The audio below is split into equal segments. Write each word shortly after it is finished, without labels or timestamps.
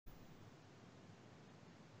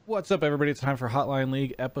What's up, everybody? It's time for Hotline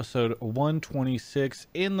League episode 126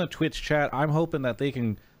 in the Twitch chat. I'm hoping that they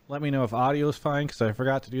can let me know if audio is fine because I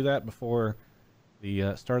forgot to do that before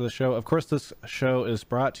the start of the show. Of course, this show is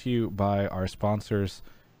brought to you by our sponsors,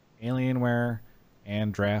 Alienware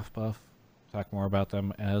and Draft Buff. Talk more about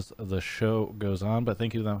them as the show goes on, but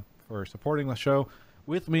thank you to them for supporting the show.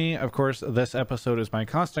 With me, of course, this episode is my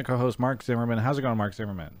constant co-host, Mark Zimmerman. How's it going, Mark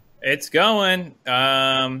Zimmerman? It's going.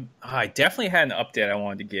 I definitely had an update I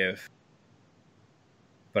wanted to give,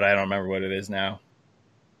 but I don't remember what it is now.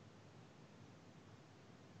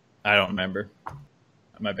 I don't remember.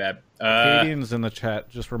 My bad. Canadians in the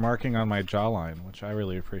chat just remarking on my jawline, which I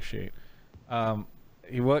really appreciate.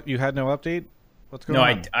 You had no update? What's going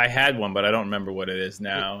on? No, I had one, but I don't remember what it is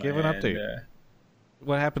now. Give an update.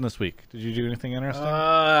 What happened this week? Did you do anything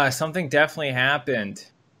interesting? Something definitely happened.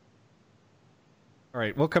 All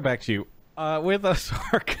right, we'll come back to you. With us,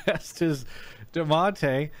 our guest is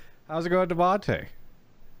DeMonte. How's it going, DeMonte?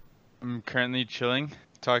 I'm currently chilling,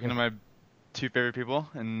 talking to my two favorite people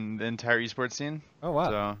in the entire esports scene. Oh, wow.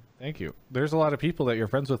 So, thank you. There's a lot of people that you're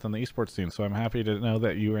friends with in the esports scene, so I'm happy to know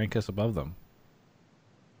that you rank us above them.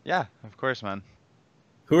 yeah, of course, man.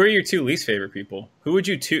 Who are your two least favorite people? Who would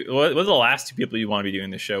you what are the last two people you want to be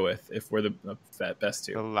doing the show with, if we're the best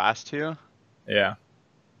two? The last two? Yeah.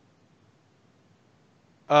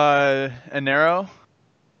 Anero.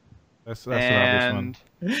 That's an obvious one.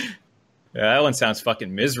 Yeah, that one sounds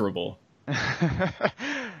fucking miserable.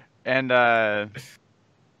 And,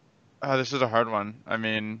 this is a hard one. I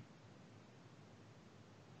mean...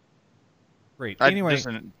 Great. Anyway,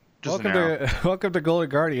 Anero. welcome to Golden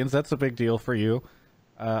Guardians. That's a big deal for you.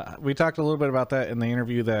 We talked a little bit about that in the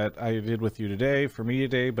interview that I did with you today for Media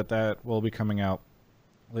Day, but that will be coming out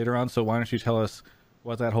later on. So why don't you tell us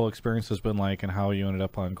what that whole experience has been like and how you ended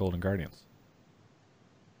up on Golden Guardians?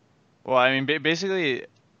 Well, I mean, basically,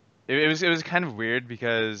 it was kind of weird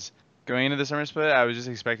because going into the summer split, I was just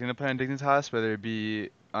expecting to play on Dignitas, whether it be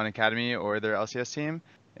on Academy or their LCS team.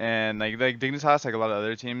 And like Dignitas, like a lot of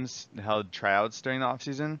other teams, held tryouts during the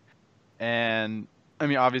offseason. And I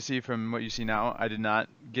mean, obviously, from what you see now, I did not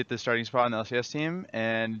get the starting spot on the LCS team,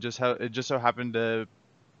 and it just so happened to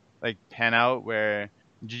like pan out where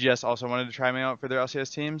GGS also wanted to try me out for their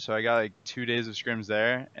LCS team, so I got like 2 days of scrims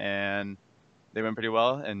there, and they went pretty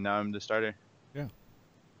well, and now I'm the starter. Yeah.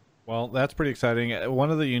 Well, that's pretty exciting.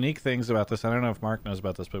 One of the unique things about this, I don't know if Mark knows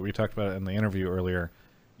about this, but we talked about it in the interview earlier.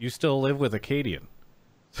 You still live with a Cadian.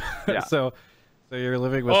 Yeah. so you're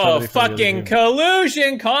living with Oh, somebody from the other fucking team.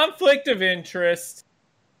 collusion, conflict of interest.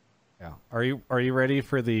 Yeah. Are you ready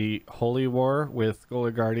for the holy war with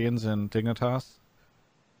Golden Guardians and Dignitas?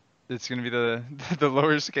 It's gonna be the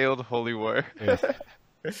lower scaled holy war. Yeah.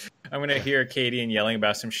 I'm going to hear Katie and yelling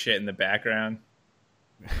about some shit in the background.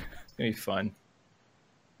 It's going to be fun.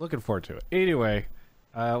 Looking forward to it. Anyway,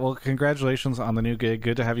 well, congratulations on the new gig.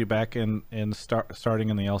 Good to have you back starting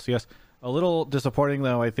in the LCS. A little disappointing,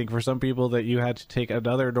 though, I think, for some people that you had to take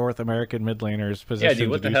another North American mid laner's position. Yeah, dude,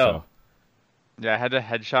 what to the do hell? Yeah, I had to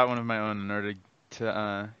headshot one of my own in order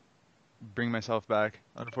to bring myself back,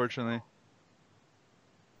 unfortunately.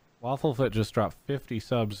 Wafflefoot just dropped 50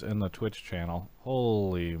 subs in the Twitch channel.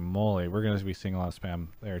 Holy moly, we're going to be seeing a lot of spam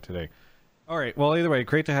there today. All right, well, either way,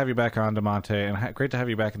 great to have you back on, DeMonte, and great to have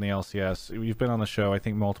you back in the LCS. You've been on the show, I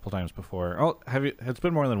think, multiple times before. Oh, have you? It's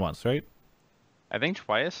been more than once, right? I think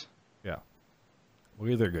twice. Yeah.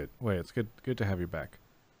 Well, either good. Wait, it's good to have you back.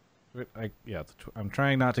 I'm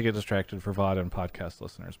trying not to get distracted for VOD and podcast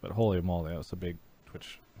listeners, but holy moly, that was a big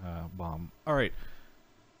Twitch bomb. All right.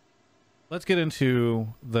 Let's get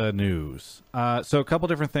into the news. So a couple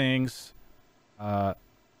different things. I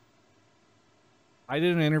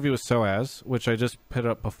did an interview with Soaz, which I just put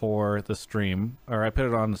up before the stream, or I put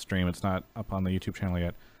it on the stream. It's not up on the YouTube channel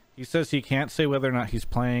yet. He says he can't say whether or not he's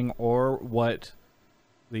playing or what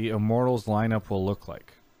the Immortals lineup will look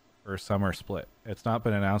like for summer split. It's not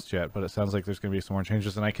been announced yet, but it sounds like there's going to be some more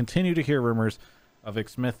changes. And I continue to hear rumors of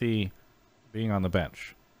Xmithie being on the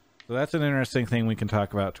bench. So that's an interesting thing we can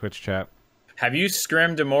talk about, Twitch chat. Have you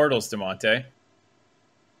scrimmed Immortals, DeMonte?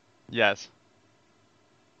 Yes.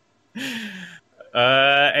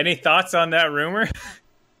 Any thoughts on that rumor?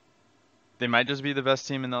 They might just be the best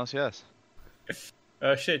team in the LCS.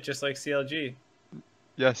 Oh shit, just like CLG.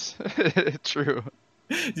 Yes, true.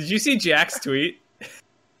 Did you see Jack's tweet?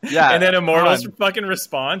 Yeah. And then Immortals come on. fucking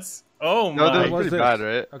response? Oh No, my. that was pretty bad,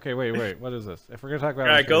 right? Okay, wait. What is this? If we're going to talk about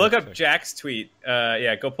All right, it, go look up Jack's tweet.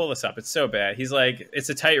 Yeah, go pull this up. It's so bad. He's like, it's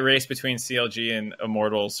a tight race between CLG and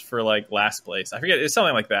Immortals for like last place. I forget, it's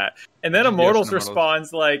something like that. And then GGS Immortals and Immortals.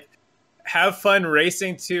 responds like, have fun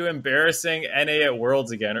racing to embarrassing NA at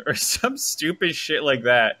Worlds again, or some stupid shit like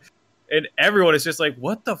that. And everyone is just like,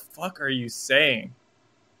 what the fuck are you saying?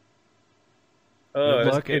 Good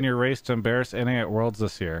luck in your race to embarrass NA at Worlds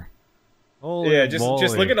this year. Holy yeah, just moly.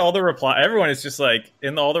 look at all the reply. Everyone is just like,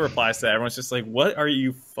 in all the replies to that, everyone's just like, what are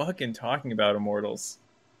you fucking talking about, Immortals?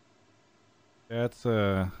 That's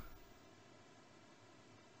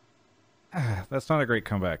that's not a great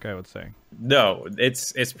comeback, I would say. No,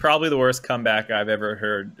 it's probably the worst comeback I've ever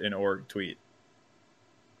heard in org tweet.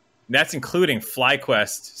 And that's including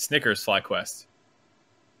FlyQuest, Snickers FlyQuest.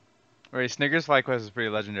 Wait, Snickers FlyQuest is pretty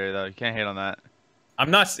legendary though. You can't hate on that.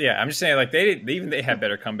 I'm just saying, like, they have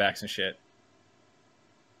better comebacks and shit.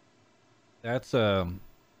 That's a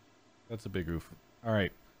big oof. All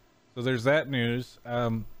right, so there's that news.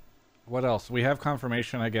 What else? We have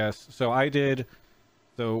confirmation, I guess. So I did.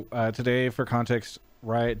 So today, for context,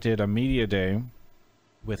 Riot did a media day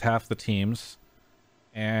with half the teams,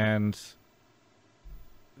 and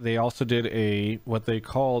they also did what they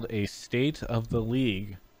called a State of the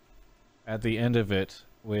League at the end of it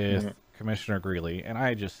with Commissioner Greeley. And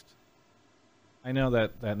I know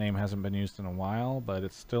that name hasn't been used in a while, but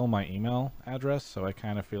it's still my email address, so I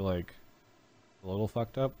kind of feel like a little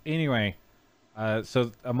fucked up. Anyway,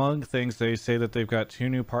 so among things, they say that they've got 2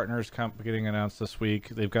 new partners getting announced this week.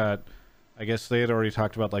 They've got, I guess they had already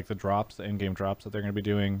talked about like the drops, the in-game drops that they're going to be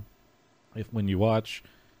doing when you watch.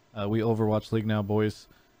 We Overwatch League now, boys.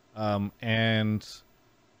 And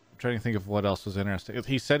I'm trying to think of what else was interesting.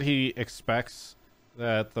 He said he expects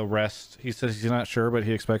that he says he's not sure, but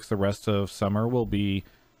he expects the rest of summer will be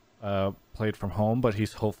played from home, but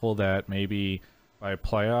he's hopeful that maybe by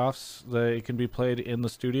playoffs they can be played in the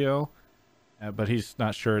studio. But he's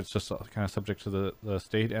not sure. It's just kind of subject to the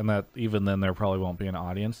state, and that even then there probably won't be an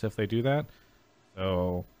audience if they do that.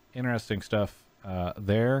 So interesting stuff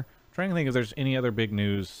there. Trying to think if there's any other big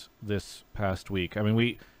news this past week. I mean,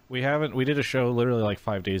 we did a show literally like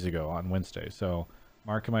 5 days ago on Wednesday. So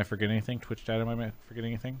Mark, am I forgetting anything? Twitch chat, am I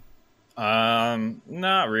forgetting anything?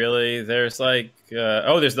 Not really. There's like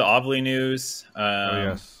there's the Ovly news. Oh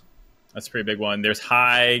yes. That's a pretty big one. There's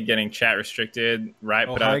High getting chat restricted. Riot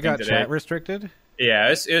put out a thing got today. Chat restricted? Yeah,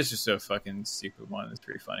 it was just a fucking stupid one. It's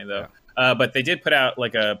pretty funny though. Yeah. But they did put out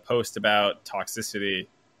like a post about toxicity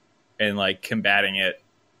and like combating it.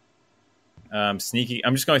 Sneaky.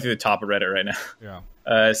 I'm just going through the top of Reddit right now.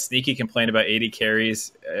 Yeah. Sneaky complained about 80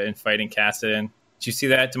 carries in fighting Kassadin. Did you see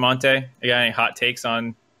that, DeMonte? You got any hot takes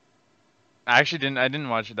on? I didn't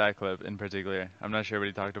watch that clip in particular. I'm not sure what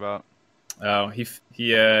he talked about. Oh, he was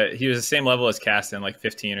the same level as Kassadin, like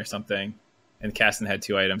 15 or something, and Kassadin had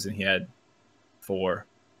 2 items and he had 4.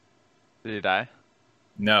 Did he die?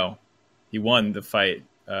 No, he won the fight,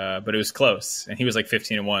 but it was close, and he was like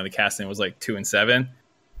 15-1, and the Kassadin was like 2-7.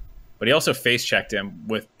 But he also face checked him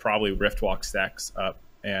with probably Riftwalk stacks up,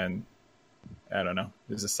 and I don't know.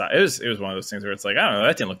 It was one of those things where it's like, I don't know,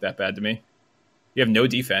 that didn't look that bad to me. You have no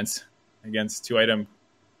defense against 2-item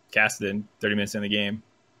Kassadin 30 minutes in the game.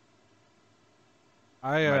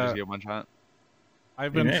 Might just get one shot.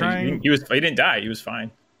 I've been trying. He didn't die. He was fine.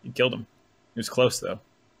 He killed him. He was close though.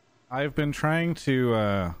 I've been trying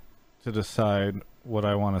to decide what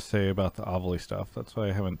I want to say about the Ovly stuff. That's why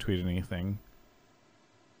I haven't tweeted anything.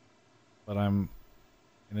 But I'm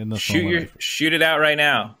in this moment. Shoot it out right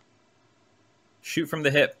now. Shoot from the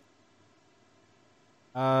hip.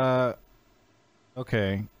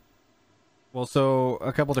 Okay. Well, so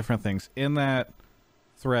a couple different things in that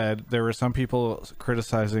thread. There were some people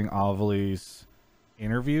criticizing Ovly's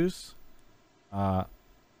interviews,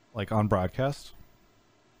 like on broadcast.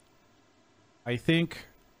 I think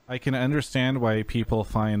I can understand why people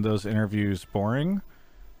find those interviews boring,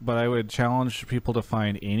 but I would challenge people to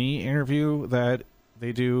find any interview that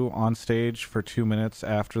they do on stage for 2 minutes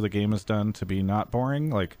after the game is done to be not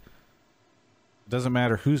boring. Like, it doesn't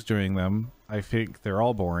matter who's doing them. I think they're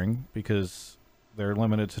all boring because they're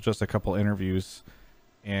limited to just a couple interviews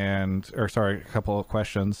a couple of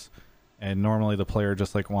questions, and normally the player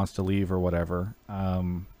just like wants to leave or whatever. I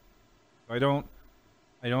don't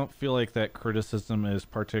feel like that criticism is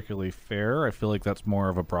particularly fair. I feel like that's more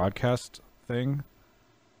of a broadcast thing.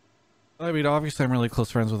 I mean, obviously I'm really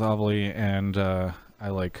close friends with Ovly, and I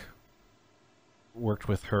like worked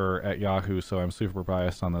with her at Yahoo, so I'm super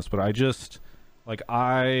biased on this, but I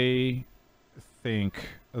think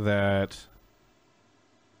that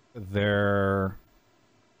they're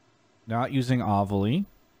not using Ovly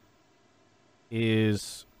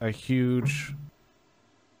is a huge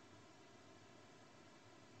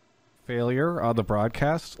failure on the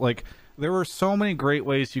broadcast. Like, there were so many great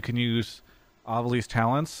ways you can use Avali's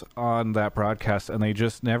talents on that broadcast, and they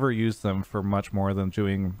just never use them for much more than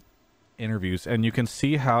doing interviews. And you can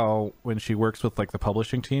see how when she works with like the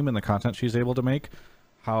publishing team and the content she's able to make,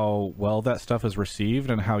 how well that stuff is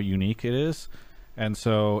received and how unique it is. And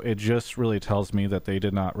so it just really tells me that they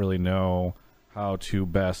did not really know how to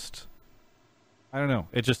best, I don't know,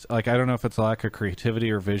 it just like, I don't know if it's a lack of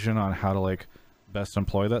creativity or vision on how to like best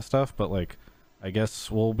employ that stuff, but like I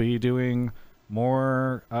guess we'll be doing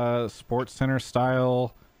more Sports Center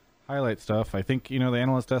style highlight stuff. I think, you know, the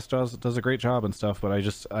analyst desk does a great job and stuff, but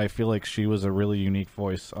I feel like she was a really unique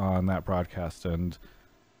voice on that broadcast. And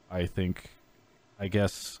I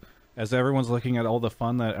guess as everyone's looking at all the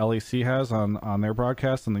fun that LEC has on their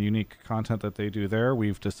broadcast and the unique content that they do there,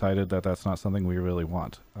 we've decided that that's not something we really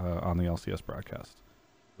want on the LCS broadcast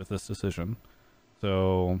with this decision.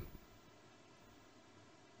 So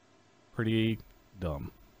pretty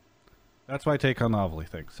dumb. That's my take on the Avali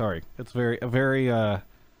thing. Sorry, it's very.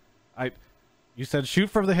 You said shoot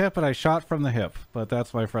from the hip, and I shot from the hip. But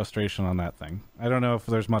that's my frustration on that thing. I don't know if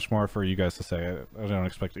there's much more for you guys to say. I don't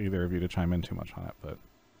expect either of you to chime in too much on it, but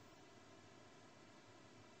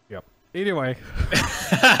yep. Anyway,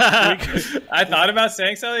 I thought about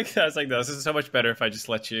saying something. I was like, no, this is so much better if I just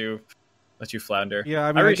let you flounder. Yeah,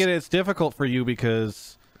 I mean, I get it. It's difficult for you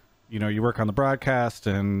because, you know, you work on the broadcast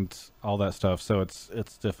and all that stuff, so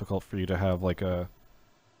it's difficult for you to have like a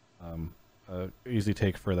easy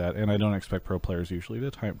take for that. And I don't expect pro players usually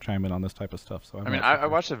to chime in on this type of stuff. So I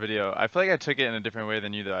watched the video. I feel like I took it in a different way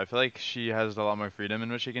than you though. I feel like she has a lot more freedom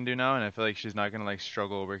in what she can do now, and I feel like she's not gonna like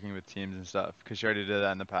struggle working with teams and stuff because she already did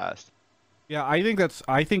that in the past. Yeah, I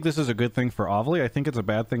think this is a good thing for Avali. I think it's a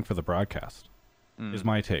bad thing for the broadcast. Is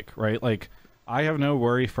my take, right? Like, I have no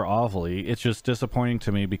worry for Avali. It's just disappointing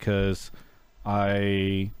to me because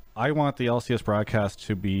I want the LCS broadcast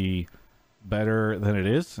to be better than it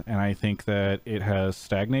is, and I think that it has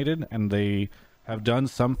stagnated, and they have done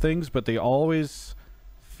some things, but they always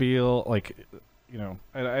feel like, you know,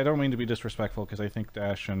 I don't mean to be disrespectful because I think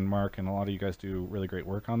Dash and Mark and a lot of you guys do really great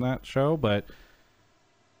work on that show, but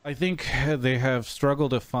I think they have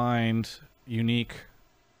struggled to find unique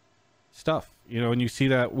stuff, you know, and you see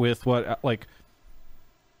that with what, like,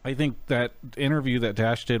 I think that interview that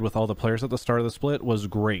Dash did with all the players at the start of the split was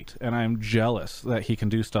great, and I'm jealous that he can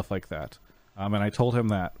do stuff like that. And I told him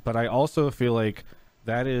that, but I also feel like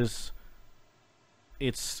that is,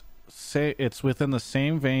 it's within the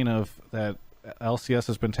same vein of that LCS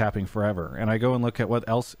has been tapping forever. And I go and look at what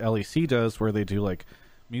else LEC does, where they do like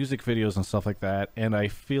music videos and stuff like that, and I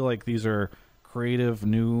feel like these are creative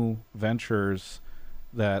new ventures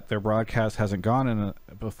that their broadcast hasn't gone in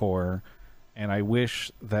before. And I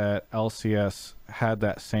wish that LCS had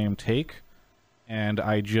that same take. And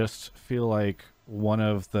I just feel like one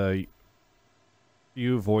of the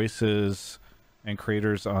few voices and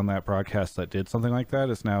creators on that broadcast that did something like that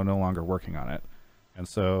is now no longer working on it. And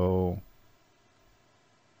so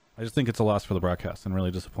I just think it's a loss for the broadcast and really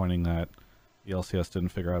disappointing that the LCS didn't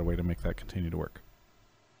figure out a way to make that continue to work.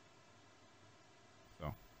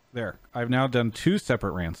 So there, I've now done 2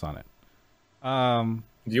 separate rants on it.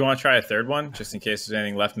 Do you want to try a third one, just in case there's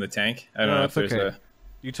anything left in the tank? I don't know if there's okay.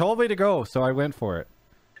 You told me to go, so I went for it.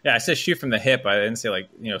 Yeah, I said shoot from the hip. I didn't say, like,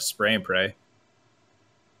 you know, spray and pray.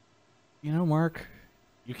 You know, Mark,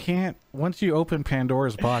 you can't, once you open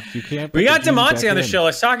Pandora's box, you can't. We got Damonte on the show.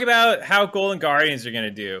 Let's talk about how Golden Guardians are going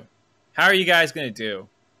to do. How are you guys going to do?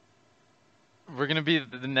 We're going to be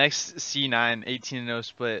the next C9 18-0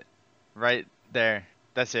 split right there.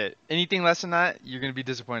 That's it. Anything less than that, you're going to be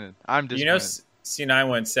disappointed. I'm disappointed. You know, C9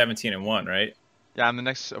 went 17-1, right? Yeah, I'm the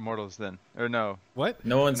next Immortals then. Or no. What?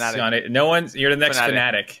 No one's on it. No one's. You're the next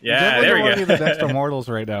Fnatic. Yeah, there we go. Be the next Immortals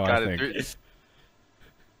right now, I think.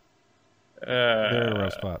 They're a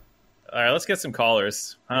rough spot. All right, let's get some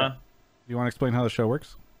callers, huh? Yeah. Do you want to explain how the show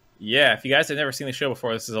works? Yeah, if you guys have never seen the show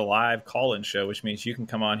before, this is a live call-in show, which means you can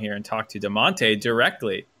come on here and talk to Damonte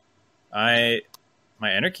directly. My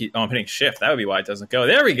enter key. Oh, I'm hitting shift. That would be why it doesn't go.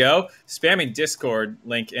 There we go. Spamming Discord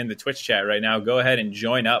link in the Twitch chat right now. Go ahead and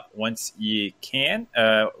join up once you can.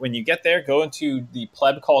 When you get there, go into the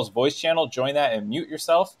Pleb Calls voice channel, join that, and mute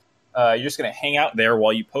yourself. You're just going to hang out there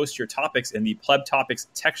while you post your topics in the Pleb Topics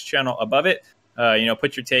text channel above it. You know,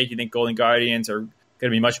 put your take. You think Golden Guardians are going to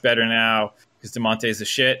be much better now because Damonte is the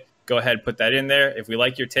shit. Go ahead, put that in there. If we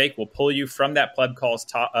like your take, we'll pull you from that Pleb Calls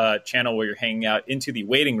channel where you're hanging out into the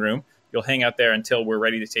waiting room. You'll hang out there until we're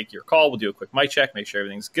ready to take your call. We'll do a quick mic check, make sure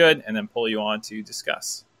everything's good, and then pull you on to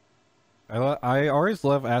discuss. I always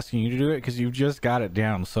love asking you to do it because you just got it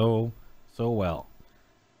down so well.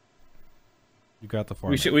 You got the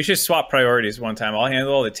format. We should swap priorities one time. I'll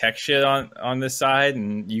handle all the tech shit on this side,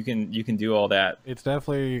 and you can do all that It's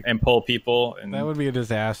definitely and pull people. And that would be a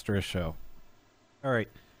disastrous show. All right.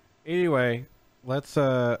 Anyway, let's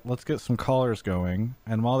get some callers going.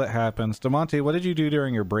 And while that happens, DeMonte, what did you do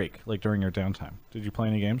during your break? Like during your downtime? Did you play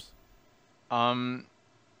any games?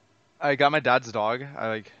 I got my dad's dog. I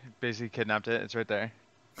like basically kidnapped it. It's right there.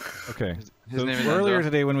 Okay. His So name is earlier Enzo.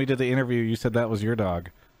 today when we did the interview, you said that was your dog.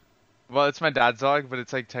 Well, it's my dad's dog, but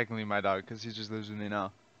it's like technically my dog because he just lives with me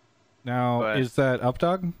now. Now, But- is that up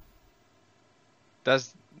dog?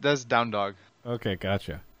 That's down dog. Okay,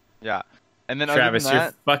 gotcha. Yeah. And then Travis, other than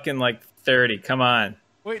you're that, fucking like 30. Come on.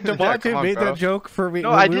 Wait, Yeah, DeMonte come on, made bro. that joke for me. no,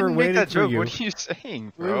 when I we were didn't make waiting that for joke. you. What are you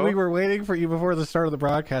saying, When bro? we were waiting for you before the start of the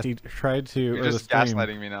broadcast. He tried to. You're or the just stream,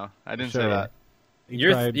 gaslighting me now. I didn't say Sure. that. he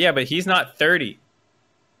You're tried- yeah, but he's not 30.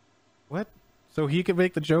 What? So he could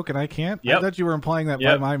make the joke and I can't? I Yep. thought you were implying that by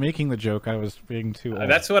Yep. my making the joke, I was being too old.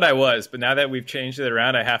 That's what I was, but now that we've changed it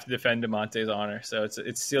around, I have to defend DeMonte's honor. So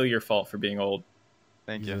it's still your fault for being old.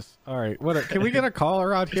 Thank you. Jesus. All right. Can we get a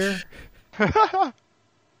caller out here?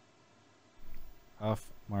 Off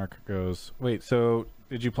Mark goes. Wait, so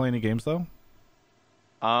did you play any games though?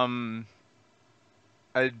 I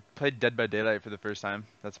played Dead by Daylight for the first time.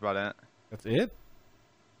 That's about it. That's it?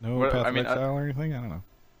 No What- Path I of mean, Exile or anything? I don't know.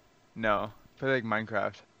 No, I play like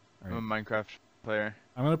Minecraft. All I'm a right. Minecraft player.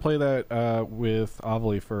 I'm gonna play that with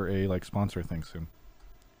Ovally for a sponsor thing soon.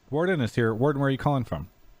 Warden is here. Warden, where are you calling from?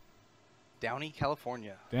 Downey,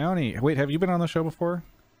 California. Downey. Wait, have you been on the show before?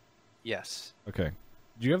 Yes. Okay.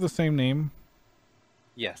 Do you have the same name?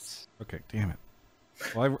 Yes. Okay, damn it.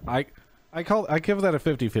 Well, I give that a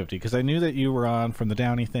 50-50 because I knew that you were on from the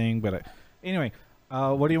Downey thing, but anyway,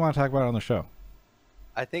 what do you want to talk about on the show?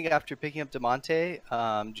 I think after picking up DeMonte,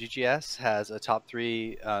 GGS has a top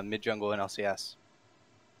 3 mid jungle in LCS.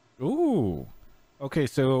 Ooh. Okay,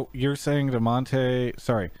 so you're saying DeMonte.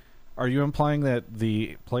 Sorry, are you implying that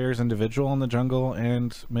the players individual in the jungle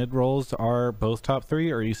and mid roles are both top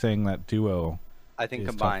 3, or are you saying that duo I think is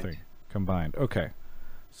combined. top 3? Combined. Okay.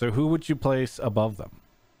 So who would you place above them?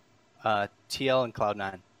 TL and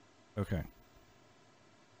Cloud9. Okay.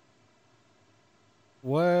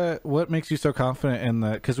 What makes you so confident in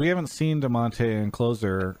that? Because we haven't seen DeMonte and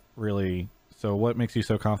Closer really. So what makes you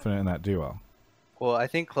so confident in that duo? Well, I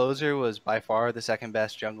think Closer was by far the second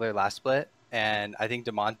best jungler last split, and I think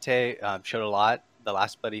DeMonte showed a lot the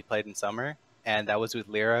last split he played in summer, and that was with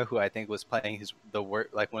Lyra, who I think was playing one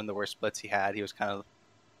of the worst splits he had. He was kind of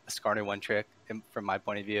a Skarner one trick from my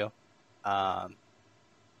point of view, and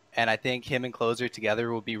I think him and Closer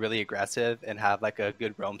together will be really aggressive and have like a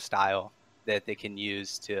good roam style that they can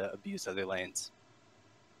use to abuse other lanes.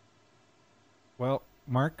 Well,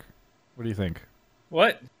 Mark, what do you think?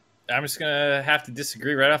 What? I'm just gonna have to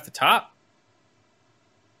disagree right off the top.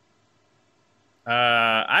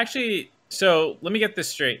 Actually, so let me get this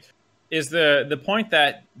straight. Is the point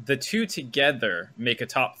that the two together make a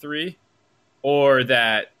top 3, or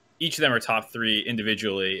that each of them are top 3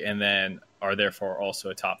 individually and then are therefore also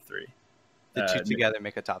a top 3? The two together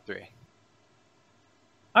make a top 3.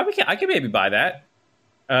 I can maybe buy that.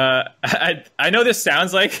 I know this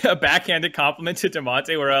sounds like a backhanded compliment to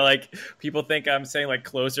DeMonte, where people think I'm saying like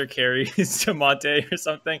Closer carries DeMonte or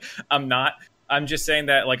something. I'm not. I'm just saying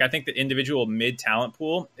that I think the individual mid talent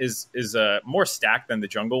pool is more stacked than the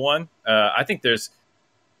jungle one. I think there's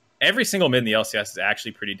every single mid in the LCS is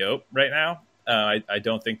actually pretty dope right now. I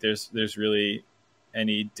don't think there's really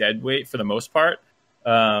any dead weight for the most part.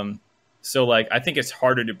 So I think it's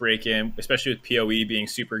harder to break in, especially with PoE being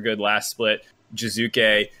super good last split.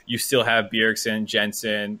 Jizuke, you still have Bjergsen,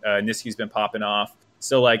 Jensen, Niski's been popping off.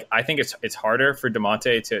 So I think it's harder for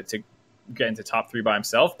DeMonte to get into top 3 by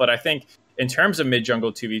himself. But I think in terms of mid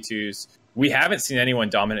jungle 2v2s, we haven't seen anyone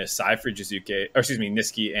dominant aside for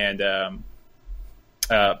Niski and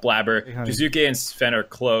Blabber. Hey, honey. Jizuke and Sven are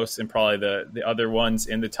close, and probably the other ones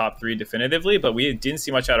in the top 3 definitively. But we didn't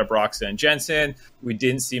see much out of Broxton and Jensen. We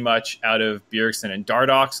didn't see much out of Bjergsen and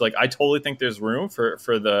Dardox. I totally think there's room for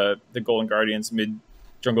the Golden Guardians mid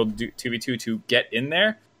jungle 2v2 to get in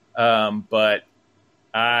there. But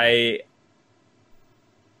I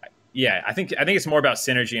think it's more about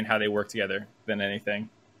synergy and how they work together than anything.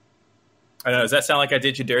 I don't know. Does that sound like I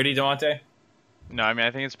did you dirty, DeMonte? No, I mean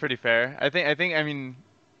I think it's pretty fair.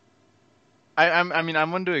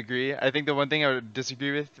 I'm one to agree. I think the one thing I would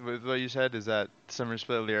disagree with what you said is that Summer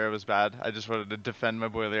Split Lyra was bad. I just wanted to defend my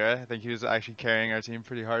boy Lyra. I think he was actually carrying our team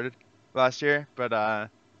pretty hard last year. But I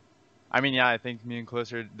think me and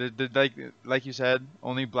Closer, like you said,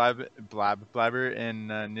 only Blabber and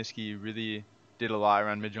Niski really did a lot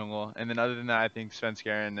around mid jungle. And then other than that, I think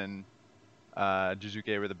Svenskeren and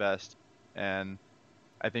Jizuke were the best, and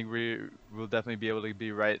I think we will definitely be able to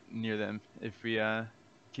be right near them if we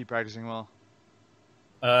keep practicing well.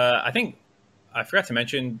 I think I forgot to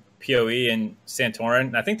mention PoE and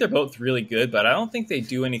Santorin. I think they're both really good, but I don't think they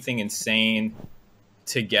do anything insane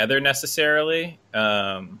together necessarily.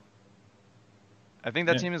 I think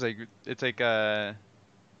that Yeah. team is like it's like PoE,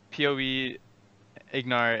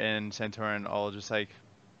 Ignar, and Santorin all just like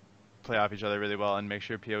play off each other really well and make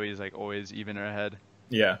sure PoE is like always even or ahead.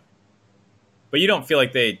 Yeah. But you don't feel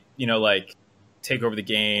like they, like take over the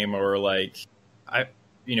game or like Well,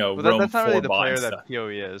 roam that's not really forward the bot player and that stuff. PoE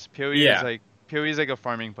is. PoE Yeah. is like a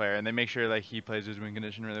farming player, and they make sure like he plays his win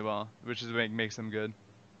condition really well, which is what makes them good.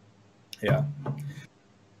 Yeah.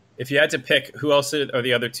 If you had to pick, who else are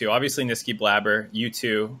the other two? Obviously Niski Blabber, you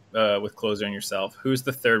two, with Closer and yourself. Who's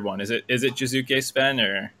the third one? Is it Jizuke Sven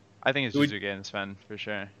or I think it's Who would- Jizuke and Sven for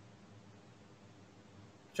sure.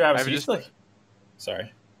 Travis? I would You just- like...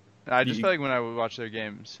 Sorry. I just You- feel like when I would watch their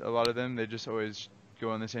games, a lot of them they just always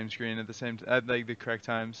go on the same screen at at like the correct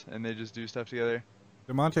times, and they just do stuff together.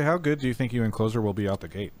 Demonte, how good do you think you and Closer will be out the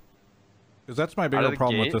gate? Because that's my of bigger the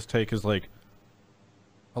problem with gate? this take is like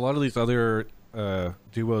a lot of these other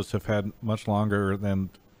duos have had much longer than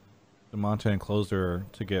Demonte and Closer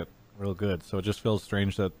to get real good. So it just feels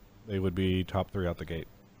strange that they would be top 3 out the gate.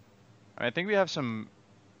 I think we have some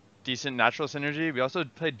decent natural synergy. We also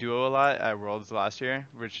played duo a lot at Worlds last year,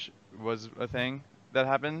 which was a thing that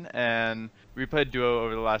happened, and we played duo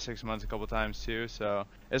over the last 6 months a couple times too. So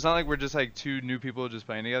it's not like we're just like two new people just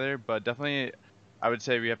playing together, but definitely, I would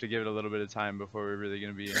say we have to give it a little bit of time before we're really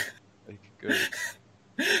gonna be like good.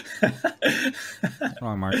 What's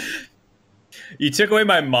wrong, Mark? You took away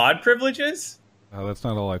my mod privileges? That's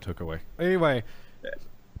not all I took away. Anyway,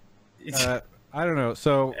 I don't know.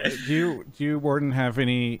 So do you, Warden, have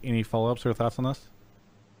any follow-ups or thoughts on this?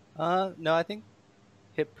 No, I think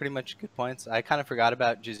hit pretty much good points. I kind of forgot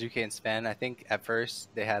about Jizuke and Sven. I think at first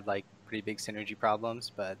they had like pretty big synergy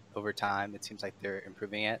problems, but over time it seems like they're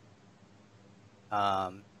improving it.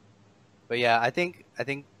 But yeah, I think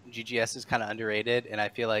GGS is kind of underrated, and I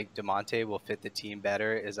feel like Demonte will fit the team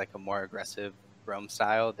better as like a more aggressive roam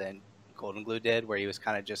style than Golden Glue did, where he was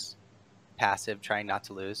kind of just passive, trying not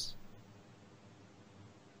to lose.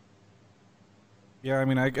 Yeah, I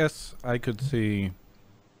mean, I guess I could see.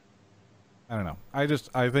 I don't know.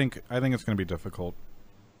 I think it's going to be difficult.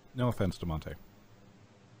 No offense to Monte.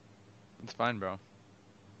 It's fine, bro.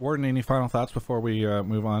 Warden, any final thoughts before we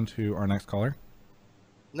move on to our next caller?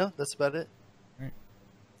 No, that's about it.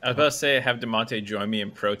 I was about to say, have DeMonte join me in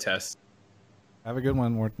protest. Have a good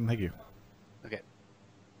one, Warden. Thank you. Okay.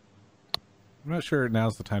 I'm not sure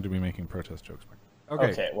now's the time to be making protest jokes.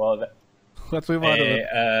 Okay, Okay, well, let's move on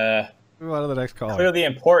to the next caller. clearly the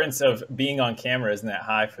importance of being on camera isn't that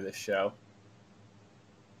high for this show.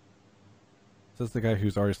 This is the guy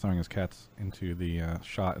who's always throwing his cats into the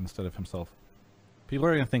shot instead of himself. People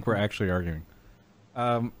are going to think we're actually arguing.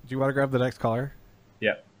 Do you want to grab the next caller?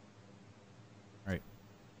 Yep.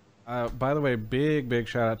 By the way, big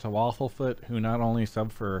shout out to Wafflefoot, who not only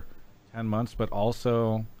subbed for 10 months, but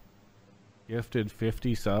also gifted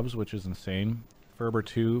 50 subs, which is insane. Ferber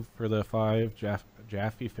 2 for the 5,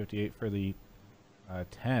 Jaffe 58 for the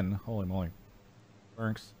 10. Holy moly.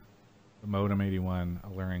 Bernks, the Modem 81,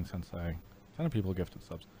 Alluring Sensei. A ton of people gifted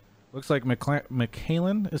subs. Looks like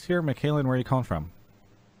McKalen is here. McKalen, where are you calling from?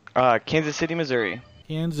 Kansas City, Missouri.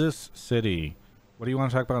 Kansas City. What do you want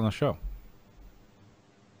to talk about on the show?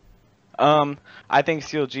 I think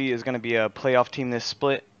CLG is going to be a playoff team this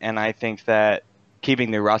split, and I think that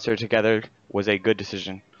keeping the roster together was a good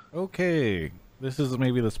decision. Okay, this is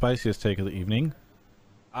maybe the spiciest take of the evening.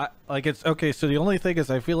 It's okay. So the only thing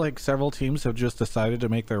is, I feel like several teams have just decided to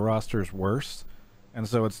make their rosters worse, and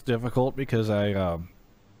so it's difficult because I don't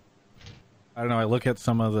know. I look at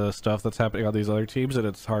some of the stuff that's happening on these other teams, and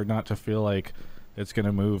it's hard not to feel like it's going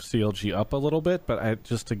to move CLG up a little bit. But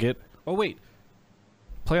oh wait,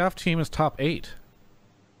 playoff team is top 8.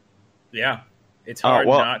 Yeah. It's hard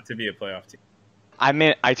well- not to be a playoff team.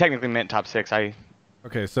 I technically meant top 6. Okay,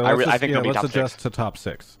 so I let's, think they'll be let's top adjust 6. to top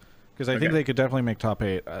 6 because I think Okay. they could definitely make top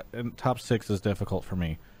 8, and top 6 is difficult for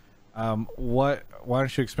me. Why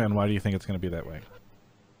don't you expand? Why do you think it's going to be that way?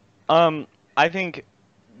 I think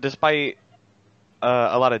despite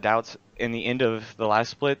a lot of doubts in the end of the last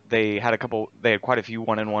split, they had quite a few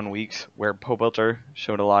 1-1 weeks where Pobelter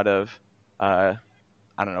showed a lot of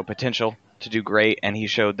potential to do great, and he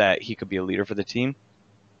showed that he could be a leader for the team.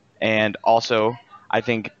 And also, I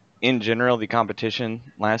think in general the competition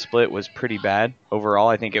last split was pretty bad overall.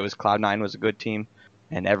 I think it was Cloud9 was a good team,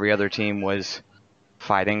 and every other team was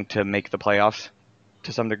fighting to make the playoffs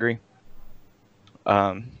to some degree.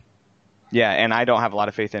 Yeah, and I don't have a lot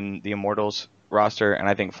of faith in the Immortals roster, and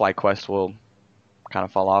I think FlyQuest will kind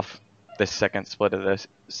of fall off this second split of the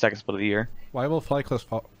year. Why will FlyQuest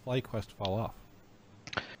fall off?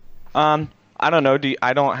 I don't know.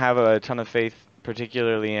 I don't have a ton of faith,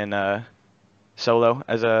 particularly in Solo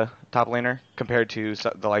as a top laner compared to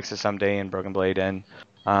the likes of Someday and Broken Blade, and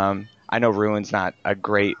I know Ruin's not a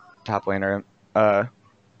great top laner,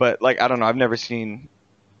 but like I don't know. I've never seen.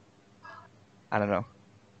 I don't know.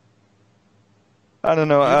 Do you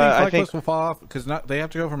think I FlyQuest think will fall off because they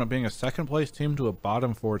have to go from being a second place team to a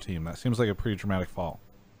bottom 4 team. That seems like a pretty dramatic fall.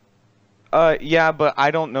 yeah, but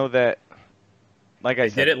I don't know that. Like I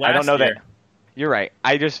said, did it last I don't know year. that. You're right.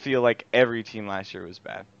 I just feel like every team last year was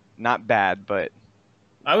bad. Not bad, but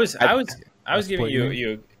I was giving what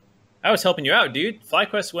you I was helping you out, dude.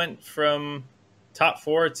 FlyQuest went from top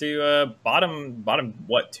 4 to bottom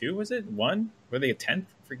what 2 was it? 1? Were they a 10th?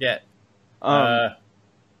 Forget. I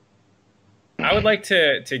would like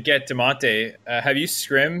to get Demonte. Have you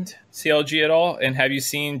scrimmed CLG at all? And have you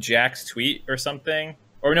seen Jack's tweet or something?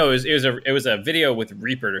 Or no, it was a video with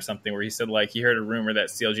Reaper or something where he said like he heard a rumor that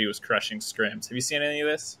CLG was crushing scrims. Have you seen any of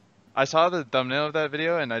this? I saw the thumbnail of that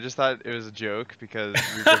video and I just thought it was a joke because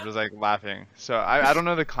Reaper was like laughing. So I don't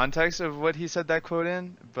know the context of what he said that quote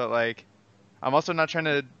in, but like I'm also not trying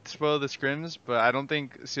to spoil the scrims, but I don't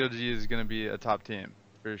think CLG is going to be a top team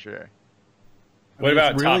for sure. What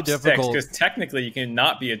about it's really top 6? difficult. Because technically you can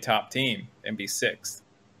not be a top team and be 6th.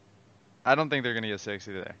 I don't think they're going to get 6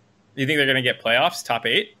 either. You think they're going to get playoffs, top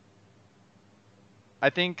 8? I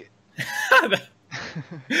think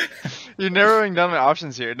you're narrowing down my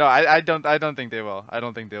options here. No, I don't think they will. I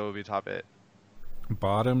don't think they will be top 8.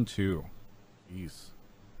 Bottom 2. Jeez.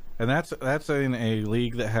 And that's in a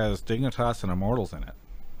league that has Dignitas and Immortals in it.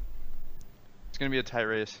 It's going to be a tight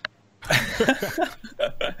race.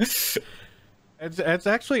 It's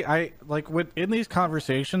actually in these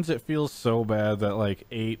conversations it feels so bad that like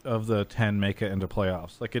 8 of the 10 make it into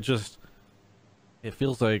playoffs. Like it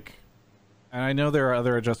feels like, and I know there are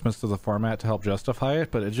other adjustments to the format to help justify it,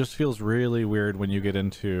 but it just feels really weird when you get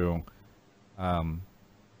into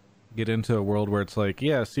a world where it's like,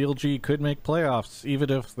 yeah, CLG could make playoffs even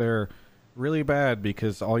if they're really bad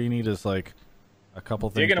because all you need is like a couple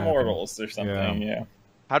things. Dig to happen. Immortals or something, yeah.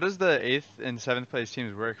 How does the 8th and 7th place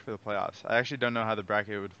teams work for the playoffs? I actually don't know how the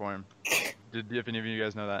bracket would form. If any of you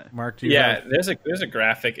guys know that? Mark, do you Yeah, have... there's a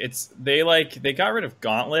graphic. They got rid of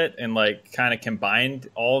Gauntlet and like kind of combined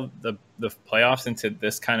all the playoffs into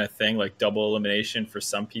this kind of thing, like double elimination for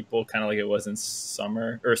some people, kind of like it was in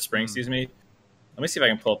summer or spring, excuse me. Let me see if I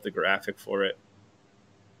can pull up the graphic for it.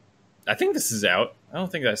 I think this is out. I don't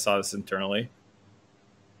think I saw this internally.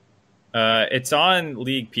 It's on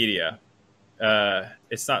Leaguepedia.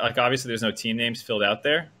 It's not like obviously there's no team names filled out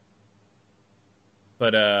there,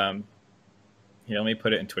 but here, let me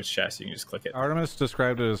put it in Twitch chat so you can just click it. Artemis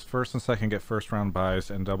described it as first and second get first round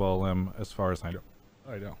buys and double elim as far as I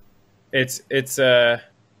know. It's oh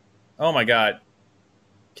my god,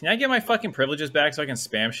 can I get my fucking privileges back so I can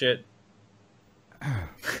spam shit? I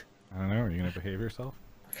don't know. Are you gonna behave yourself?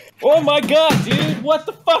 Oh my god, dude, what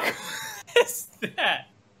the fuck is that?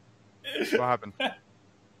 What happened?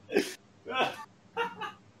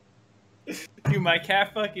 Dude, my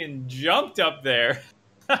cat fucking jumped up there.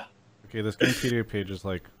 Okay, this Wikipedia page is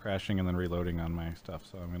like crashing and then reloading on my stuff,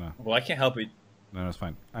 so I'm gonna. Well, I can't help it. No, it's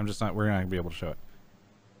fine. I'm just not. We're not gonna be able to show it.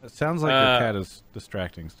 It sounds like your cat is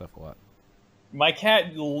distracting stuff a lot. My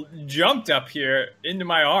cat jumped up here into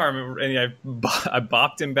my arm, and I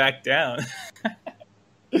bopped him back down.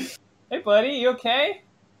 Hey, buddy, you okay?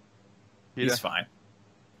 He's fine.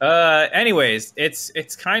 Anyways,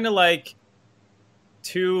 it's kind of like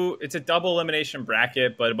it's a double elimination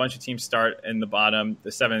bracket, but a bunch of teams start in the bottom. The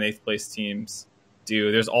 7th and 8th place teams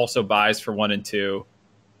do. There's also buys for 1 and 2.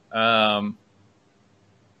 I don't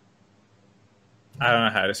know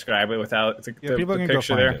how to describe it without the People can picture go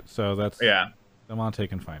find there. it. So that's Demonte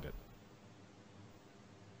can find it.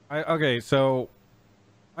 So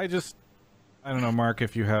I don't know, Mark,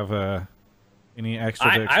 if you have any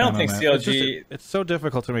extra. I don't think CLG. It's so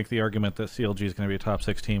difficult to make the argument that CLG is going to be a top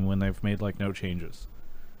 6 team when they've made like no changes.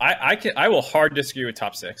 I will hard disagree with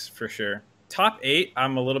top 6 for sure. Top 8,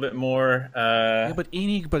 I'm a little bit more. Yeah, but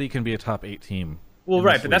anybody can be a top 8 team. Well,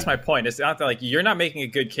 right, but that's my point. It's not that like you're not making a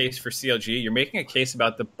good case for CLG. You're making a case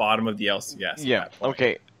about the bottom of the LCS. Yeah.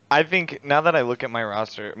 Okay. I think now that I look at my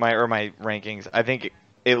roster, my rankings, I think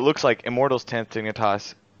it looks like Immortals 10th,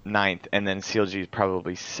 Dignitas 9th, and then CLG is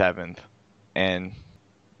probably 7th. And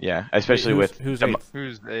yeah, especially who's 8th?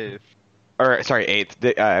 Who's 8th? Or sorry,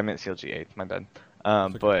 8th. I meant CLG 8th. My bad.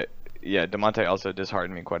 But yeah, Demonte also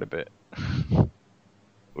disheartened me quite a bit.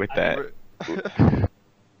 with that.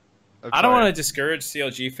 I don't want to discourage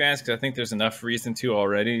CLG fans because I think there's enough reason to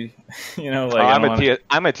already. You know, like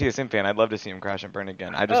I'm a TSM fan. I'd love to see him crash and burn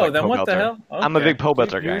again. I just like then Poe what the Belter. hell? I'm a big Poe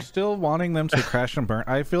Belter You're guy. still wanting them to crash and burn.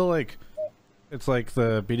 I feel like it's like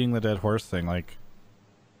the beating the dead horse thing. Like,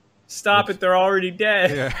 Stop it! They're already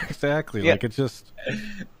dead. yeah, exactly. Yeah. Like it's just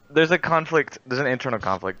There's a conflict. There's an internal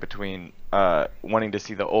conflict between wanting to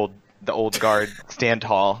see the old guard stand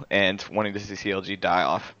tall and wanting to see CLG die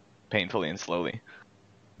off painfully and slowly.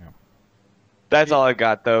 Yeah. That's all I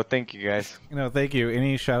got, though. Thank you, guys. thank you.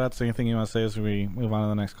 Any shout outs, anything you want to say as we move on to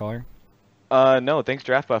the next caller? No, thanks,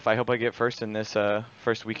 Draft Buff. I hope I get first in this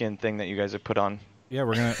first weekend thing that you guys have put on. Yeah,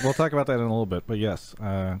 we'll talk about that in a little bit, but yes,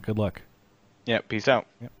 good luck. Yeah, peace out.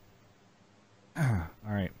 All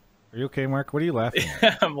right. Are you okay, Mark? What are you laughing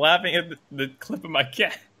at? I'm laughing at the clip of my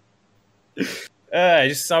cat.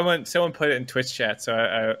 Just someone put it in Twitch chat, so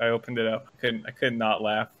I opened it up. I could not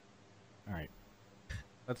laugh. All right.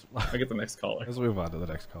 I'll get the next caller. Let's move on to the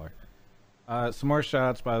next caller. Some more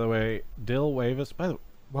shout-outs, by the way. Dill Wavis,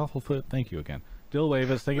 Waffle Foot, thank you again. Dill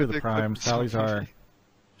Wavis, thank you for the Prime. Salazar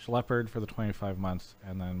Schleppard for the 25 months,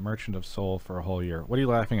 and then Merchant of Soul for a whole year. What are you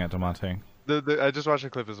laughing at, DeMonte? I just watched a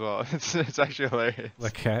clip as well. It's actually hilarious. The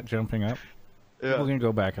cat jumping up? Yeah. People can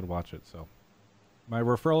go back and watch it, so. My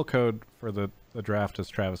referral code for the draft is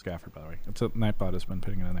Travis Gafford, by the way. It's a Nightbot has been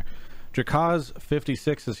putting it in there.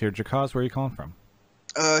 Jakaz56 is here. Jakaz, where are you calling from?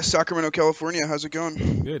 Sacramento, California. How's it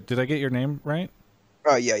going? Good. Did I get your name right?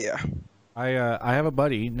 Yeah. I have a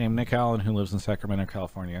buddy named Nick Allen who lives in Sacramento,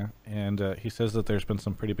 California, and he says that there's been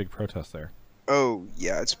some pretty big protests there. Oh,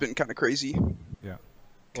 yeah, it's been kind of crazy. Yeah.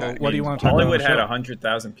 Okay. Well, what do you want to talk Hollywood about? had on the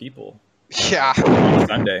 100,000 people Yeah. on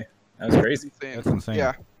Sunday. That was crazy. show? That's insane.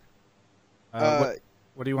 Yeah.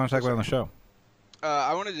 What do you want to talk about on the show?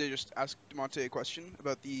 I wanted to just ask DeMonte a question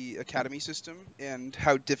about the academy system and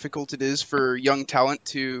how difficult it is for young talent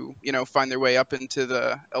to, find their way up into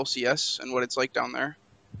the LCS and what it's like down there.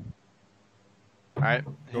 All right.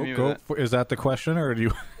 hit me with it. Is that the question, or do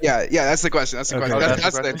you? Yeah, that's the question. That's the Okay. question. Oh, That's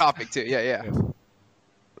that's the the question? topic too. Yeah.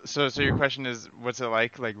 So your question is, what's it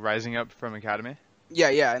like rising up from academy?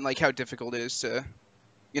 Yeah, and like how difficult it is to,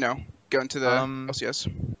 go into the LCS.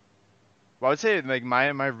 Well, I would say like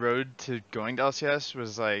my road to going to LCS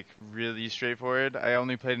was like really straightforward. I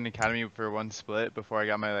only played in academy for one split before I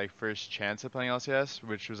got my like first chance at playing LCS,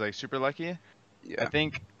 which was like super lucky. Yeah. I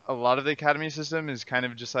think a lot of the academy system is kind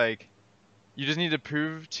of just like you just need to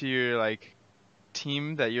prove to your like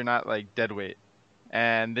team that you're not like dead weight.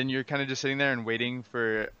 And then you're kind of just sitting there and waiting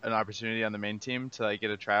for an opportunity on the main team to like get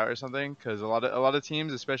a tryout or something, cuz a lot of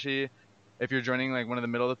teams, especially if you're joining like one of the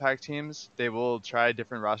middle of the pack teams, they will try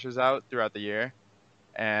different rosters out throughout the year.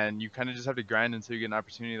 And you kind of just have to grind until you get an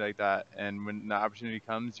opportunity like that. And when the opportunity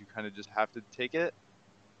comes, you kind of just have to take it.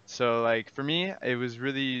 So like for me, it was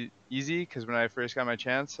really easy because when I first got my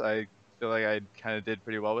chance, I feel like I kind of did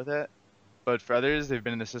pretty well with it. But for others, they've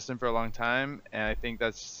been in the system for a long time, and I think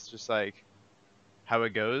that's just like how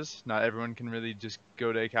it goes. Not everyone can really just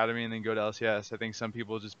go to academy and then go to LCS. I think some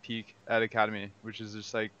people just peak at academy, which is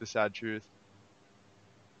just like the sad truth.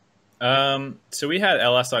 So we had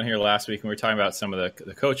LS on here last week, and we were talking about some of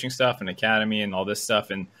the coaching stuff and academy and all this stuff.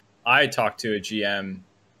 And I talked to a GM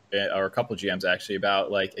or a couple of GMs actually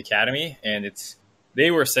about like academy, and they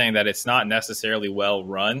were saying that it's not necessarily well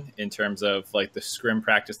run in terms of like the scrim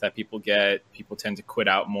practice that people get. People tend to quit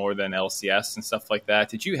out more than LCS and stuff like that.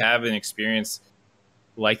 Did you have an experience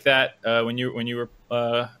like that when you were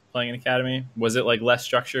playing in academy? Was it like less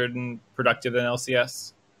structured and productive than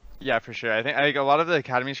LCS? Yeah, for sure. I think like a lot of the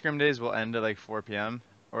academy scrim days will end at like 4 p.m.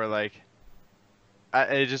 or like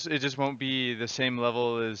it just won't be the same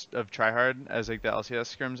level of tryhard as like the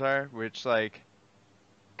LCS scrims are, which like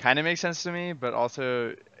kind of makes sense to me, but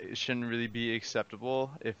also it shouldn't really be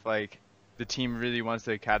acceptable if like the team really wants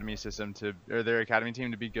the academy system or their academy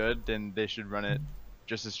team to be good, then they should run it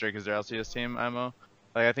just as strict as their LCS team IMO.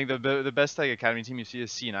 Like I think the best like academy team you see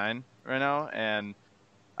is C9 right now, and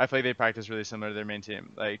I feel like they practice really similar to their main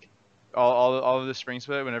team. Like all of the spring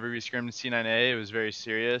split, whenever we scrimmed C9A, it was very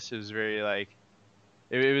serious. It was very like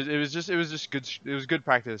it was just good. It was good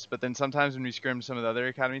practice. But then sometimes when we scrimmed some of the other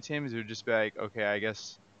academy teams, it would just be like, okay, I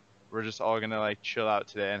guess we're just all gonna like chill out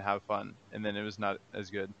today and have fun, and then it was not as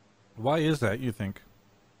good. Why is that, you think?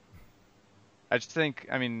 I just think,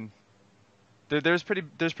 I mean, there's pretty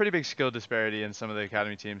big skill disparity in some of the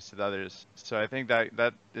academy teams to the others, so I think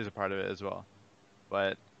that is a part of it as well.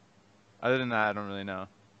 But other than that, I don't really know.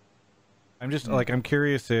 I'm just I'm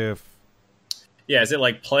curious if is it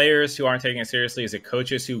like players who aren't taking it seriously? Is it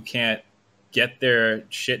coaches who can't get their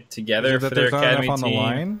shit together for their academy on team? the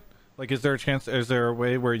line? Like, is there a chance? Is there a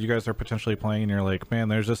way where you guys are potentially playing and you're like, man,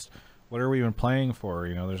 there's just what are we even playing for?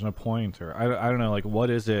 You know, there's no point, or I don't know. Like, what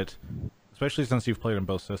is it? Especially since you've played in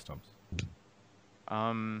both systems.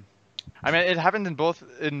 I mean, it happened in both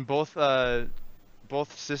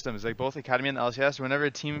systems, like both Academy and LCS. Whenever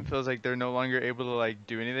a team feels like they're no longer able to like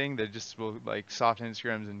do anything, they just will like soften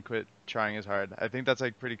scrims and quit trying as hard. I think that's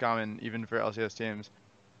like pretty common even for LCS teams.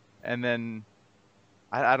 And then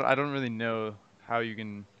I don't really know how you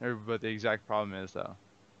can or what the exact problem is though.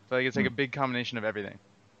 I feel like it's like a big combination of everything.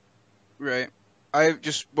 Right. I have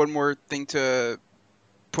just one more thing to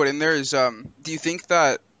put in there is do you think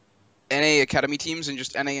that NA Academy teams and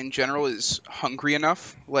just NA in general is hungry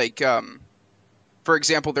enough? Like for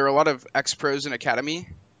example, there are a lot of ex-pros in Academy,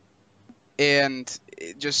 and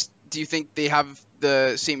just do you think they have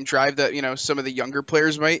the same drive that, you know, some of the younger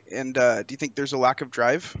players might? And do you think there's a lack of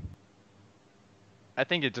drive? I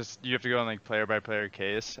think it just you have to go on like player by player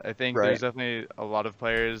case. I think Right. there's definitely a lot of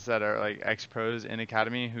players that are like ex-pros in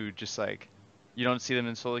Academy who just like you don't see them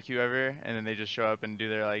in solo queue ever, and then they just show up and do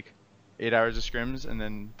their like 8 hours of scrims and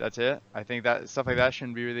then that's it. I think that stuff like that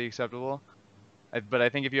shouldn't be really acceptable. But I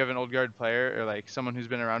think if you have an old guard player or like someone who's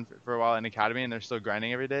been around for a while in Academy and they're still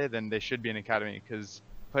grinding every day, then they should be in Academy because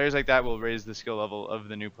players like that will raise the skill level of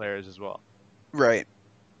the new players as well. Right.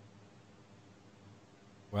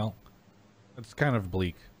 Well, it's kind of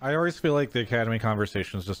bleak. I always feel like the Academy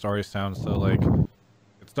conversations just always sound so like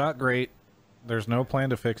it's not great. There's no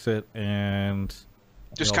plan to fix it, and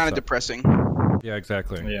Just it all kind of sucks. depressing. Yeah,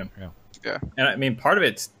 exactly. Yeah. Yeah. And I mean, part of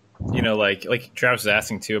it's, you know, like Travis was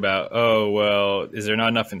asking too about, oh, well, is there not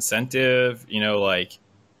enough incentive? You know, like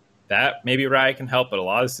that maybe Riot can help, but a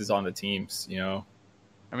lot of this is on the teams, you know?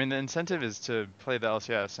 I mean, the incentive is to play the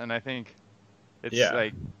LCS, and I think it's Yeah.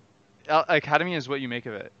 like Academy is what you make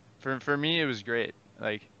of it. For me, it was great.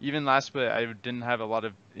 Like even last split, I didn't have a lot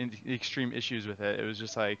of extreme issues with it. It was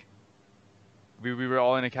just like we were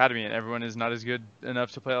all in Academy, and everyone is not as good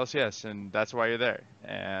enough to play LCS, and that's why you're there,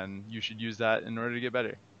 and you should use that in order to get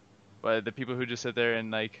better. But the people who just sit there and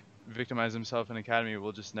like victimize themselves in Academy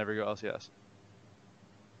will just never go LCS.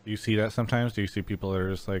 Do you see that sometimes? Do you see people that are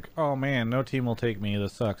just like, oh man, no team will take me.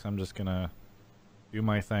 This sucks. I'm just gonna do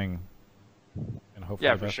my thing and hopefully.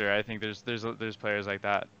 Yeah, for sure. I think there's players like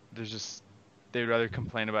that. There's just they'd rather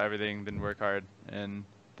complain about everything than work hard, and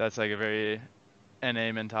that's like a very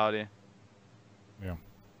NA mentality. Yeah.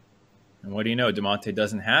 And what do you know? Demonte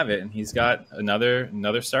doesn't have it, and he's got another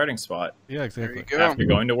starting spot Yeah, There exactly. you go. after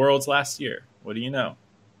going to Worlds last year. What do you know?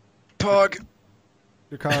 Pug.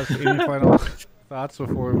 Your cause, any final thoughts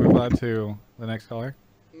before we move on to the next caller?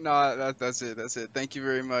 No, that's it. That's it. Thank you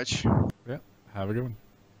very much. Have a good one.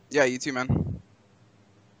 Yeah, you too, man.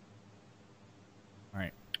 All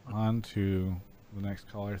right, on to the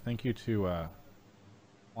next caller. Thank you to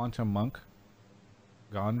Quantum Monk,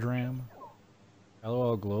 Gondram,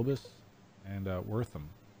 LOL Globus, and Wortham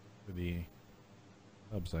for the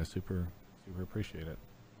subs. I super appreciate it.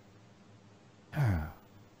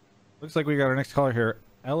 Looks like we got our next caller here.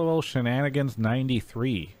 LOL Shenanigans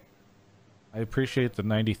 93. I appreciate the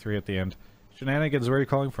 93 at the end. Shenanigans, where are you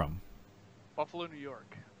calling from? Buffalo, New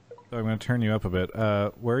York. So I'm going to turn you up a bit.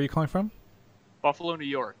 Where are you calling from? Buffalo, New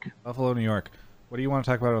York. Buffalo, New York. What do you want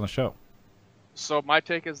to talk about on the show? So my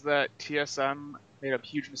take is that TSM made a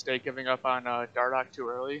huge mistake giving up on Dardoch too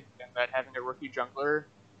early, and that having a rookie jungler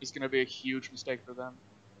is going to be a huge mistake for them.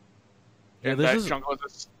 Yeah, And this that is. jungle is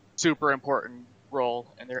a super important role,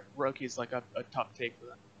 and their rookie's like a tough take for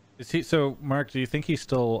them. Is he so? Mark, do you think he's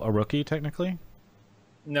still a rookie technically?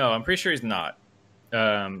 No, I'm pretty sure he's not.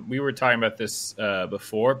 We were talking about this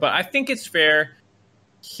before, but I think it's fair.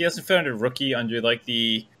 He hasn't found a rookie under like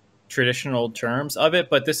the traditional terms of it,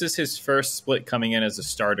 but this is his first split coming in as a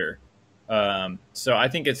starter. So I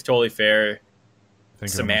think it's totally fair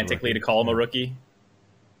Think of him as a semantically rookie. to call him a Yeah. rookie.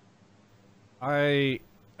 I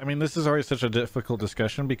mean, this is always such a difficult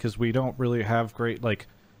discussion because we don't really have great like.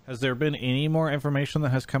 Has there been any more information that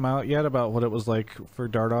has come out yet about what it was like for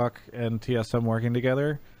Dardoch and TSM working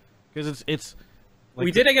together? Because it's like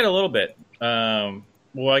We did get a little bit.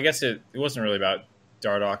 Well, I guess it wasn't really about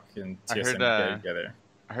Dardoch and I TSM heard, getting together.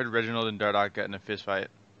 I heard Reginald and Dardoch got in a fist fight,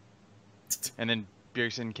 and then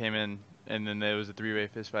Bjergsen came in, and then there was a three-way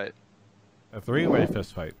fist fight. a three-way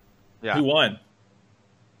fist fight. Yeah. Who won?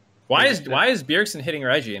 Why is Bjergsen hitting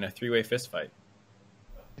Reggie in a three-way fist fight?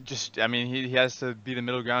 Just, I mean, he has to be the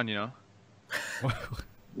middle ground, you know.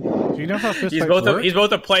 Do you know how fist He's fights both work? he's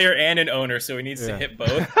both a player and an owner, so he needs Yeah. to hit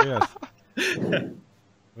both. Yes.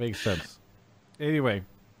 Makes sense. Anyway,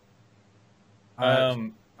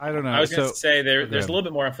 I I don't know. I was going So to say there's ahead. a little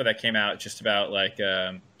bit more info that came out just about like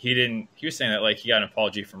he was saying that like he got an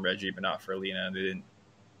apology from Reggie, but not for Alina, and they didn't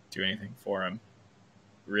do anything for him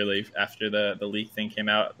really after the leak thing came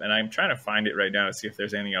out. And I'm trying to find it right now to see if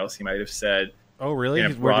there's anything else he might have said. Oh, really? in a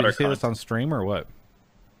Where did broader you see this context. on stream or what?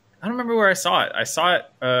 I don't remember where I saw it. I saw it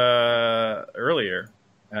earlier.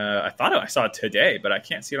 I thought I saw it today, but I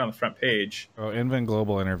can't see it on the front page. Oh, Invent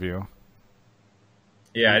Global interview.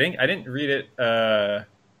 Yeah, I didn't read it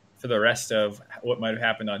for the rest of what might have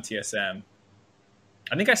happened on TSM.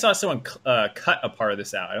 I think I saw someone cut a part of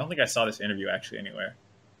this out. I don't think I saw this interview actually anywhere.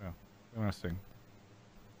 Oh, interesting.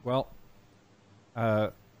 Well,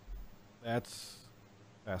 that's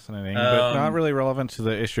fascinating, but not really relevant to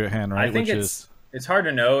the issue at hand, right? I think it's hard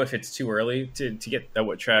to know if it's too early to get at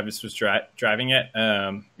what Travis was driving at,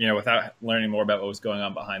 without learning more about what was going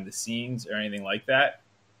on behind the scenes or anything like that.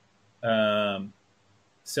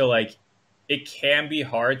 So, like, it can be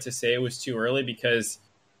hard to say it was too early because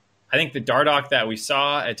I think the Dardoch that we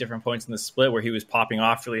saw at different points in the split where he was popping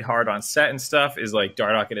off really hard on set and stuff is, like,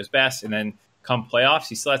 Dardoch at his best. And then come playoffs,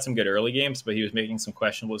 he still had some good early games, but he was making some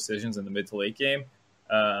questionable decisions in the mid to late game.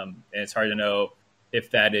 And it's hard to know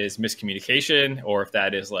if that is miscommunication or if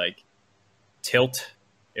that is like tilt,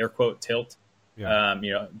 air quote tilt,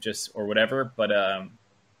 or whatever. But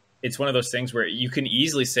it's one of those things where you can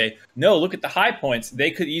easily say, no, look at the high points.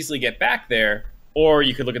 They could easily get back there. Or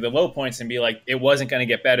you could look at the low points and be like, it wasn't going to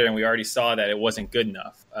get better. And we already saw that it wasn't good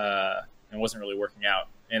enough and wasn't really working out.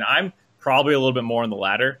 And I'm probably a little bit more on the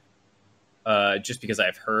latter. Just because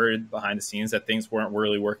I've heard behind the scenes that things weren't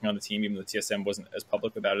really working on the team, even though TSM wasn't as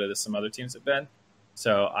public about it as some other teams have been.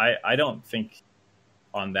 So I don't think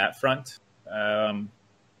on that front.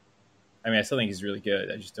 I still think he's really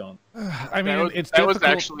good. I just don't. It's difficult.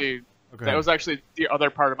 That was actually the other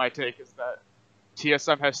part of my take is that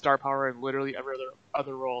TSM has star power in literally every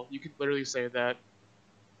other role. You can literally say that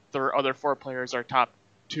their other 4 players are top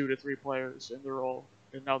 2 to 3 players in the role,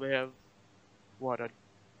 and now they have a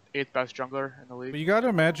 8th best jungler in the league. But you got to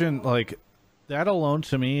imagine, like, that alone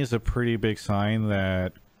to me is a pretty big sign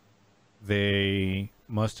that they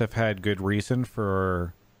must have had good reason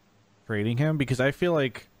for trading him. Because I feel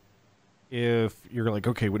like if you're like,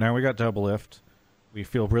 okay, now we got Doublelift, we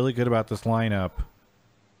feel really good about this lineup,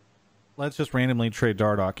 let's just randomly trade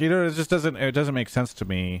Dardoch. It just doesn't make sense to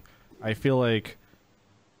me. I feel like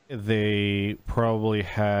they probably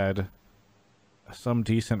had some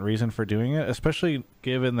decent reason for doing it, especially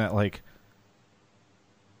given that, like,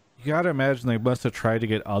 you gotta imagine they must have tried to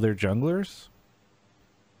get other junglers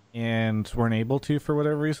and weren't able to for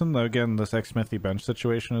whatever reason. Though again, this Xmithie bench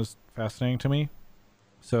situation is fascinating to me.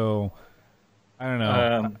 So I don't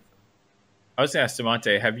know. I was gonna ask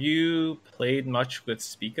Demonte, have you played much with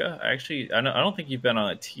Spica? I don't think you've been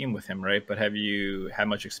on a team with him, right? But have you had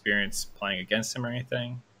much experience playing against him or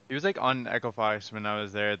anything? He was like on Echo Fox when I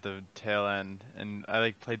was there at the tail end, and I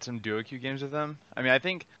like played some duo queue games with him. I mean, I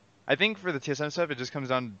think for the TSM stuff, it just comes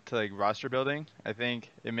down to like roster building. I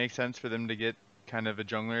think it makes sense for them to get kind of a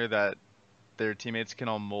jungler that their teammates can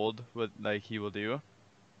all mold what like he will do,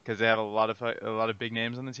 because they have a lot of big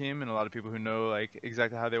names on the team and a lot of people who know like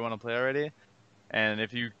exactly how they want to play already. And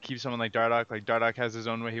if you keep someone like Dardoch has his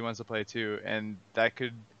own way he wants to play too, and that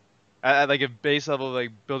could, at like a base level, like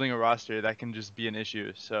building a roster, that can just be an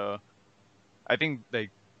issue. So I think like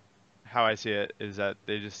how I see it is that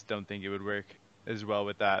they just don't think it would work as well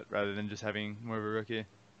with that, rather than just having more of a rookie.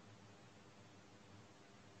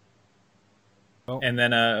 And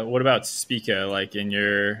then what about Spica, like in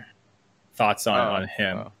your thoughts on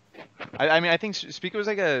him? I mean, I think Spica was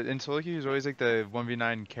like in solo queue, he was always like the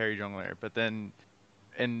 1v9 carry jungler, but then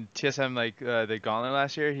in TSM, like the Gauntlet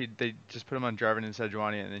last year, they just put him on Jarvan and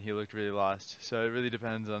Sejuani, and then he looked really lost. So it really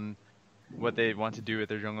depends on what they want to do with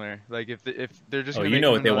their jungler. Like if they're just you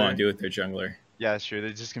know what they want to do with their jungler. Yeah, it's true. They're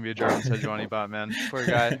just gonna be a Jarvan Sejuani bot, man. Poor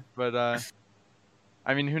guy. But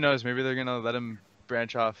I mean, who knows? Maybe they're gonna let him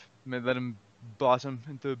branch off, let him blossom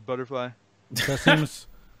into butterfly. That seems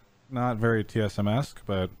not very TSM-esque,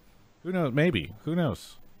 but who knows? Maybe. Who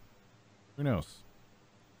knows? Who knows?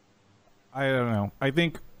 I don't know. I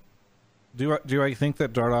think... Do I think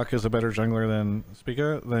that Dardoch is a better jungler than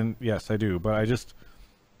Spica? Then yes, I do. But I just...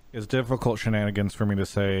 It's difficult shenanigans for me to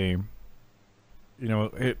say...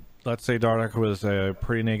 let's say Dardoch was a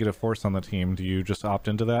pretty negative force on the team. Do you just opt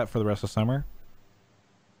into that for the rest of summer?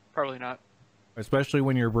 Probably not. Especially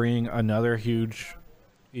when you're bringing another huge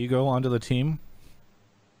ego onto the team.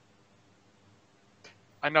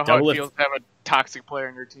 I know how it feels to have a toxic player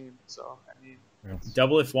in your team, so I mean,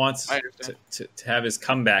 Doublelift wants to have his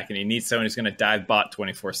comeback, and he needs someone who's going to dive bot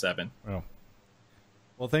 24/7.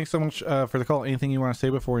 Well, thanks so much for the call. Anything you want to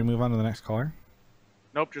say before we move on to the next caller?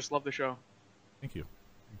 Nope, just love the show. Thank you.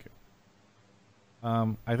 Thank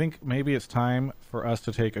you. I think maybe it's time for us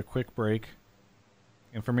to take a quick break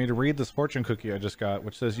and for me to read this fortune cookie I just got,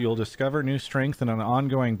 which says you'll discover new strength in an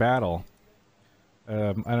ongoing battle.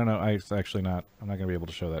 I don't know. It's actually not. I'm not going to be able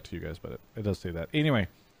to show that to you guys, but it does say that. Anyway,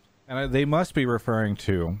 and they must be referring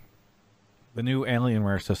to the new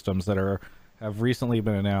Alienware systems that have recently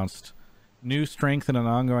been announced. New strength in an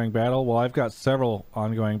ongoing battle. Well, I've got several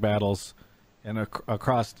ongoing battles and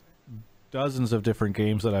across dozens of different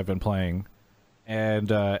games that I've been playing, and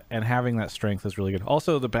having that strength is really good.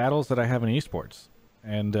 Also, the battles that I have in esports,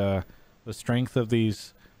 and the strength of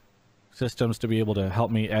these systems to be able to help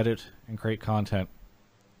me edit and create content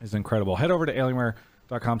is incredible. Head over to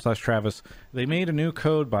alienware.com/Travis. They made a new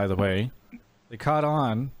code, by the way. They caught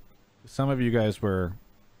on. Some of you guys were,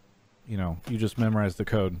 you just memorized the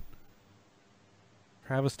code.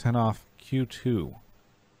 Travis 10 off Q2.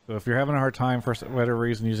 So if you're having a hard time for whatever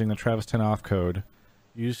reason using the Travis 10 off code,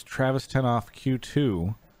 use Travis 10 off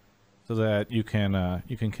Q2 so that you can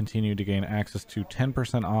continue to gain access to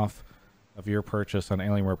 10% off of your purchase on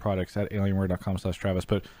Alienware products at alienware.com/Travis.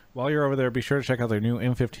 But while you're over there, be sure to check out their new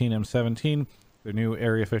M15, M17, their new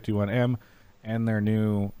Area 51M, and their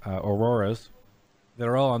new Auroras that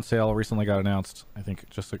are all on sale. Recently got announced, I think,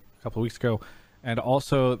 just a couple of weeks ago. And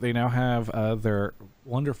also, they now have their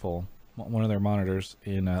wonderful, one of their monitors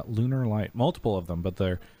in Lunar Light. Multiple of them, but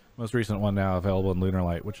their most recent one now available in Lunar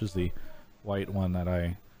Light, which is the white one that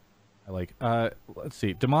I like. Let's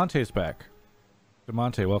see. DeMonte's back.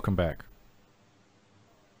 DeMonte, welcome back.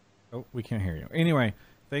 Oh, we can't hear you. Anyway,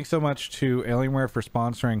 thanks so much to Alienware for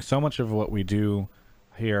sponsoring so much of what we do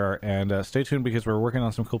here, and stay tuned because we're working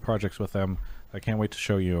on some cool projects with them. I can't wait to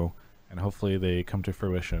show you, and hopefully they come to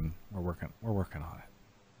fruition. We're working on it.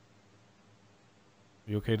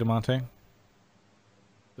 You okay, DeMonte?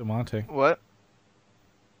 DeMonte. What?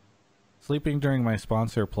 Sleeping during my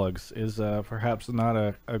sponsor plugs is perhaps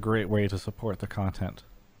not a great way to support the content.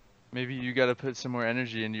 Maybe you gotta put some more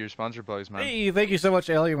energy into your sponsor plugs, man. Hey, thank you so much,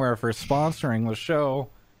 Alienware, for sponsoring the show.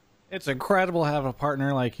 It's incredible to have a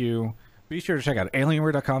partner like you. Be sure to check out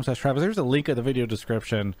alienware.com/Travis. There's a link in the video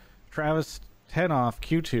description. Travis 10 off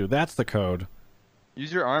Q2. That's the code.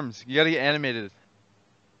 Use your arms. You gotta get animated.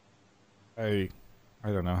 I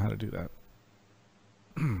don't know how to do that.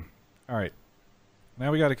 All right. Now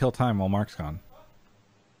we got to kill time while Mark's gone.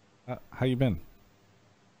 How you been?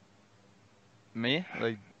 Me?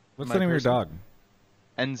 Like, what's the name of your dog?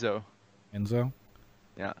 Enzo. Enzo?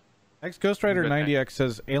 Yeah. Ghost Rider 90X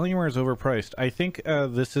says Alienware is overpriced. I think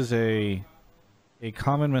this is a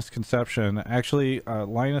common misconception. Actually,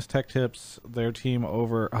 Linus Tech Tips, their team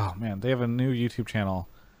over... Oh, man, they have a new YouTube channel.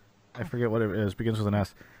 I forget what it is. Begins with an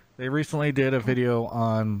S. They recently did a video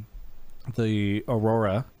on the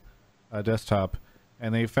Aurora desktop,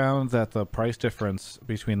 and they found that the price difference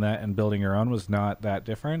between that and building your own was not that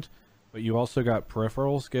different. But you also got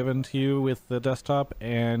peripherals given to you with the desktop,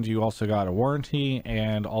 and you also got a warranty,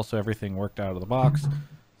 and also everything worked out of the box.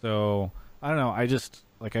 So, I don't know.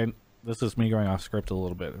 This is me going off script a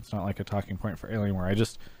little bit. It's not like a talking point for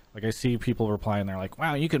Alienware. I see people reply, and they're like,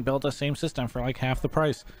 wow, you can build the same system for like half the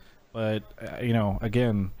price. But,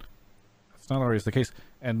 again, it's not always the case.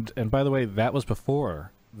 And by the way, that was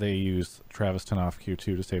before they used Travis 10 off Q2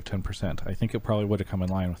 to save 10%. I think it probably would have come in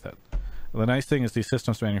line with it. The nice thing is these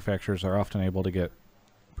systems manufacturers are often able to get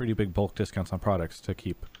pretty big bulk discounts on products to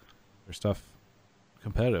keep their stuff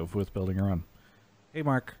competitive with building your own. Hey,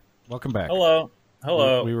 Mark. Welcome back. Hello.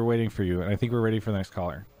 We were waiting for you, and I think we're ready for the next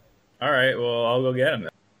caller. All right. Well, I'll go get him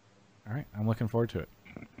then. All right. I'm looking forward to it.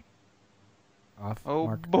 Oh,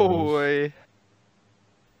 Mark boy. goes.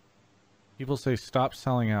 People say stop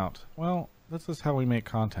selling out. Well, this is how we make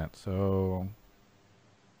content, so...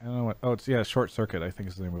 I don't know what... Oh, it's Short Circuit, I think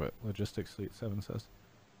is the name of it. Logistics Fleet 7 says.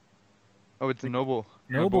 Oh, it's Noble.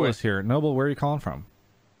 Noble is here. Noble, where are you calling from?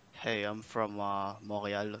 Hey, I'm from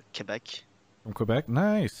Montreal, Quebec. From Quebec?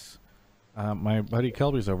 Nice. My buddy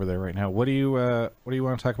Kelby's over there right now. What do you want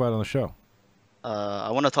to talk about on the show? I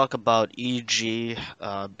want to talk about EG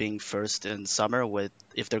being first in summer with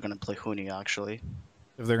if they're going to play Huni, actually.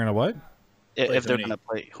 If they're going to what? If they're going to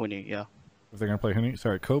play Huni, yeah. If they're going to play Huni?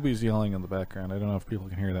 Sorry, Kobe's yelling in the background. I don't know if people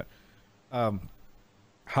can hear that.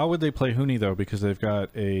 How would they play Huni, though? Because they've got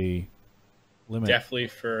a limit. Definitely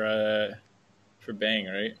for Bang,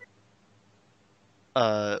 right?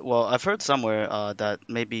 Well, I've heard somewhere that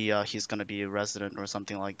maybe he's going to be a resident or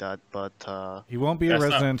something like that, but... He won't be a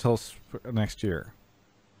resident until next year.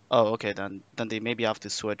 Oh, okay, then they maybe have to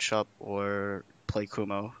switch up or play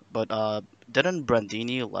Kumo. But didn't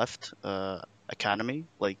Brandini left? I academy,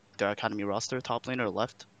 like their academy roster top laner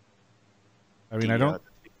left. I mean, I'm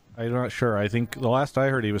not sure. I think the last I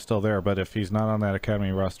heard he was still there, but if he's not on that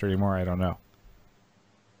academy roster anymore, I don't know.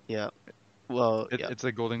 Yeah. Well, It's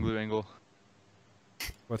a golden glue angle.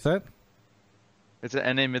 What's that? It's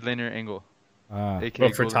an NA mid laner angle. But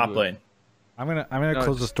for Golden top Glue. lane. I'm gonna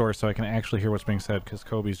close this door so I can actually hear what's being said because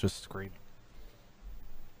Kobe's just screaming.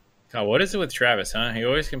 God, what is it with Travis, huh? He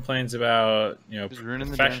always complains about, Just ruining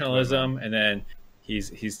the professionalism, and then he's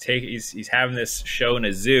having this show in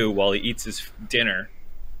a zoo while he eats his dinner.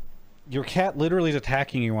 Your cat literally is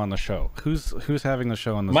attacking you on the show. Who's having the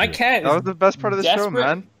show on the My zoo? cat That is was the best part of the show, desperate-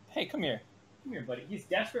 man. Hey, come here, buddy. He's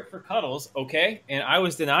desperate for cuddles, okay? And I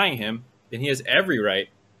was denying him, and he has every right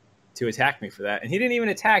to attack me for that. And he didn't even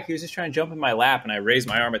attack. He was just trying to jump in my lap, and I raised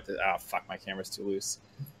my arm at the. Oh fuck, my camera's too loose.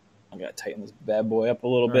 I gotta tighten this bad boy up a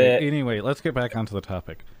little All bit. right, anyway, let's get back onto the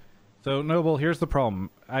topic. So, Noble, here's the problem.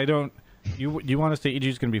 You want to say EG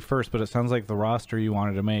is going to be first, but it sounds like the roster you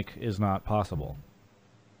wanted to make is not possible.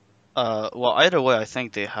 Well, either way, I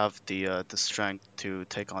think they have the strength to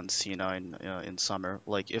take on C9 in summer.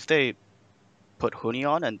 Like if they put Huni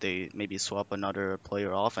on and they maybe swap another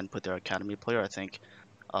player off and put their academy player, I think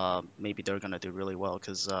maybe they're gonna do really well.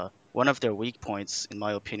 Because one of their weak points, in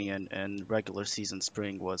my opinion, in regular season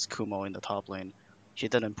spring was Kumo in the top lane. He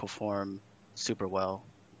didn't perform super well.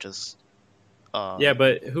 Just Yeah,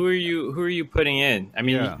 but who are you putting in? I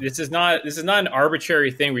mean, Yeah. this is not an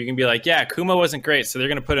arbitrary thing where you can be like, yeah, Kuma wasn't great, so they're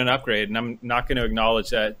going to put an upgrade, and I'm not going to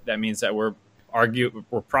acknowledge that. That means that we're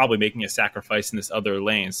probably making a sacrifice in this other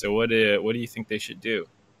lane. So what do you think they should do?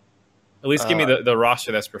 At least give me the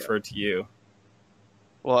roster that's preferred to you.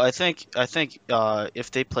 Well, I think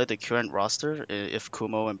if they play the current roster, if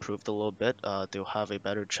Kumo improved a little bit, they'll have a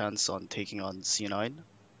better chance on taking on C9.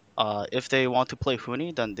 If they want to play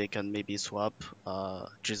Huni, then they can maybe swap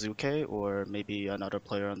Jizuke or maybe another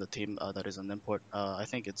player on the team that is an import. I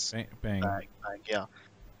think it's Bang. Bang, yeah.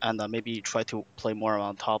 And maybe try to play more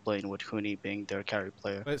on top lane with Huni being their carry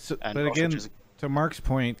player. But And also again, Jizuke. to Mark's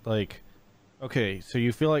point, like, okay, so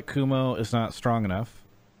you feel like Kumo is not strong enough.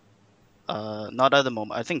 Not at the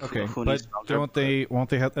moment. I think Okay, Huni's but stronger, won't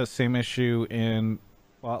they have that same issue in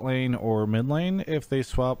bot lane or mid lane if they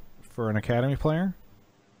swap for an academy player?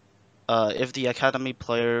 If the academy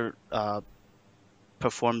player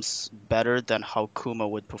performs better than how Kuma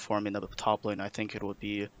would perform in the top lane, I think it would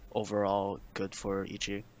be overall good for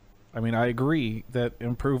EG. I mean, I agree that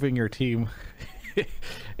improving your team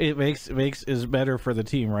it makes is better for the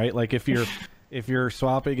team, right? Like if you're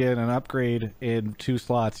swapping in an upgrade in 2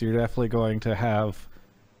 slots, you're definitely going to have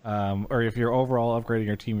or if you're overall upgrading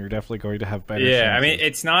your team, you're definitely going to have better Yeah, I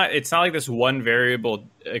chances. mean, it's not like this one variable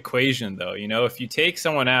equation though. You know, if you take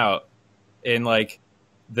someone out and like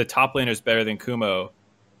the top laner is better than Kumo,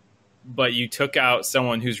 but you took out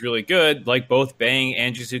someone who's really good, like both Bang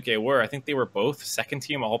and Jizuke were. I think they were both second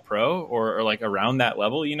team All Pro or like around that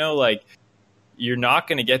level. You know, like you're not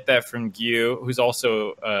going to get that from Gyu, who's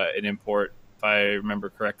also an import, if I remember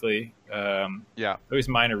correctly. Yeah. It was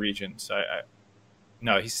minor region, so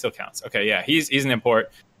no, he still counts. Okay, yeah, he's an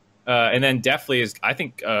import, and then definitely is I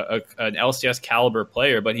think an LCS caliber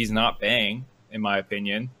player, but he's not Bang in my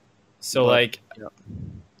opinion. So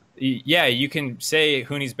yeah, you can say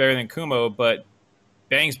Huni's better than Kumo, but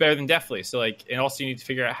Bang's better than Deathly. So and also you need to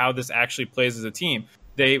figure out how this actually plays as a team.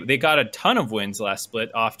 They got a ton of wins last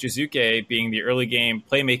split off Jizuke being the early game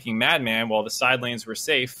playmaking madman, while the side lanes were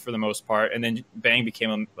safe for the most part, and then Bang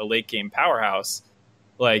became a late game powerhouse.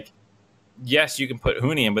 Like, yes, you can put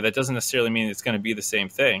Huni in, but that doesn't necessarily mean it's going to be the same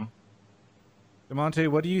thing. DeMonte,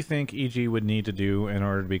 what do you think EG would need to do in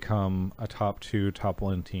order to become a top 2, top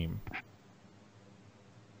 1 team?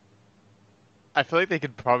 I feel like they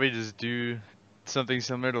could probably just do something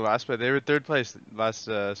similar to last split. They were 3rd place last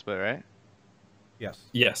split, right? Yes.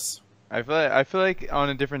 Yes. I feel like on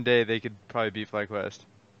a different day they could probably beat FlyQuest.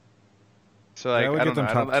 So like That would I get don't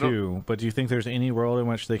them know. top 2, but do you think there's any world in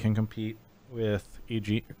which they can compete with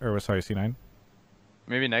EG or sorry, C9?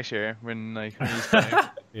 Maybe next year when like Huni's playing.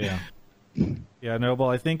 Yeah. Yeah, Noble,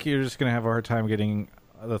 I think you're just going to have a hard time getting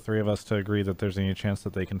the 3 of us to agree that there's any chance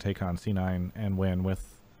that they can take on C9 and win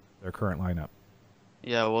with their current lineup.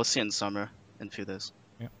 Yeah, we'll see in summer in a few days.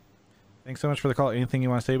 Thanks so much for the call. Anything you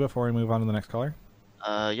want to say before we move on to the next caller?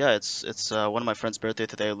 Yeah, it's one of my friend's birthday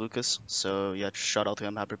today, Lucas. So yeah, shout out to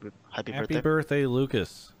him. Happy Happy birthday. birthday,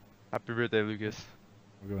 Lucas. Happy birthday, Lucas.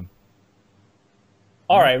 We're going.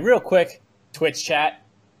 All right, real quick, Twitch chat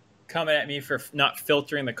coming at me for not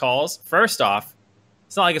filtering the calls. First off,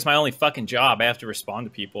 it's not like it's my only fucking job. I have to respond to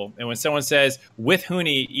people. And when someone says, with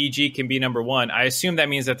Huni, EG can be number 1, I assume that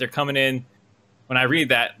means that they're coming in, when I read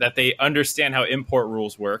that they understand how import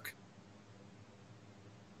rules work.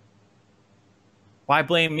 Why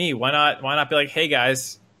blame me? Why not be like, hey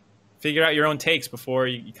guys, figure out your own takes before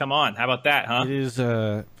you come on. How about that, huh? It is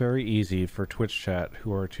very easy for Twitch chat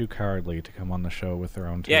who are too cowardly to come on the show with their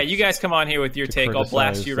own takes. Yeah, you guys come on here with your take. I'll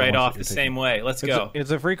blast you right off the same way. Let's go.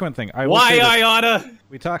 It's a frequent thing. Why, Ayana?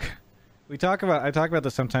 I talk about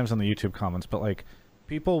this sometimes in the YouTube comments, but like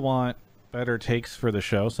people want better takes for the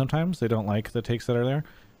show. Sometimes they don't like the takes that are there.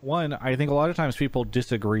 One, I think a lot of times people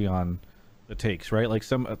disagree on the takes, right? Like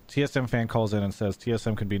some TSM fan calls in and says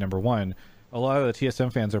TSM could be number one. A lot of the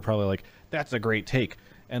TSM fans are probably like, that's a great take.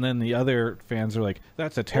 And then the other fans are like,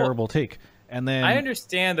 that's a terrible take. And then I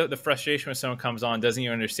understand the frustration when someone comes on, doesn't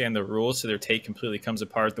even understand the rules, so their take completely comes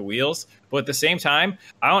apart at the wheels. But at the same time,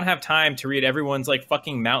 I don't have time to read everyone's like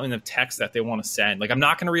fucking mountain of text that they want to send. Like, I'm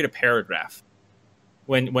not going to read a paragraph.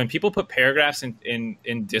 When people put paragraphs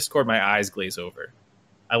in Discord, my eyes glaze over.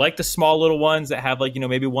 I like the small little ones that have like,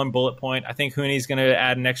 maybe one bullet point. I think Huni's going to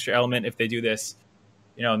add an extra element if they do this.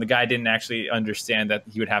 And the guy didn't actually understand that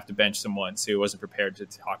he would have to bench someone, so he wasn't prepared to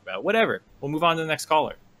talk about it. Whatever. We'll move on to the next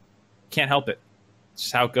caller. Can't help it. It's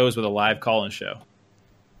just how it goes with a live call-in show.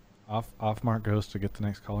 Off mark goes to get the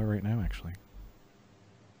next caller right now, actually.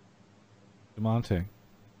 DeMonte.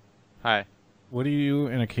 Hi. What do you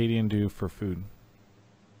and Acadian do for food?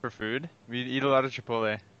 For food? We eat a lot of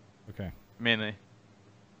Chipotle. Okay. Mainly.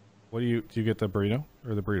 What do you get the burrito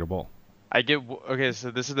or the burrito bowl? Okay, so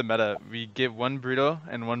this is the meta. We get one burrito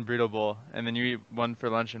and one burrito bowl, and then you eat one for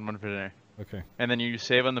lunch and one for dinner. Okay. And then you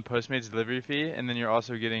save on the Postmates delivery fee, and then you're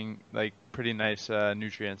also getting like pretty nice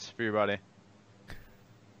nutrients for your body.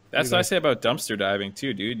 That's what I say about dumpster diving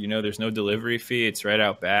too, dude. There's no delivery fee. It's right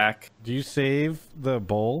out back. Do you save the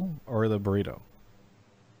bowl or the burrito?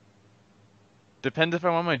 Depends if I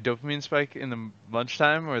want my dopamine spike in the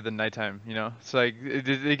lunchtime or the nighttime, So like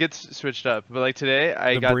it gets switched up. But like today,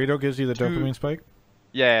 the burrito gives you the dopamine spike?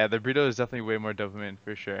 Yeah, the burrito is definitely way more dopamine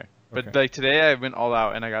for sure. But Okay. like today, I went all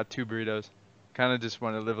out and I got 2 burritos. Kind of just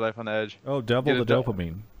want to live life on the edge. Oh, double the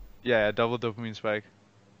dopamine. Yeah, double dopamine spike.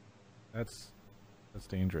 That's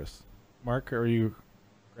dangerous. Mark, are you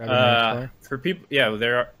grabbing the next caller? For people, yeah,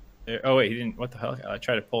 there are. Oh wait, he didn't. What the hell? I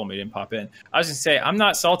tried to pull him, he didn't pop in. I was gonna say I'm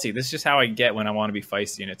not salty. This is just how I get when I want to be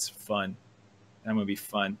feisty, and it's fun. I'm gonna be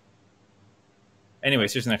fun.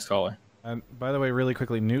 Anyways, here's the next caller. And by the way, really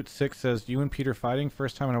quickly, Newt6 says, you and Peter fighting?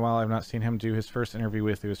 First time in a while I've not seen him do his first interview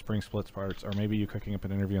with you, Spring Splits parts, or maybe you cooking up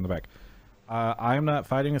an interview in the back. I'm not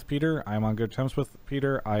fighting with Peter. I'm on good terms with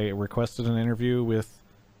Peter. I requested an interview with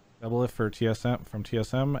Double If for TSM from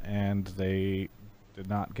TSM, and they did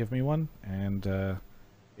not give me one, and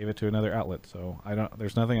gave it to another outlet. So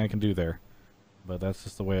there's nothing I can do there, but that's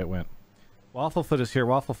just the way it went. Wafflefoot is here.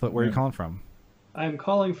 Wafflefoot, where are you calling from? I'm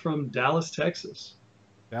calling from Dallas, Texas.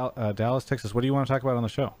 Dallas, Texas. What do you want to talk about on the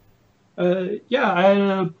show?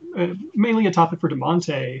 Mainly a topic for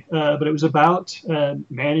DeMonte, but it was about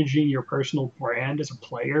managing your personal brand as a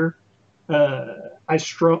player.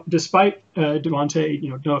 Despite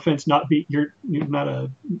DeMonte, no offense, you're not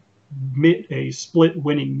a split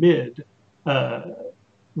winning mid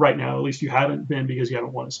right now. At least you haven't been, because you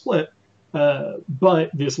haven't won a split.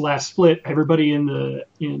 But this last split, everybody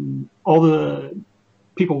in all the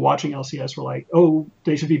people watching LCS were like, oh,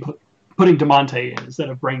 they should be putting DeMonte in instead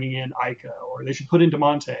of bringing in Ica, or they should put in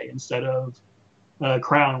DeMonte instead of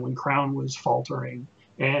Crown when Crown was faltering.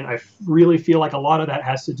 And I really feel like a lot of that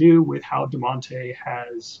has to do with how DeMonte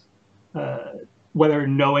has, whether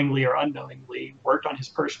knowingly or unknowingly, worked on his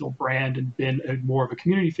personal brand and been more of a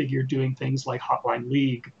community figure, doing things like Hotline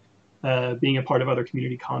League, being a part of other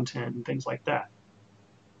community content and things like that.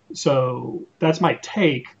 So that's my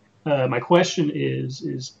take. My question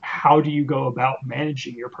is how do you go about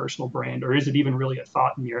managing your personal brand, or is it even really a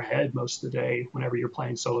thought in your head most of the day whenever you're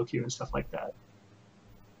playing solo queue and stuff like that?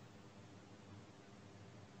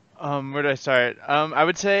 Where do I start? I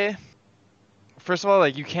would say, first of all,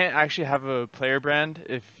 like, you can't actually have a player brand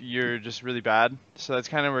if you're just really bad. So that's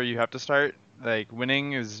kind of where you have to start. Like,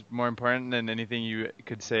 winning is more important than anything you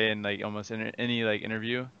could say in like almost any like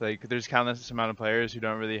interview. Like, there's countless amount of players who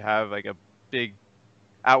don't really have like a big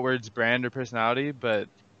outwards brand or personality, but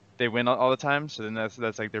they win all the time. So then that's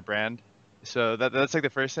like their brand. So that's like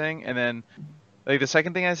the first thing. And then like the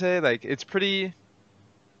second thing I say, like, it's pretty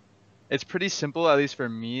simple, at least for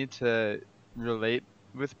me, to relate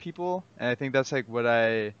with people. And I think that's like what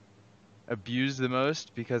I abuse the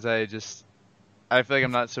most, because I feel like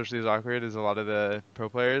I'm not socially as awkward as a lot of the pro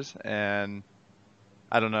players. And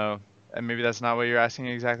I don't know, and maybe that's not what you're asking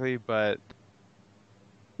exactly, but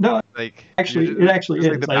no, like, actually, it actually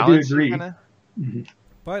is. like I do agree. Mm-hmm.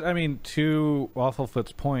 But I mean, to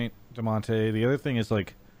Wafflefoot's point, Demonte, the other thing is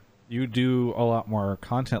like you do a lot more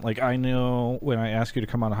content. Like I know when I ask you to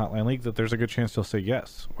come on a Hotline League that there's a good chance you'll say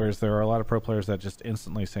yes, whereas there are a lot of pro players that just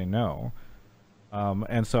instantly say no.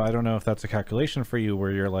 And so I don't know if that's a calculation for you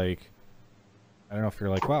where you're like, I don't know if you're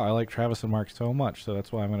like, wow, I like Travis and Mark so much, so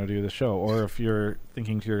that's why I'm going to do the show, or if you're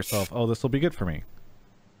thinking to yourself, oh, this will be good for me.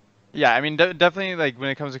 Yeah, I mean, definitely, like, when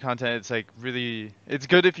it comes to content, it's, like, really... It's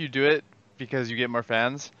good if you do it because you get more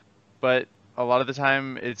fans, but a lot of the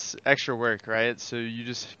time, it's extra work, right? So you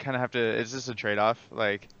just kind of have to... It's just a trade-off.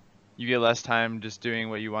 Like, you get less time just doing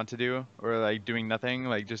what you want to do, or, like, doing nothing,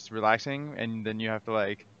 like, just relaxing, and then you have to,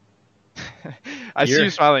 like... I see you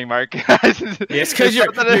smiling, Mark. Yes, because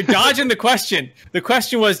you're dodging the question. The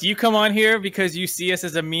question was, do you come on here because you see us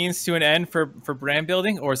as a means to an end for brand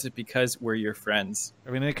building, or is it because we're your friends?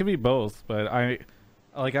 I mean, it could be both, but I'm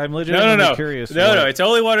legitimately curious. No, it's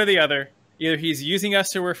only one or the other. Either he's using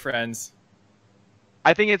us or we're friends.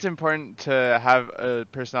 I think it's important to have a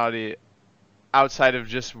personality outside of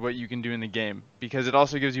just what you can do in the game, because it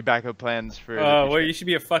also gives you backup plans for... Oh, well, you should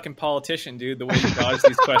be a fucking politician, dude, the way you dodge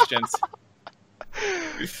these questions.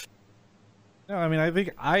 No, I mean, I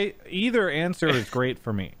think either answer is great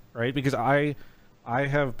for me, right? Because I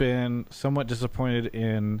have been somewhat disappointed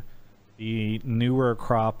in the newer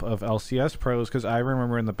crop of LCS pros, because I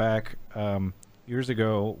remember in the back years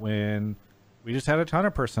ago when we just had a ton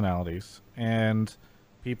of personalities and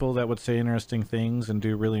people that would say interesting things and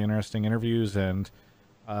do really interesting interviews, and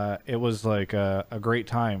it was like a great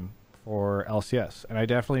time for LCS. And I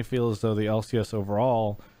definitely feel as though the LCS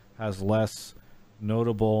overall has less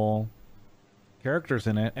notable characters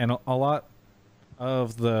in it, and a lot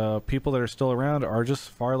of the people that are still around are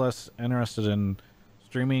just far less interested in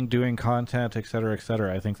streaming, doing content, etc.,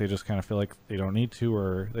 etc. I think they just kind of feel like they don't need to,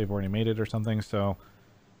 or they've already made it or something. So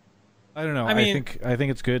I don't know. I think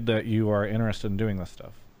it's good that you are interested in doing this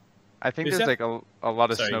stuff. I think there's like a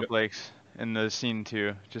lot of snowflakes in the scene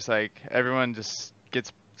too. Just like everyone just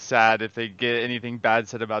gets sad if they get anything bad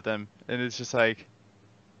said about them, and it's just like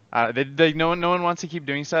no one wants to keep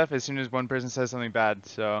doing stuff as soon as one person says something bad.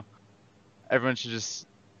 So everyone should just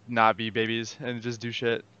not be babies and just do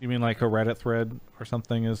shit. You mean like a Reddit thread or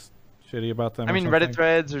something is shitty about them? I mean, Reddit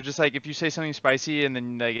threads, or just like if you say something spicy and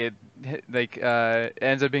then like it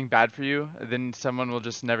ends up being bad for you, then someone will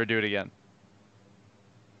just never do it again.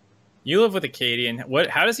 You live with Acadian.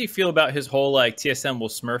 How does he feel about his whole like TSM will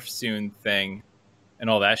Smurf soon thing and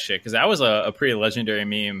all that shit? Because that was a pretty legendary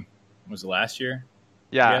meme. Was it last year?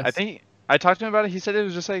 Yeah, I think I talked to him about it. He said it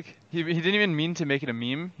was just like he didn't even mean to make it a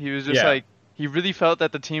meme. He was just like, he really felt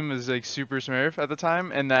that the team was like super Smurf at the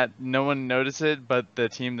time, and that no one noticed it but the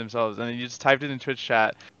team themselves. And he just typed it in Twitch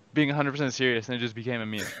chat, being 100% serious, and it just became a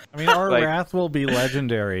meme. I mean, our Wrath will be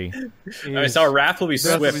legendary. Our Wrath will be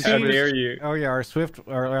Swift. How dare you? Oh yeah, our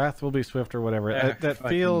Wrath will be Swift or whatever. That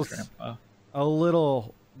feels a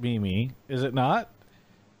little memey, is it not?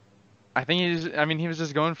 I think he was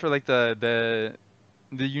just going for like the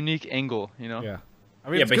unique angle, you know? Yeah. I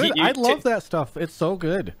mean, it's good. I love that stuff. It's so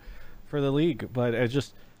good for the league, but I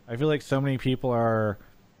feel like so many people are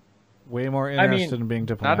way more interested in being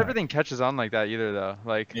diplomatic. Not everything catches on like that either, though.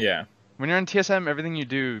 Like, when you're on TSM, everything you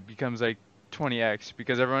do becomes like 20x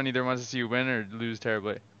because everyone either wants to see you win or lose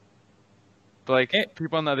terribly. But like,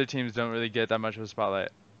 people on the other teams don't really get that much of a spotlight.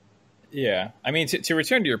 Yeah, I mean, to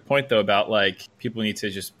return to your point though about like people need to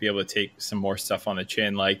just be able to take some more stuff on the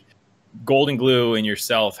chin, like Golden Glue and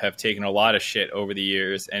yourself have taken a lot of shit over the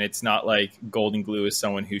years, and it's not like Golden Glue is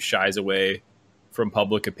someone who shies away from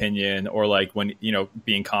public opinion or like when, you know,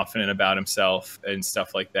 being confident about himself and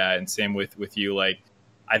stuff like that. And same with you. Like,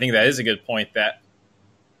 I think that is a good point that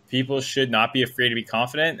people should not be afraid to be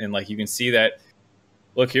confident. And like, you can see that,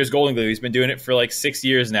 look, here's Golden Glue. He's been doing it for like 6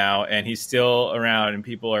 years now, and he's still around, and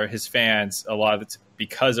people are his fans. A lot of it's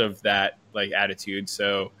because of that like attitude.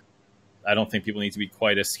 So I don't think people need to be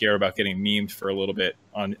quite as scared about getting memed for a little bit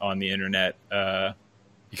on the internet,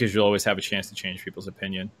 because you'll always have a chance to change people's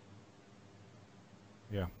opinion.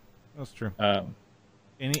 Yeah, that's true.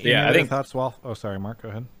 Any I think thoughts. Well, oh, sorry, Mark, go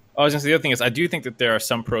ahead. I was going to say the other thing is I do think that there are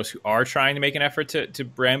some pros who are trying to make an effort to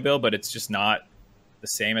brand build, but it's just not the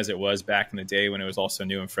same as it was back in the day when it was also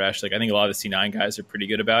new and fresh. Like, I think a lot of the C9 guys are pretty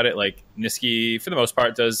good about it. Like Niski, for the most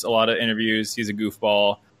part, does a lot of interviews. He's a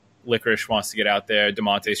goofball. Licorice wants to get out there.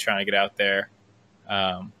 Demonte's trying to get out there.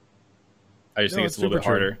 I just think it's a little bit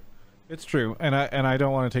harder. It's true, and I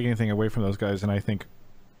don't want to take anything away from those guys. And I think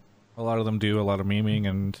a lot of them do a lot of memeing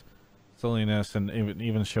and silliness, and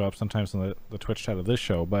even show up sometimes in the Twitch chat of this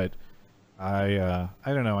show. But I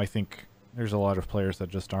don't know. I think there's a lot of players that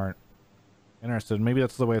just aren't interested. Maybe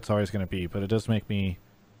that's the way it's always going to be. But it does make me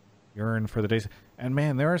yearn for the days. And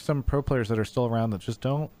man, there are some pro players that are still around that just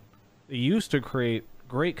don't. They used to create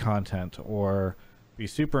great content or be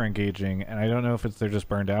super engaging, and I don't know if they're just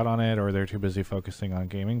burned out on it or they're too busy focusing on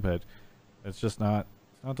gaming, but it's just not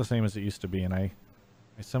the same as it used to be, and I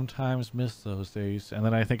sometimes miss those days, and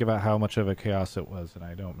then I think about how much of a chaos it was, and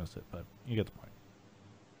I don't miss it, but you get the point.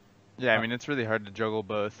 Yeah, I mean, it's really hard to juggle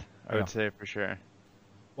both, I would say, for sure.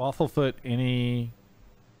 Wafflefoot, any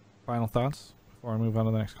final thoughts before I move on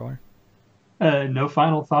to the next caller? No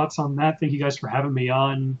final thoughts on that. Thank you guys for having me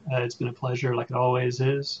on. It's been a pleasure, like it always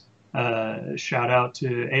is. Shout out to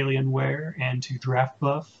Alienware and to Draft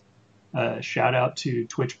Buff. Shout out to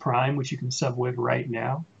Twitch Prime, which you can sub with right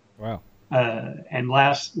now. Wow. And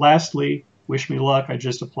lastly, wish me luck. I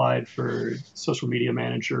just applied for social media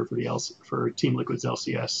manager for Team Liquid's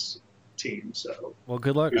LCS team. So, well,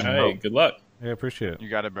 good luck. Hey, good luck. Yeah, I appreciate it. You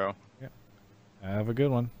got it, bro. Yeah. Have a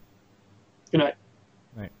good one. Good night.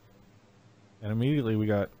 Night. And immediately we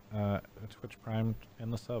got Twitch Prime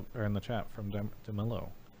in the sub or in the chat from Demillo.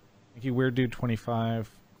 Thank you, Weird Dude 25,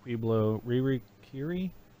 Quiblo, Riri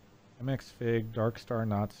Kiri, MX Fig, Darkstar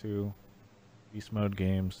Natsu, Beast Mode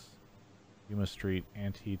Games, Yuma Street,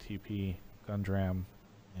 Anti TP, Gundram,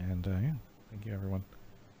 and yeah, thank you everyone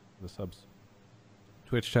for the subs.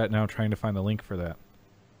 Twitch chat now trying to find the link for that.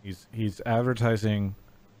 He's advertising.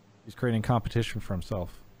 He's creating competition for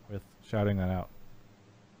himself with shouting that out.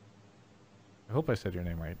 I hope I said your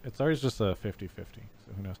name right. It's always just a 50-50,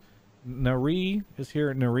 so who knows. Nari is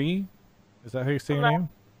here. Nari, is that how you say your name?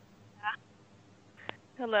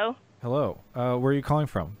 Hello. Hello. Where are you calling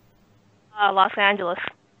from? Los Angeles.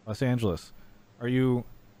 Los Angeles. Are you?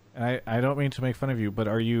 I don't mean to make fun of you, but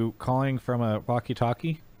are you calling from a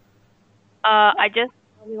walkie-talkie? I just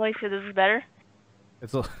really said this is better.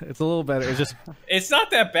 It's a little better. It's just it's not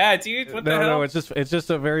that bad, dude. What the hell? No, it's just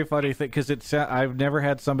a very funny thing because I've never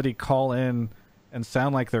had somebody call in and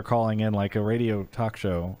sound like they're calling in like a radio talk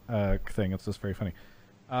show thing. It's just very funny.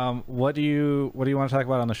 What do you want to talk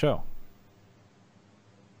about on the show?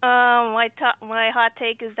 My hot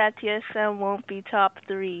take is that TSM won't be top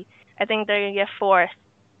 3. I think they're gonna get 4th.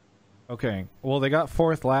 Okay. Well, they got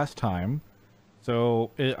 4th last time, so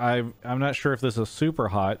I'm not sure if this is super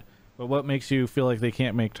hot. But what makes you feel like they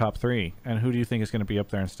can't make top 3? And who do you think is going to be up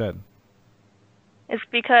there instead? It's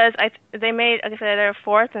because they made, like I said, their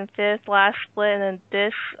 4th and 5th last split, and then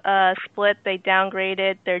this split they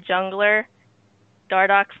downgraded their jungler,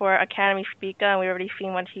 Dardoch, for Academy Spica, and we've already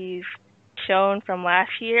seen what he's shown from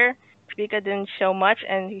last year. Spica didn't show much,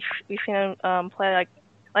 and we've seen him play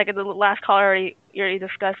like the last caller already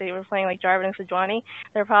discussed. They were playing like Jarvan and Sejuani.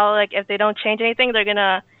 They're probably like, if they don't change anything, they're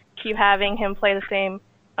gonna keep having him play the same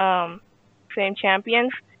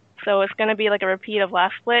champions, so it's going to be like a repeat of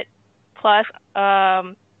last split. Plus,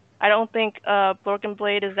 I don't think Broken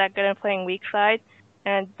Blade is that good at playing weak side,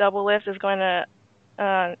 and Double Lift is going to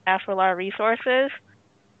ask for a lot of resources.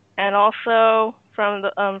 And also, from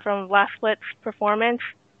last split's performance,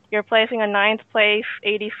 you're placing a 9th place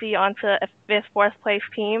ADC onto a 5th, 4th place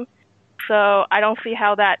team. So I don't see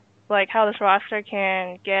how this roster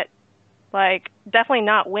can get, definitely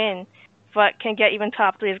not win, but can get even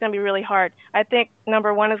top 3. It's going to be really hard. I think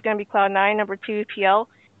number 1 is going to be Cloud9, number 2 TL,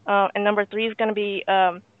 and number 3 is going to be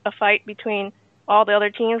a fight between all the other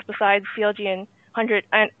teams besides CLG and 100.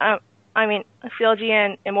 CLG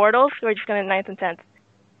and Immortals, who are just going to 9th and 10th.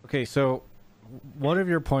 Okay, so one of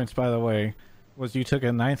your points, by the way, was you took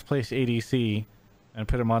a 9th place ADC and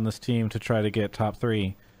put him on this team to try to get top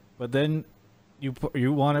 3, but then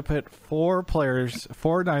you want to put 4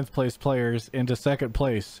 9th place players into 2nd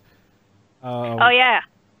place. Oh yeah,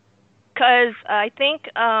 because I think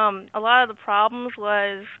a lot of the problems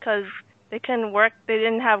was because they couldn't work. They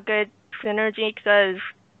didn't have good synergy because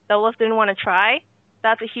Double Lift didn't want to try.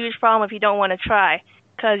 That's a huge problem if you don't want to try,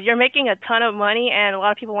 because you're making a ton of money and a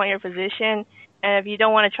lot of people want your position. And if you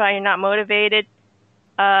don't want to try, you're not motivated.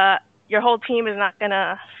 Your whole team is not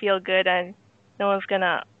gonna feel good, and no one's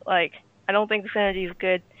gonna I don't think the synergy is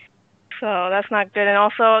good. So that's not good. And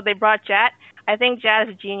also they brought Jat. I think Jat is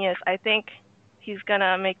a genius. I think he's going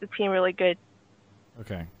to make the team really good.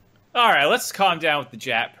 Okay. All right, let's calm down with the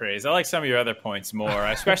Jat praise. I like some of your other points more.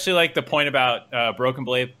 I especially like the point about Broken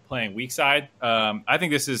Blade playing weak side. I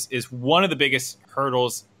think this is one of the biggest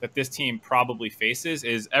hurdles that this team probably faces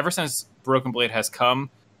is ever since Broken Blade has come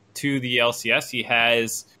to the LCS, he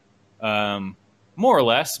has more or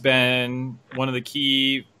less been one of the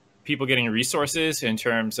key people getting resources in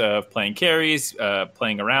terms of playing carries,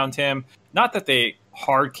 playing around him. Not that they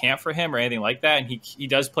hard camp for him or anything like that. And he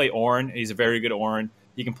does play Ornn. He's a very good Ornn.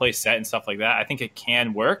 He can play set and stuff like that. I think it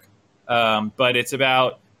can work. But it's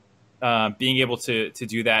about being able to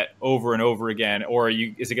do that over and over again, or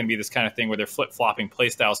is it going to be this kind of thing where they're flip-flopping play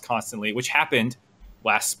styles constantly, which happened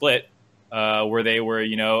last split, where they were,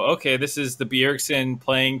 okay, this is the Bjergsen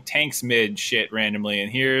playing tanks mid shit randomly,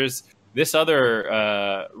 and here's this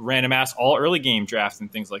other random ass all early game drafts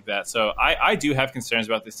and things like that. So I do have concerns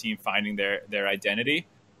about this team finding their identity.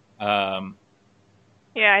 Yeah,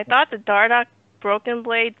 I thought the Dardoch Broken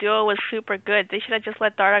Blade duo was super good. They should have just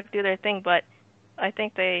let Dardoch do their thing, but I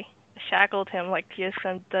think they shackled him like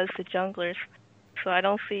TSM does the junglers. So I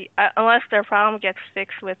don't see, unless their problem gets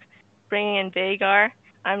fixed with bringing in Veigar,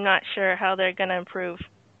 I'm not sure how they're going to improve.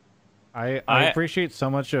 I appreciate so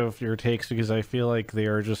much of your takes because I feel like they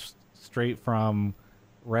are just straight from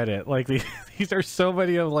Reddit. Like these are so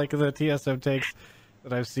many of like the TSM takes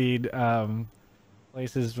that I've seen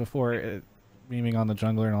places before, memeing on the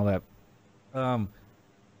jungler and all that.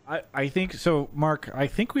 I think so, Mark. I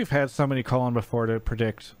think we've had somebody call on before to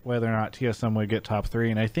predict whether or not TSM would get top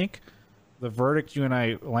 3, and I think the verdict you and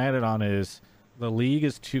I landed on is the league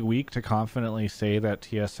is too weak to confidently say that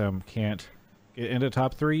TSM can't get into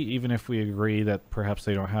top 3, even if we agree that perhaps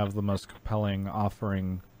they don't have the most compelling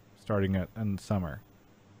offering starting in summer.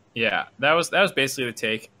 Yeah, that was basically the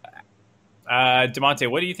take.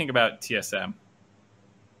 Demonte, what do you think about TSM?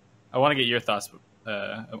 I want to get your thoughts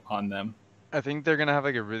on them. I think they're gonna have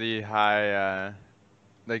like a really high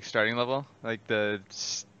like starting level, like the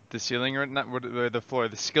ceiling or not, or the floor.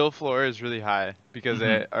 The skill floor is really high because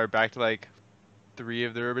they are back to like 3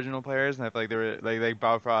 of their original players, and I feel like they were like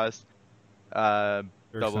Bifrost,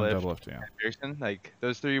 Doublelift, yeah. Bjergsen. Like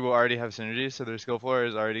those 3 will already have synergy, so their skill floor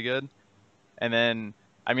is already good. And then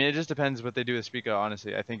I mean, it just depends what they do with Spica.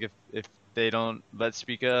 Honestly, I think if they don't let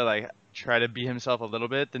Spica like try to be himself a little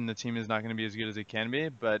bit, then the team is not going to be as good as it can be.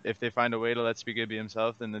 But if they find a way to let Spica be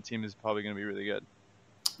himself, then the team is probably going to be really good.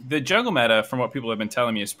 The jungle meta, from what people have been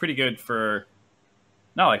telling me, is pretty good for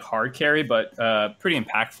not like hard carry, but pretty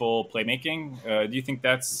impactful playmaking. Do you think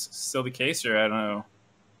that's still the case, or I don't know?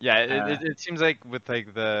 Yeah, it seems like with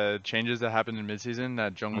like the changes that happened in midseason,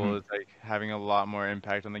 that jungle is like having a lot more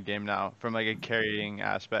impact on the game now from like a carrying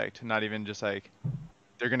aspect, not even just like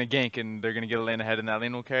they're gonna gank and they're gonna get a lane ahead and that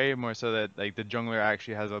lane will carry, more so that like the jungler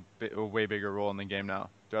actually has a way bigger role in the game now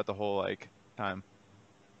throughout the whole like time.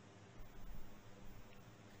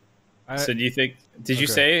 So do you think? Did you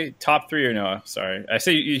say top 3 or no? Sorry, I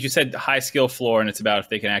say you said high skill floor, and it's about if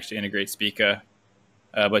they can actually integrate Spica.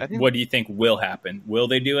 But what do you think will happen? Will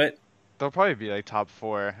they do it? They'll probably be like top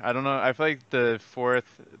 4. I don't know. I feel like the 4th,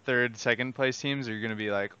 3rd, 2nd place teams are gonna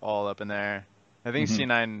be like all up in there. I think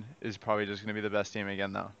C9 is probably just going to be the best team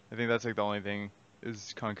again, though. I think that's like the only thing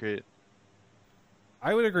is concrete.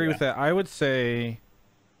 I would agree with that. I would say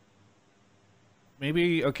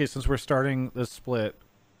maybe, okay, since we're starting this split,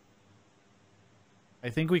 I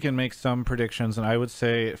think we can make some predictions, and I would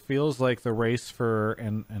say it feels like the race for,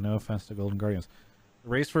 and no offense to Golden Guardians, the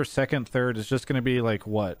race for 2nd, 3rd is just going to be like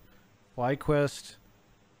what? FlyQuest,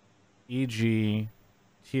 EG,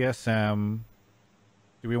 TSM.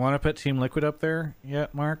 Do we want to put Team Liquid up there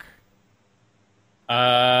yet, Mark?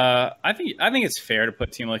 I think it's fair to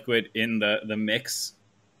put Team Liquid in the mix.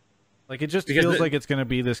 Like it just feels like it's going to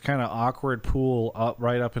be this kind of awkward pool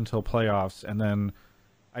right up until playoffs, and then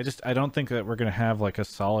I don't think that we're going to have like a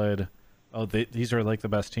solid. Oh, these are like the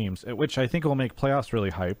best teams, which I think will make playoffs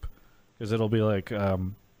really hype because it'll be like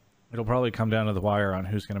it'll probably come down to the wire on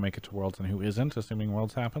who's going to make it to Worlds and who isn't, assuming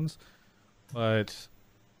Worlds happens. But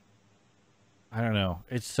I don't know.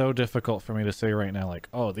 It's so difficult for me to say right now, like,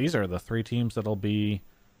 oh, these are the 3 teams that'll be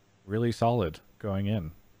really solid going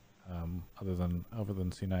in, other than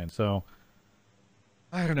C9. So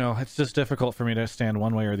I don't know. It's just difficult for me to stand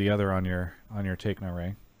one way or the other on your take now,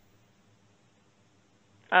 Ray.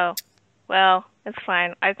 Oh, well, it's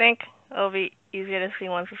fine. I think it'll be easier to see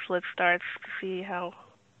once the split starts to see how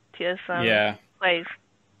TSM plays.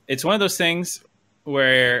 It's one of those things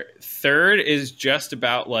where 3rd is just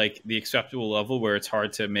about like the acceptable level where it's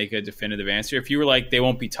hard to make a definitive answer. If you were like, they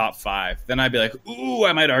won't be top 5, then I'd be like, ooh,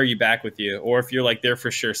 I might argue back with you. Or if you're like, they're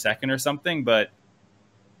for sure 2nd or something, but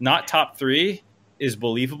not top 3 is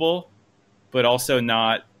believable, but also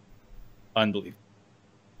not unbelievable.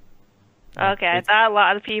 Okay, I thought a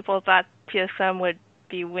lot of people thought TSM would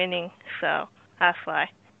be winning, so that's why.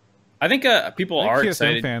 I think people are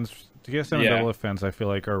excited. TSM and Doublelift fans, I feel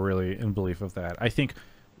like, are really in belief of that. I think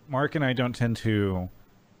Mark and I don't tend to.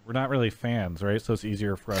 We're not really fans, right? So it's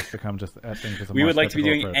easier for us to come to at things with a we more would like to be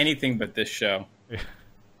doing approach. Anything but this show.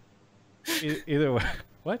 Either way,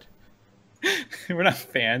 what? We're not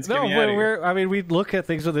fans. No, I mean, we look at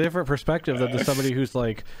things with a different perspective than somebody who's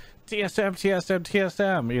like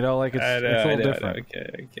TSM. You know, like it's a little different.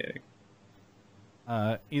 Okay.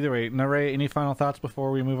 Either way, Naray, any final thoughts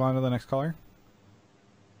before we move on to the next caller?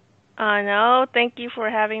 No, thank you for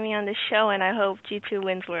having me on the show, and I hope G2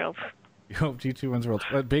 wins Worlds. You hope G2 wins Worlds.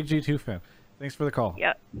 Big G2 fan. Thanks for the call.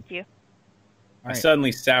 Yep, thank you. I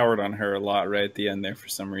suddenly soured on her a lot right at the end there for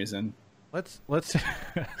some reason. Let's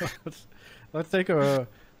take a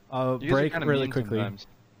break really quickly.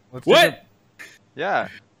 What? Yeah.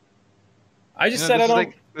 I just said I don't.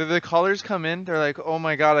 Like, the callers come in, they're like, "Oh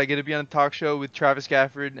my god, I get to be on a talk show with Travis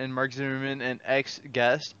Gafford and Mark Zimmerman and X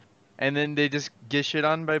guest," and then they just get shit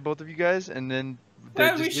on by both of you guys, and then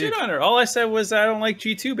Why did we shit on her? All I said was I don't like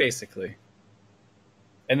G2 basically,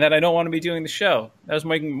 and that I don't want to be doing the show. That was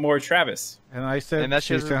making more Travis. And I said And that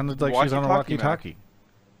she shit sounded like she's on a walkie-talkie.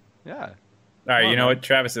 Yeah. All right, you know what?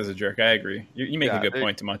 Travis is a jerk. I agree. You make a good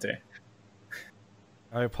point, Demonte.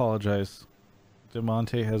 I apologize.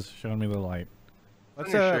 Demonte has shown me the light.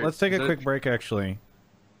 Let's take a quick break actually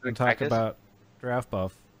and talk about Draft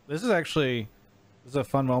Buff. This is a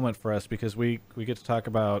fun moment for us because we get to talk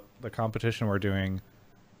about the competition we're doing.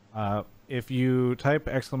 If you type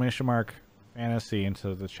 !fantasy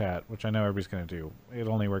into the chat, which I know everybody's going to do, it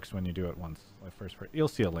only works when you do it once. You'll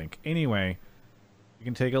see a link. Anyway, you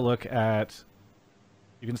can take a look at.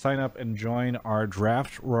 You can sign up and join our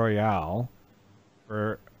Draft Royale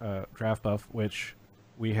for Draft Buff, which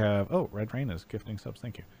we have. Oh, Red Rain is gifting subs.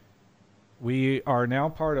 Thank you. We are now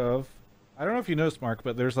part of. I don't know if you noticed, Mark,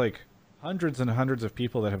 but there's like hundreds and hundreds of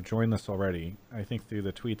people that have joined this already. I think through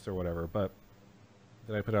the tweets or whatever, but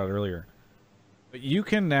that I put out earlier. But you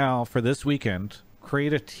can now, for this weekend,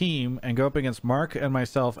 create a team and go up against Mark and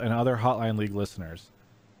myself and other Hotline League listeners.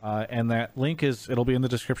 And that link it'll be in the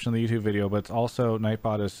description of the YouTube video, but it's also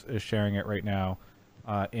Nightbot is sharing it right now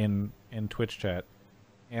in Twitch chat.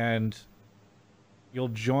 And you'll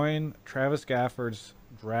join Travis Gafford's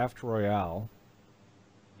Draft Royale.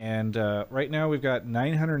 And right now we've got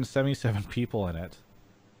 977 people in it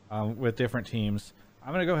with different teams.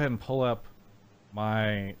 I'm going to go ahead and pull up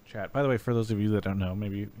my chat. By the way, for those of you that don't know,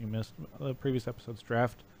 maybe you missed the previous episodes,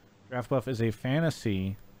 Draft Buff is a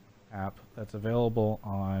fantasy app that's available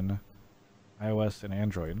on iOS and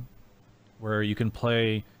Android, where you can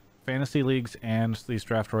play fantasy leagues and these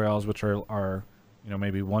draft royales, which are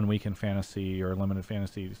maybe 1 week in fantasy or limited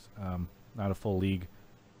fantasies, not a full league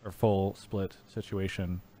or full split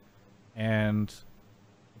situation. And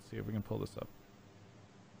let's see if we can pull this up.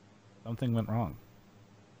 Something went wrong.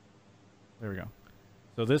 There we go.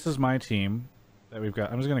 So this is my team that we've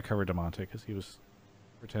got. I'm just going to cover Demonte because he was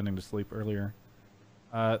pretending to sleep earlier.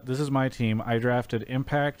 This is my team. I drafted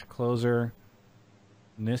Impact, Closer,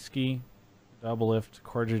 Niski, Doublelift,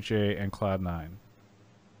 Corja J, and Cloud9.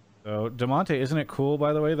 So, Demonte, isn't it cool,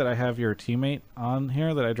 by the way, that I have your teammate on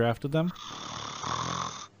here, that I drafted them?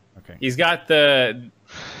 Okay. He's got the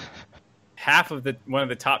half of one of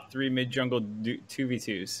the top 3 mid-jungle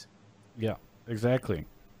 2v2s. Yeah, exactly.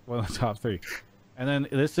 One of the top 3. And then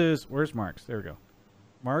this is... Where's Mark's? There we go.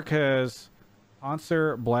 Mark has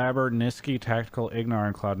Poncer, Blabber, Niski, Tactical, Ignar,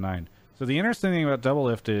 and Cloud9. So the interesting thing about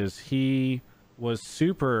Doublelift is he was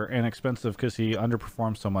super inexpensive because he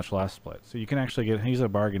underperformed so much last split. So you can actually he's a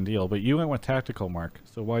bargain deal. But you went with Tactical, Mark.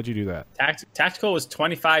 So why'd you do that? Tactical was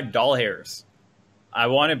 25 doll hairs. I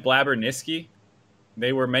wanted Blabber, Niski.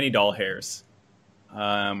 They were many doll hairs.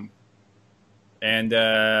 Yeah,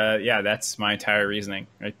 that's my entire reasoning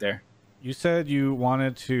right there. You said you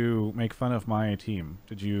wanted to make fun of my team.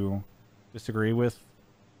 Did you disagree with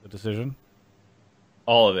the decision?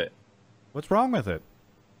 All of it. What's wrong with it?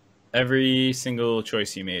 Every single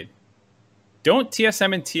choice you made. Don't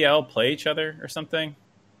TSM and TL play each other or something?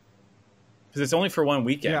 Because it's only for 1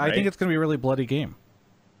 weekend, Yeah, right? I think it's going to be a really bloody game.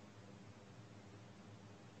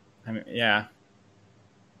 I mean, yeah.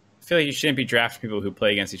 I feel like you shouldn't be drafting people who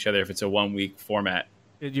play against each other if it's a 1 week format.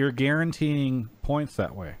 You're guaranteeing points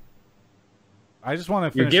that way. I just want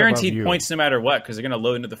to finish. You're guaranteed points no matter what because they're going to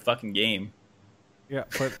load into the fucking game. Yeah,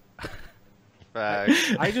 but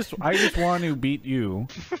I just want to beat you,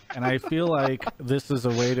 and I feel like this is a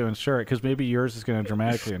way to ensure it because maybe yours is going to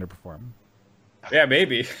dramatically underperform. Yeah,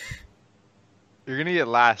 maybe. You're going to get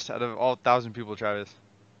last out of all 1,000 people, Travis.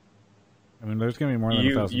 I mean, there's going to be more than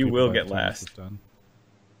 1,000 You people will by get the time last. this is done.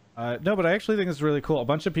 No, but I actually think it's really cool. A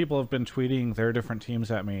bunch of people have been tweeting their different teams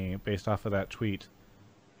at me based off of that tweet,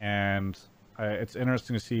 and it's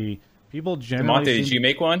interesting to see people generally. Demonte, did you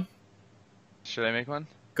make one? Should I make one?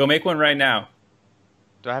 Go make one right now.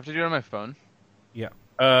 Do I have to do it on my phone? Yeah.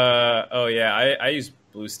 Oh yeah, I use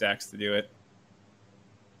BlueStacks to do it.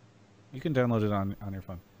 You can download it on your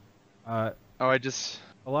phone. A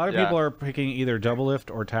lot of people are picking either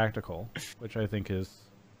Doublelift or Tactical, which I think is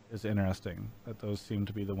interesting. That those seem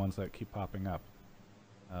to be the ones that keep popping up.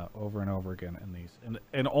 over and over again in these,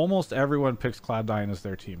 and almost everyone picks Cloud9 as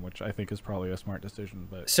their team, which I think is probably a smart decision.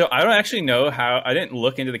 But so I don't actually know how. I didn't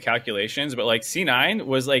look into the calculations, but like C9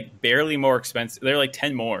 was like barely more expensive. They're like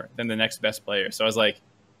 10 more than the next best player. So I was like,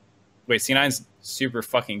 wait, C9's super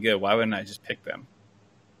fucking good. Why wouldn't I just pick them?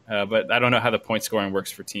 But I don't know how the point scoring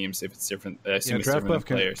works for teams if it's different. I assume it's different than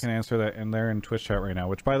players. Can answer that, and they're in Twitch chat right now.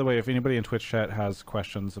 Which, by the way, if anybody in Twitch chat has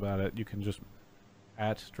questions about it, you can just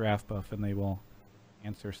at DraftBuff, and they will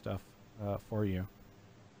answer stuff for you.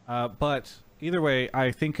 But either way,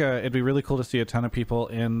 I think it'd be really cool to see a ton of people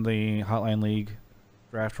in the Hotline League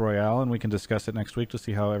Draft Royale, and we can discuss it next week to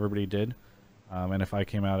see how everybody did. And if I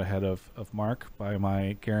came out ahead of Mark by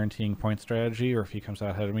my guaranteeing point strategy, or if he comes out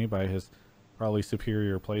ahead of me by his probably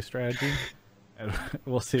superior play strategy. And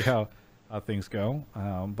we'll see how things go.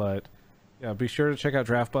 But yeah, be sure to check out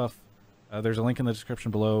DraftBuff. There's a link in the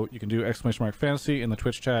description below. You can do !fantasy in the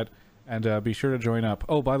Twitch chat, and be sure to join up.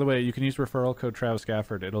 Oh, by the way, you can use referral code Travis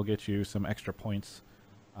Gafford. It'll get you some extra points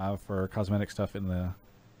for cosmetic stuff in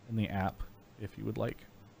the app if you would like.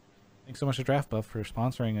 Thanks so much to DraftBuff for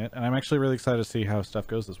sponsoring it, and I'm actually really excited to see how stuff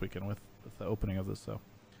goes this weekend with the opening of this. So,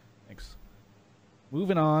 thanks.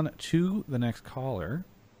 Moving on to the next caller.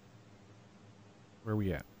 Where are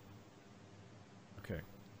we at? Okay.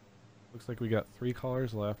 Looks like we got 3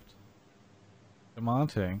 callers left.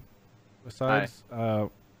 Demonte, besides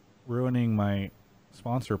ruining my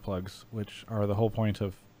sponsor plugs, which are the whole point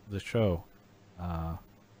of the show,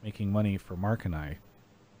 making money for Mark and I,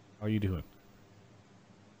 how are you doing?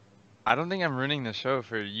 I don't think I'm ruining the show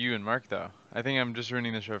for you and Mark, though. I think I'm just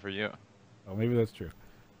ruining the show for you. Oh, maybe that's true.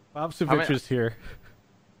 Popsovich is here.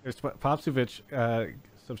 There's Popsovich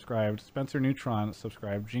subscribed. Spencer Neutron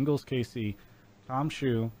subscribed. Jingles KC. Tom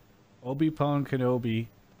Shu. Obi-Pon Kenobi.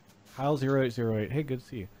 Kyle0808. Hey, good to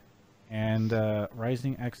see you. And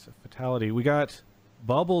Rising X Fatality. We got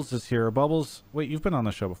Bubbles is here. Bubbles, wait, you've been on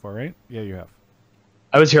the show before, right? Yeah, you have.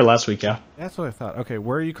 I was here last week, yeah. That's what I thought. Okay,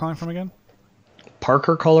 where are you calling from again?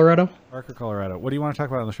 Parker, Colorado. Parker, Colorado. What do you want to talk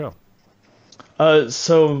about on the show?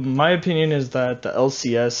 So my opinion is that the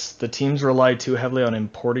LCS, the teams rely too heavily on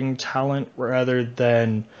importing talent rather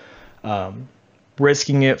than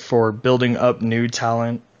risking it for building up new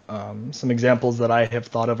talent. Some examples that I have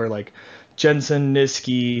thought of are like Jensen,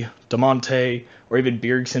 Niski, Demonte, or even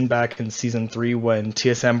Bjergsen back in Season 3 when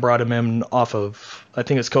TSM brought him in off of, I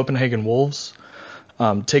think it's Copenhagen Wolves,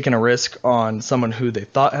 taking a risk on someone who they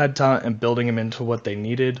thought had talent and building him into what they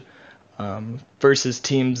needed, versus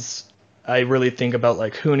teams. I really think about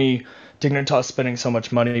like Huni, Dignitas spending so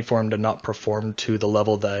much money for him to not perform to the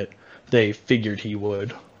level that they figured he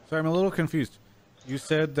would. Sorry, I'm a little confused. You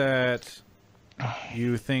said that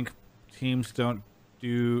you think teams don't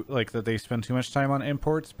do, like, that they spend too much time on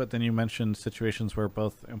imports, but then you mentioned situations where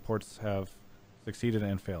both imports have succeeded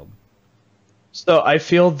and failed. So I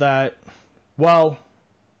feel that, well,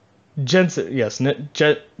 Jensen, yes,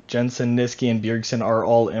 Jensen, Niski, and Bjergsen are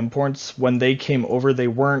all imports. When they came over, they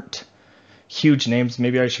weren't huge names.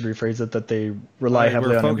 Maybe I should rephrase it that they rely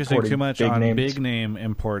heavily on importing focusing too much big on names. big name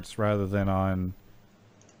imports rather than on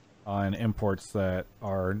imports that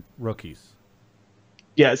are rookies.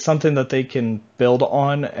 Yeah, it's something that they can build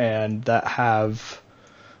on and that have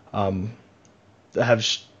a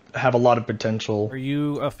lot of potential. Are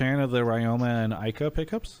you a fan of the Ryoma and Ica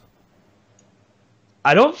pickups?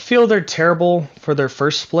 I don't feel they're terrible for their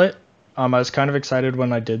first split. I was kind of excited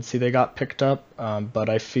when I did see they got picked up, but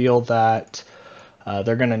I feel that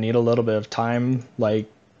they're going to need a little bit of time.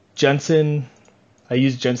 Like Jensen, I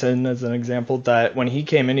use Jensen as an example, that when he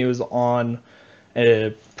came in, he was on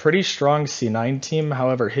a pretty strong C9 team.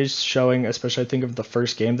 However, his showing, especially I think of the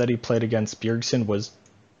first game that he played against Bjergsen, was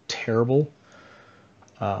terrible.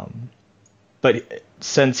 But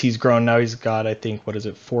since he's grown now, he's got, I think,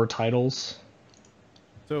 4 titles?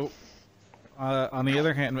 So, on the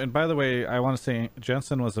other hand, and by the way, I want to say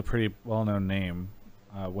Jensen was a pretty well-known name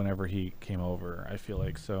whenever he came over, I feel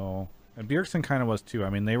like. So, and Bjergsen kind of was too. I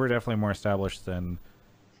mean, they were definitely more established than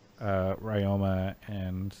Ryoma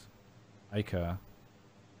and Ica.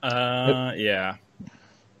 Yeah.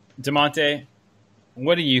 Demonte,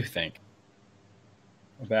 what do you think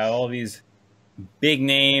about all these big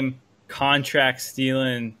name, contract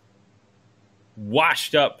stealing,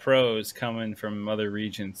 washed up pros coming from other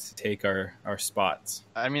regions to take our spots?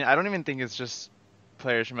 I mean, I don't even think it's just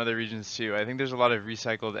players from other regions too. I think there's a lot of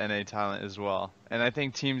recycled NA talent as well. And I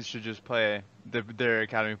think teams should just play their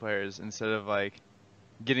academy players instead of like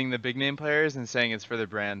getting the big name players and saying it's for their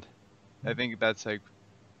brand. I think that's like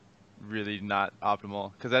really not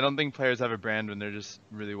optimal because I don't think players have a brand when they're just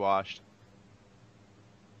really washed.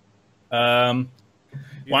 Why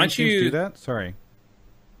don't you do that? Sorry.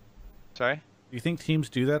 Sorry? Do you think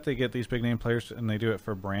teams do that? They get these big name players and they do it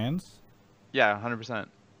for brands? Yeah, 100%.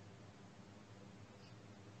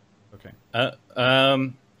 Okay.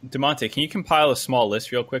 Demonte, can you compile a small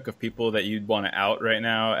list real quick of people that you'd want to out right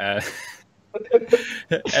now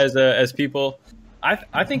as people?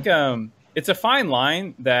 I think it's a fine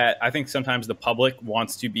line that I think sometimes the public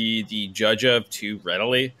wants to be the judge of too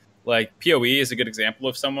readily. Like PoE is a good example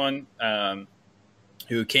of someone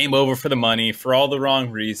who came over for the money for all the wrong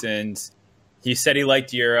reasons. He said he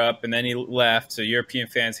liked Europe, and then he left, so European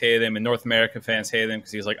fans hate him, and North American fans hate him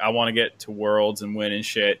because he's like, I want to get to Worlds and win and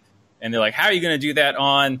shit. And they're like, how are you going to do that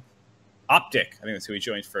on Optic? I think that's who he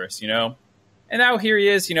joined first, And now here he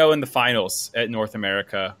is, in the finals at North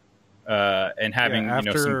America and having,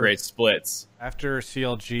 some great splits. After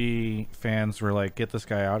CLG fans were like, get this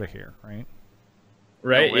guy out of here, right?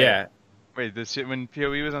 Right, Oh, wait. yeah. Wait, when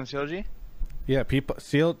PoE was on CLG? Yeah,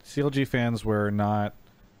 CLG fans were not...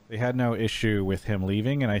 They had no issue with him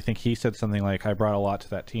leaving, and I think he said something like, I brought a lot to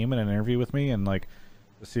that team in an interview with me, and like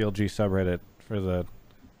the CLG subreddit for the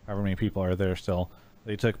however many people are there still,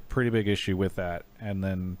 they took pretty big issue with that, and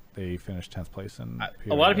then they finished 10th place. And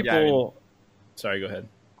a lot of people... Sorry, go ahead.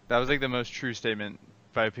 That was like the most true statement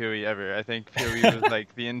by PoE ever. I think PoE was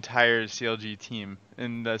like the entire CLG team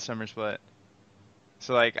in the summer split.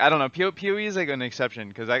 So like, I don't know, PoE is like an exception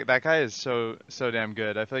because that guy is so damn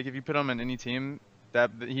good. I feel like if you put him on any team, that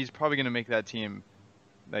he's probably gonna make that team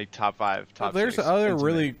like top 5, top 6. There's other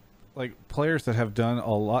really like players that have done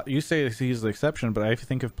a lot. You say he's the exception, but I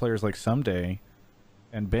think of players like Someday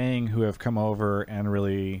and Bang who have come over and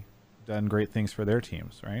really done great things for their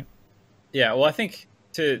teams, right? Yeah, well, I think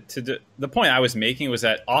to the point I was making was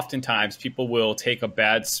that oftentimes people will take a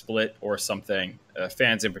bad split or something,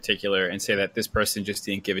 fans in particular, and say that this person just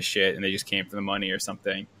didn't give a shit and they just came for the money or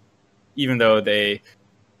something, even though they...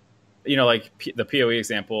 like the PoE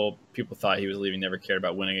example, people thought he was leaving, never cared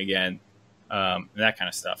about winning again, and that kind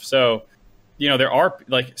of stuff. So, there are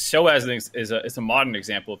like Soaz is a modern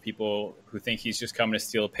example of people who think he's just coming to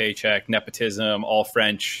steal a paycheck, nepotism, all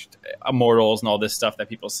French, immortals, and all this stuff that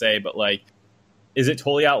people say. But like, is it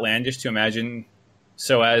totally outlandish to imagine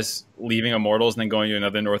Soaz leaving Immortals and then going to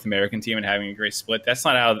another North American team and having a great split? That's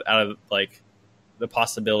not out of like the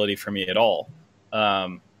possibility for me at all.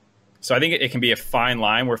 So I think it can be a fine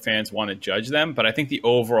line where fans want to judge them, but I think the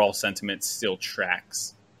overall sentiment still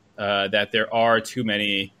tracks that there are too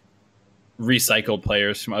many recycled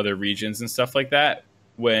players from other regions and stuff like that,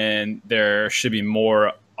 when there should be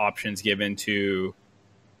more options given to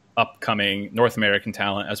upcoming North American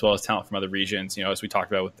talent as well as talent from other regions. As we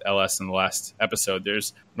talked about with LS in the last episode,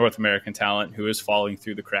 there's North American talent who is falling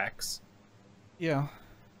through the cracks. Yeah.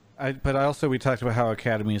 We talked about how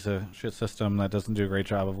Academy is a shit system that doesn't do a great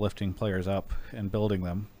job of lifting players up and building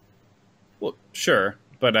them. Well, sure,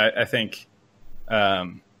 but I think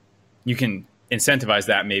you can incentivize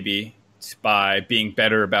that maybe by being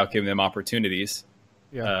better about giving them opportunities.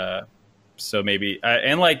 Yeah. So maybe,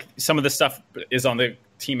 and like some of the stuff is on the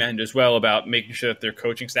team end as well about making sure that their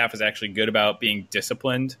coaching staff is actually good about being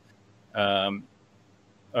disciplined.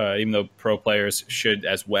 Even though pro players should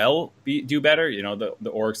as well do better,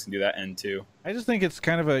 the orgs can do that end too. I just think it's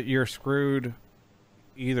kind of you're screwed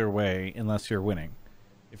either way unless you're winning.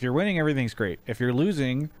 If you're winning, everything's great. If you're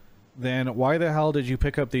losing, then why the hell did you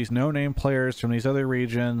pick up these no-name players from these other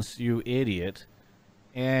regions, you idiot?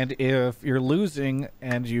 And if you're losing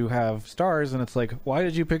and you have stars, and it's like, why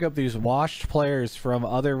did you pick up these washed players from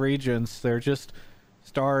other regions? They're just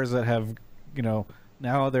stars that have,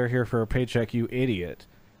 now they're here for a paycheck, you idiot.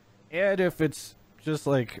 And if it's just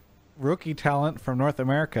like rookie talent from North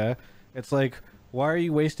America, it's like, why are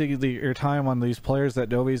you wasting your time on these players that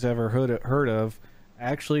nobody's ever heard of?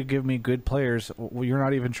 Actually give me good players. Well, you're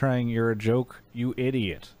not even trying. You're a joke, you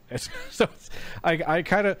idiot. So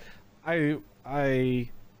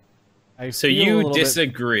So you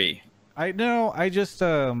disagree? I know. I just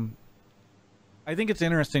I think it's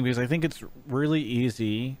interesting because I think it's really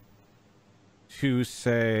easy to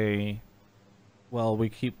say, well, we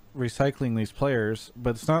keep recycling these players,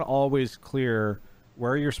 but it's not always clear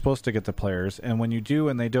where you're supposed to get the players, and when you do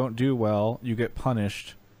and they don't do well, you get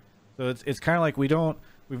punished. So it's kind of like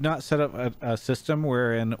we've not set up a system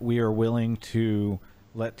wherein we are willing to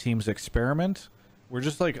let teams experiment. We're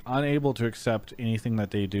just like unable to accept anything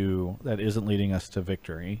that they do that isn't leading us to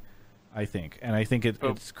victory, I think. And I think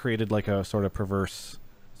it's created like a sort of perverse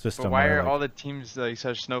system. But why are all the teams like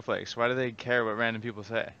such snowflakes? Why do they care what random people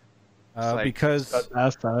say? Because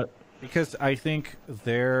I think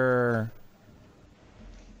they're...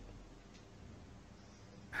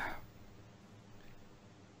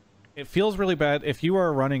 It feels really bad if you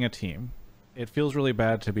are running a team it feels really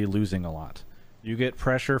bad to be losing a lot. You get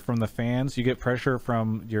pressure from the fans, you get pressure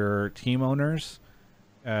from your team owners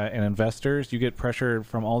and investors, you get pressure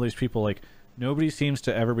from all these people. Like, nobody seems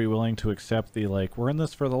to ever be willing to accept the, like, we're in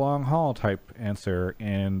this for the long haul type answer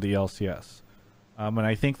in the LCS. And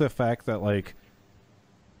I think the fact that, like,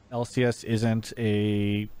 LCS isn't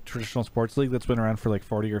a traditional sports league that's been around for like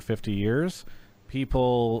 40 or 50 years,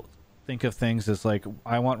 people think of things as like,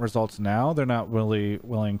 I want results now. They're not really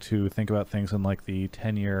willing to think about things in like the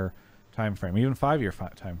 10-year time frame, even 5-year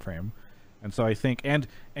time frame. And so I think, and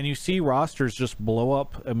you see rosters just blow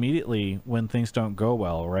up immediately when things don't go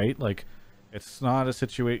well, right? Like, it's not a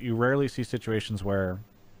situation, you rarely see situations where,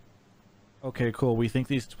 okay, cool, we think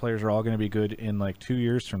these players are all going to be good in like 2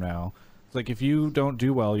 years from now. It's like, if you don't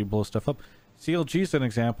do well, you blow stuff up. CLG's an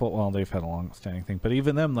example. Well, they've had a long-standing thing, but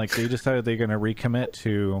even them, like, they decided they're going to recommit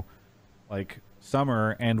to like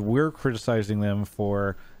summer, and we're criticizing them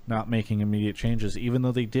for not making immediate changes, even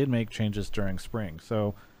though they did make changes during spring.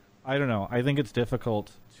 So I don't know. I think it's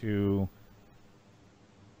difficult to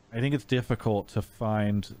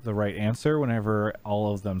find the right answer whenever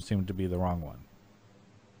all of them seem to be the wrong one.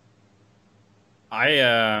 I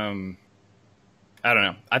don't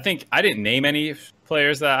know. I think I didn't name any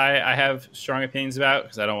players that I have strong opinions about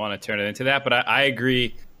because I don't want to turn it into that. But I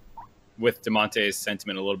agree with Demonte's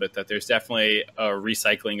sentiment a little bit that there's definitely a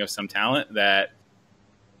recycling of some talent that,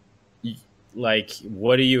 like,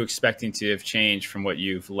 what are you expecting to have changed from what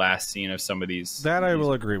you've last seen of some of these? That I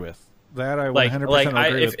will agree with. That I 100%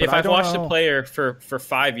 agree with. If I've watched a player for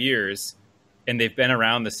 5 years and they've been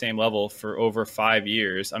around the same level for over 5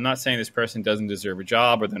 years, I'm not saying this person doesn't deserve a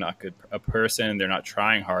job or they're not a person, they're not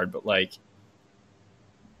trying hard, but like,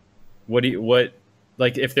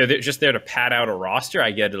 if they're just there to pad out a roster,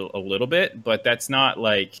 I get it a little bit, but that's not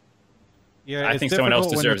like, yeah, I think someone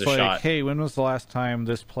else deserves a like, shot. Hey, when was the last time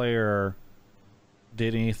this player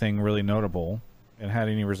did anything really notable and had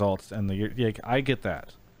any results? And like, I get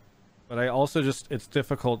that, but I also it's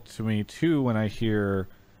difficult to me too when I hear,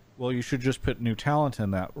 well, you should just put new talent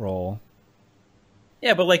in that role.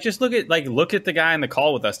 Yeah, but like, just look at the guy in the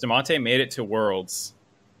call with us. Demonte made it to Worlds,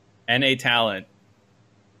 NA talent,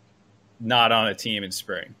 not on a team in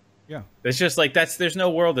spring. Yeah, it's just like there's no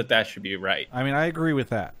world that should be right. I mean, I agree with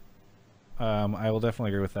that. I will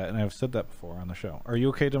definitely agree with that, and I've said that before on the show. Are you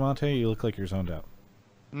okay, Demonte? You look like you're zoned out.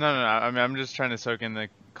 No. I mean, I'm just trying to soak in the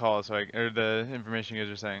call, or the information you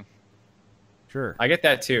guys are saying. Sure, I get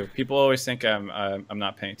that too. People always think I'm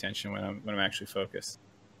not paying attention when I'm actually focused.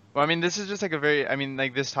 Well, I mean, this is just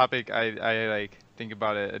like this topic. I like think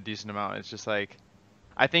about it a decent amount. It's just like,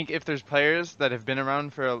 I think if there's players that have been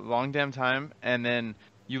around for a long damn time, and then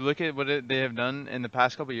you look at what they have done in the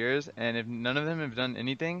past couple years, and if none of them have done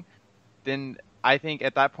anything, then I think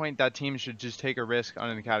at that point that team should just take a risk on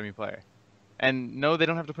an academy player. And no, they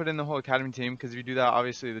don't have to put in the whole academy team, because if you do that,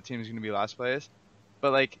 obviously the team is going to be last place.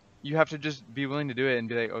 But like, you have to just be willing to do it and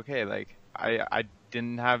be like, okay, like I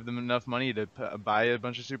didn't have enough money to buy a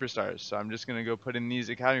bunch of superstars, so I'm just going to go put in these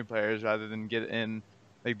academy players rather than get in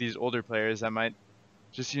like these older players that might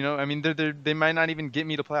just, I mean, they might not even get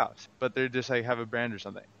me to playoffs, but they're just like have a brand or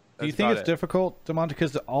something. Do you think it's difficult, Demonte?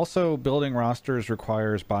 Because also building rosters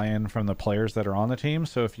requires buy-in from the players that are on the team.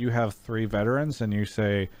 So if you have 3 veterans and you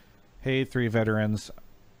say, hey, 3 veterans,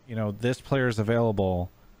 this player is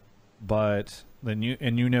available, but then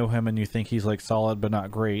you know him and you think he's like solid but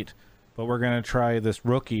not great, but we're going to try this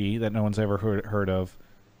rookie that no one's ever heard of.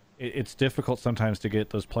 It's difficult sometimes to get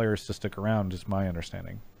those players to stick around, is my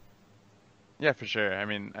understanding. Yeah, for sure. I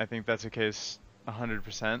mean, I think that's the case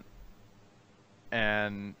 100%.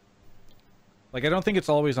 And like, I don't think it's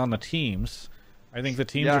always on the teams. I think the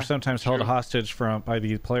teams are sometimes held hostage by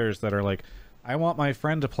these players that are like, I want my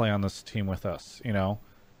friend to play on this team with us, and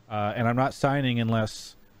I'm not signing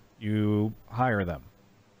unless you hire them.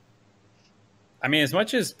 I mean, as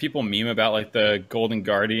much as people meme about like the Golden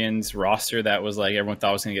Guardians roster that was like everyone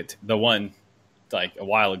thought was going to get the one like a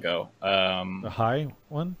while ago. The high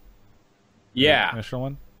one? Yeah. The initial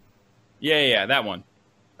one? Yeah, that one.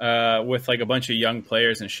 With like a bunch of young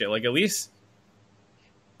players and shit. Like, at least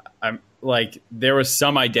I'm like, there was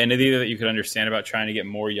some identity that you could understand about trying to get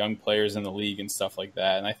more young players in the league and stuff like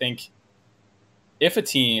that. And I think if a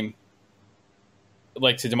team,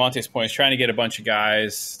 like to Demonte's point, is trying to get a bunch of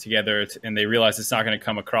guys together and they realize it's not going to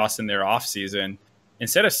come across in their off season,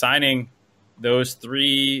 instead of signing those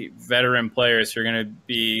 3 veteran players who are going to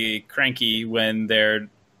be cranky when they're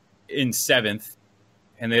in 7th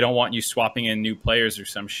and they don't want you swapping in new players or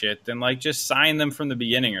some shit, then like just sign them from the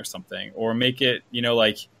beginning or something, or make it,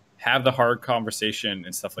 like have the hard conversation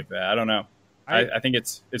and stuff like that. I don't know. I think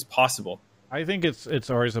it's possible. I think it's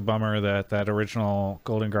always a bummer that original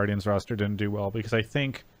Golden Guardians roster didn't do well, because I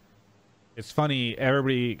think it's funny,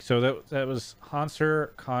 everybody. So that was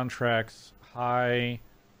Hanser, Contracts, High,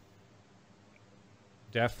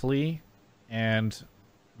 Deathly, and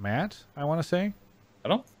Matt, I want to say. I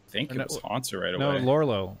don't think it was Hanser right No, away.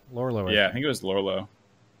 Lorlo. Yeah, I think it was Lorlo.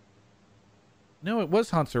 No, it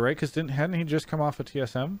was Hanser, right? Because hadn't he just come off of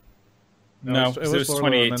TSM? No, it was Lorlo,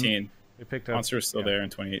 2018. They picked up. Hanser was still there in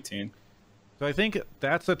 2018. So I think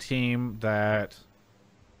that's a team that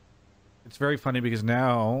it's very funny, because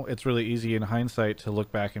now it's really easy in hindsight to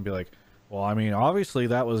look back and be like, well, I mean, obviously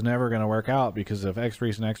that was never going to work out because of X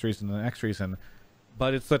reason, and X reason.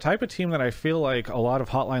 But it's the type of team that I feel like a lot of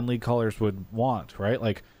Hotline League callers would want, right?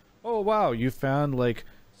 Like, oh, wow, you found like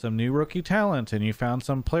some new rookie talent, and you found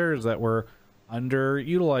some players that were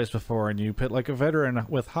underutilized before, and you put like a veteran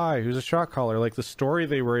with High who's a shot caller. Like, the story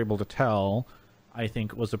they were able to tell, I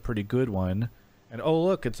think, was a pretty good one. And oh,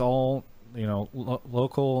 look, it's all, you know,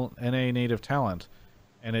 local NA native talent,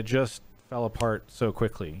 and it just fell apart so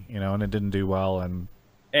quickly, you know, and it didn't do well.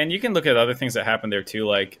 And you can look at other things that happened there too.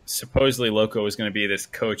 Like, supposedly Loco was going to be this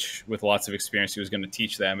coach with lots of experience who was going to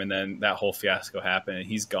teach them, and then that whole fiasco happened, and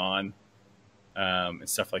he's gone, and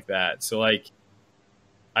stuff like that. So like,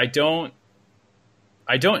 I don't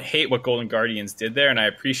hate what Golden Guardians did there, and I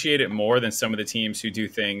appreciate it more than some of the teams who do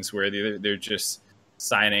things where they're just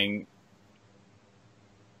signing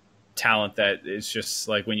talent that is just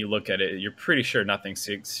like, when you look at it, you're pretty sure nothing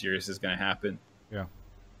serious is going to happen. Yeah.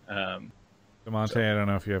 Demonte, I don't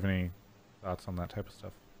know if you have any thoughts on that type of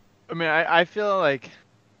stuff. I mean, I feel like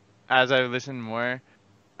as I listen more,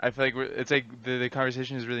 I feel like it's like the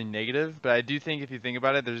conversation is really negative, but I do think if you think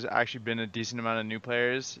about it, there's actually been a decent amount of new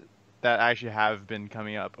players that actually have been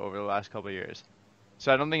coming up over the last couple of years.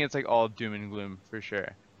 So I don't think it's like all doom and gloom for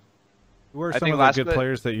sure. Who are some of the good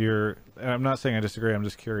players that you're... I'm not saying I disagree, I'm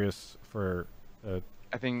just curious for...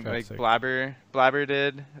 I think like sake. Blabber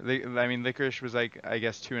did. I mean, Licorice was like, I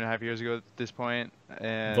guess 2.5 years ago at this point.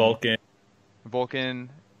 And Vulcan.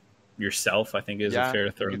 Yourself, I think, is a fair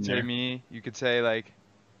to throw in there. You could say me. You could say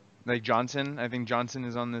like Johnson. I think Johnson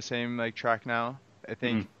is on the same like track now. I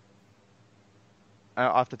think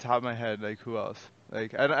off the top of my head, like who else?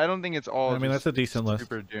 Like I don't think it's all. I mean, that's a decent list.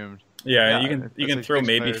 Super doomed. Yeah, you can throw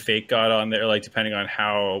maybe Fake God on there, like depending on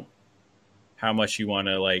how much you want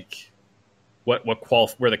to like. Where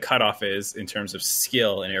the cutoff is in terms of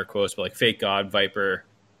skill in air quotes, but like Fake God, Viper,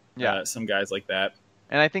 some guys like that.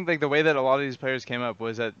 And I think like the way that a lot of these players came up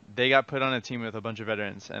was that they got put on a team with a bunch of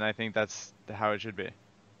veterans, and I think that's how it should be.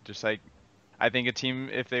 Just like I think a team,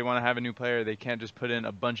 if they want to have a new player, they can't just put in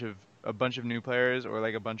a bunch of new players or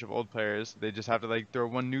like a bunch of old players. They just have to like throw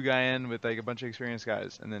one new guy in with like a bunch of experienced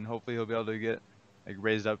guys, and then hopefully he'll be able to get like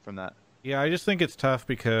raised up from that. Yeah, I just think it's tough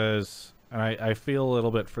because. And I feel a little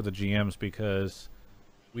bit for the GMs, because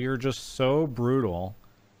we are just so brutal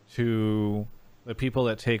to the people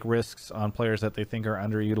that take risks on players that they think are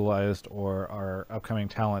underutilized or are upcoming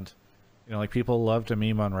talent. You know, like people love to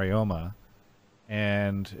meme on Ryoma,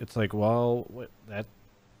 and it's like, well, that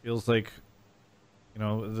feels like, you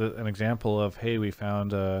know, an example of, hey, we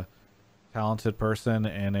found a talented person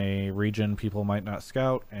in a region people might not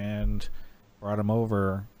scout and brought him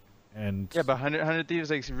over. And yeah, but 100 Thieves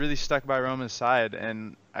like really stuck by Ryoma's side,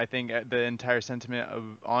 and I think the entire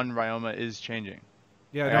sentiment on Ryoma is changing.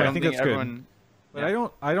 Yeah, no, I think that's good. But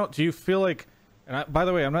I don't. Do you feel like? And by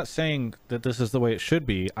the way, I'm not saying that this is the way it should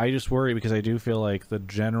be. I just worry because I do feel like the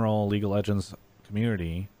general League of Legends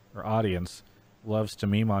community or audience loves to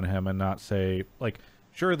meme on him and not say like.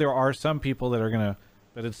 Sure, there are some people that are gonna,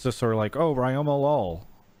 but it's just sort of like, oh, Ryoma lol.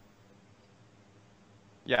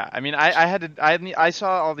 Yeah, I mean, I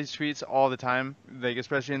saw all these tweets all the time, like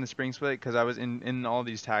especially in the spring split, because I was in all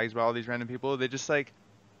these tags by all these random people. They just like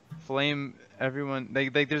flame everyone.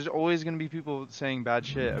 Like there's always gonna be people saying bad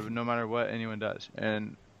shit no matter what anyone does,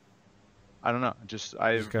 and I don't know.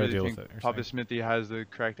 I really think Papa Smithy has the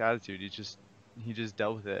correct attitude. He just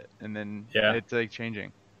dealt with it, and then it's like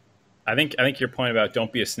changing. I think your point about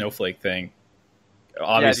don't be a snowflake thing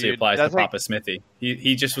obviously applies to Papa Smithy.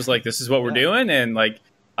 He just was like, this is what we're doing, and like.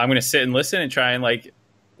 I'm going to sit and listen and try and like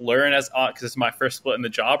learn because it's my first split in the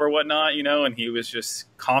job or whatnot, you know, and he was just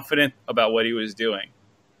confident about what he was doing.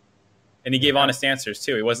 And he gave honest answers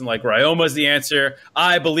too. He wasn't like, Ryoma's the answer.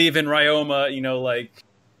 I believe in Ryoma, you know, like,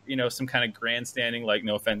 you know, some kind of grandstanding, like,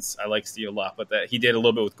 no offense, I like Steve a lot, but that he did a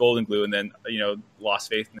little bit with Golden Glue and then, you know, lost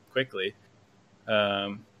faith in it quickly.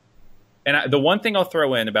 And the one thing I'll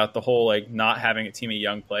throw in about the whole, like, not having a team of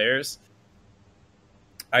young players,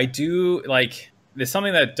 I do like, there's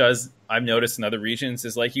something that I've noticed in other regions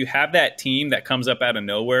is like you have that team that comes up out of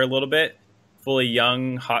nowhere a little bit fully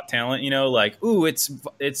young, hot talent. Like, ooh, it's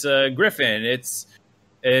Griffin. It's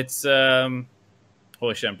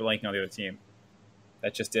holy shit, I'm blanking on the other team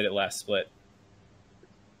that just did it last split.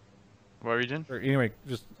 What region? Or anyway,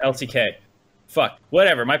 just LTK. Fuck,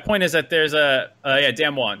 whatever. My point is that there's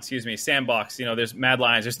Damwon, excuse me, Sandbox. There's Mad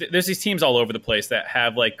Lions. There's these teams all over the place that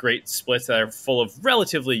have like great splits that are full of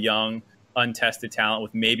relatively young, untested talent.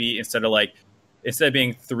 With maybe instead of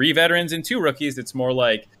being 3 veterans and 2 rookies, it's more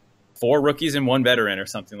like 4 rookies and 1 veteran or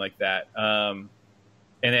something like that. And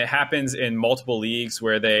it happens in multiple leagues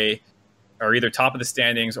where they are either top of the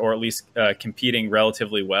standings or at least competing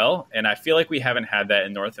relatively well. And I feel like we haven't had that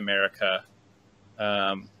in North America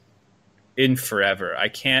in forever. I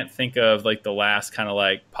can't think of like the last kind of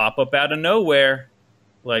like pop up out of nowhere,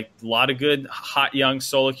 like a lot of good hot young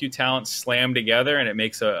solo queue talent slammed together, and it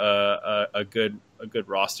makes a good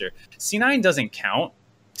roster. C9 doesn't count.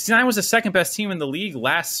 C9 was the second best team in the league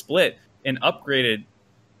last split and upgraded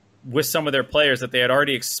with some of their players that they had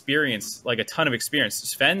already experienced, like a ton of experience.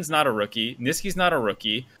 Sven's not a rookie. Niski's not a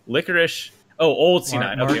rookie. Licorice. Oh, old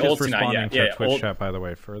C9. Mark okay, is old C9. responding to Yeah. Twitch Old, chat, by the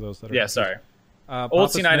way, for those that are. yeah, sorry. Old Old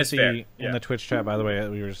C9 is fair. In Yeah. the Twitch chat, by the way,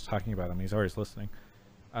 we were just talking about him. He's always listening.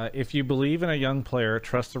 If you believe in a young player,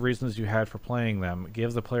 trust the reasons you had for playing them.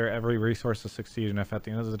 Give the player every resource to succeed. And if at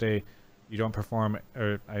the end of the day you don't perform,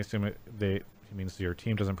 or I assume it means your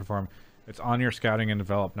team doesn't perform, it's on your scouting and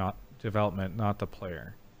development, not the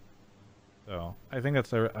player. So I think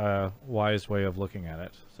that's a wise way of looking at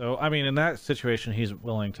it. So I mean, in that situation, he's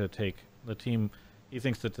willing to take the team. He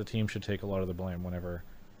thinks that the team should take a lot of the blame whenever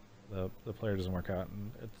the player doesn't work out,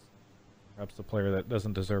 and it's perhaps the player that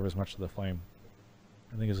doesn't deserve as much of the flame.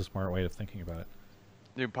 I think it's a smart way of thinking about it.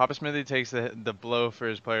 Dude, Papa Smithy takes the blow for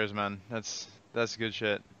his players, man. That's good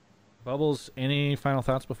shit. Bubbles, any final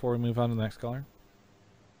thoughts before we move on to the next caller?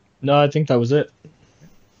 No, I think that was it.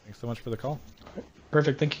 Thanks so much for the call.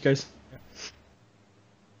 Perfect. Thank you, guys.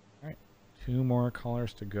 All right, 2 more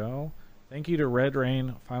callers to go. Thank you to Red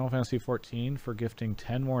Rain Final Fantasy 14 for gifting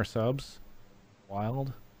 10 more subs.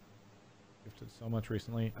 Wild. Gifted so much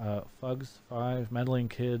recently. Fugs 5, Meddling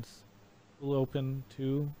Kids, Pool Open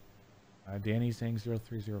 2, Danny Zang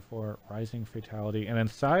 0304, Rising Fatality, and then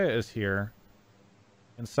Saya is here.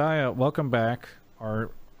 And Saya, welcome back, our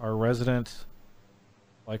resident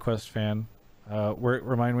FlyQuest fan.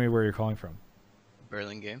 Remind me where you're calling from.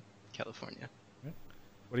 Burlingame, California.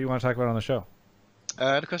 What do you want to talk about on the show?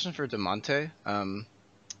 I had a question for Demonte.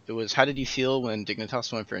 It was, how did you feel when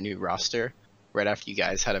Dignitas went for a new roster right after you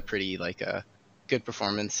guys had a pretty good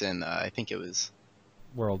performance in I think it was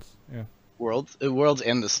Worlds, yeah. Worlds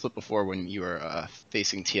and the split before when you were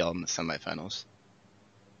facing TL in the semifinals.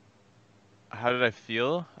 How did I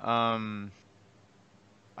feel? I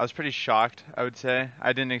was pretty shocked, I would say.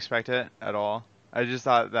 I didn't expect it at all. I just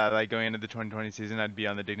thought that like going into the 2020 season I'd be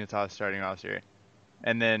on the Dignitas starting roster.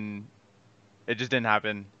 And then it just didn't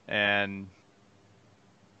happen, and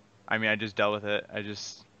I mean I just dealt with it. I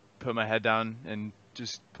just put my head down and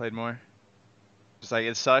just played more. Just like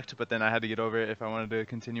it sucked, but then I had to get over it if I wanted to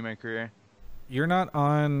continue my career. You're not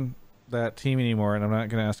on that team anymore, and I'm not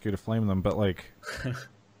going to ask you to flame them, but like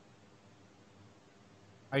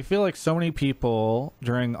I feel like so many people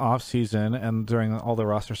during off season and during all the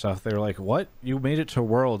roster stuff, they were like, what? You made it to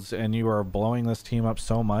Worlds and you are blowing this team up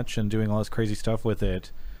so much and doing all this crazy stuff with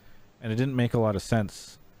it, and it didn't make a lot of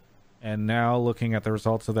sense. And now looking at the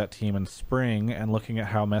results of that team in spring and looking at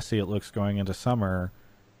how messy it looks going into summer,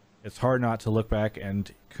 it's hard not to look back and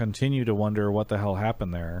continue to wonder what the hell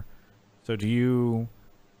happened there. So do you,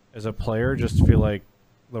 as a player, just feel like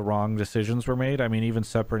the wrong decisions were made? I mean, even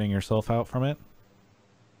separating yourself out from it?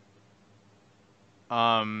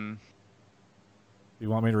 You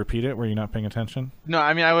want me to repeat it? Were you not paying attention? No,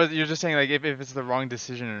 I mean you're just saying like if it's the wrong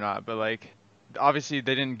decision or not, but like obviously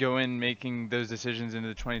they didn't go in making those decisions into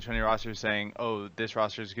the 2020 roster saying, oh, this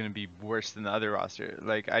roster is going to be worse than the other roster.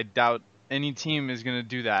 Like I doubt any team is going to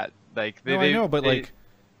do that. Like I know, but like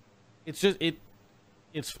it's just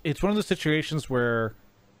it's one of those situations where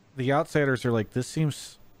the outsiders are like, this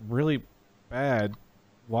seems really bad.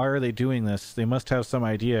 Why are they doing this? They must have some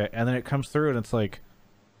idea. And then it comes through and it's like,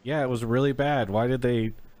 yeah, it was really bad. Why did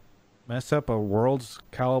they mess up a world's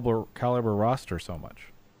caliber roster so much?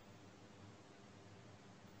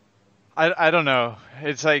 I don't know.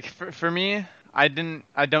 It's like for me, I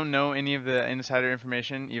don't know any of the insider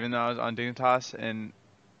information, even though I was on Dignitas, and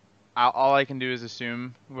all I can do is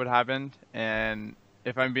assume what happened. And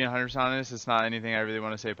if I'm being 100% honest, it's not anything I really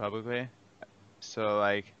want to say publicly. So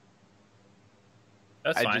like,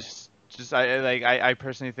 that's fine. I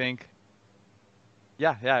personally think,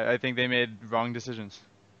 yeah, I think they made wrong decisions.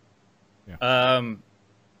 Yeah.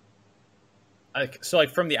 so like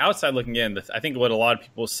from the outside looking in, I think what a lot of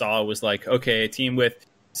people saw was like, okay, a team with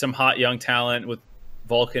some hot young talent with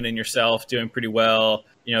Vulcan and yourself doing pretty well.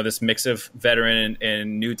 You know, this mix of veteran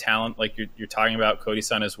and new talent, like you're talking about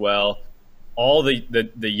Cody-san as well. All the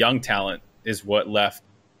young talent is what left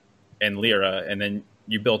in Lyra, and then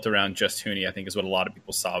you built around just Huni, I think is what a lot of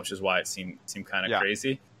people saw, which is why it seemed kind of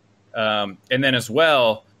crazy. And then as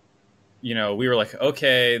well, you know, we were like,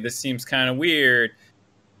 okay, this seems kind of weird.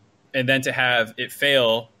 And then to have it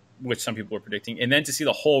fail, which some people were predicting, and then to see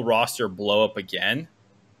the whole roster blow up again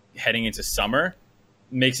heading into summer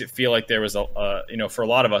makes it feel like there was you know, for a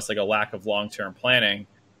lot of us, like a lack of long-term planning.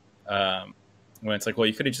 When it's like, well,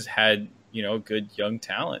 you could have just had, you know, good young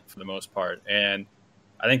talent for the most part. And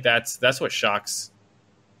I think that's what shocks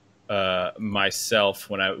myself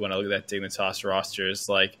when I look at that Dignitas roster. Is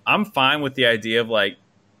like, I'm fine with the idea of like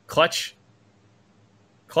Clutch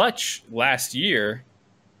last year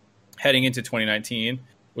heading into 2019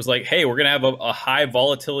 was like, hey, we're going to have a high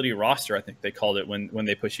volatility roster. I think they called it when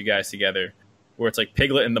they put you guys together, where it's like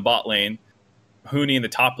Piglet in the bot lane, Huni in the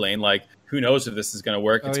top lane. Like, who knows if this is going to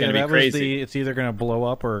work? It's going to be crazy. It's either going to blow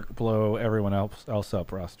up or blow everyone else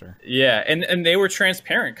up roster. Yeah, and they were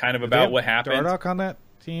transparent kind of about what happened. Dardoch on that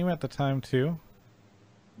team at the time too?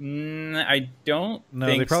 I don't No,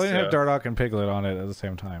 think they probably so. didn't have Dardoch and Piglet on it at the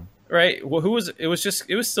same time. Right. Well, it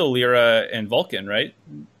was still Lyra and Vulcan, right?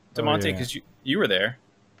 DeMonte, because you were there.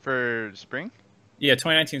 For spring? Yeah,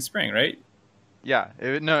 2019 spring, right? Yeah.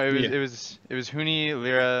 It was Huni,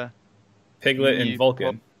 Lyra, Piglet, and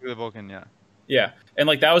Vulcan. Vulcan, yeah. Yeah, and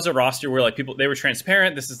like that was a roster where like they were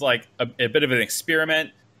transparent. This is like a bit of an experiment.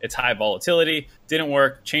 It's high volatility. Didn't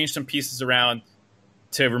work. Changed some pieces around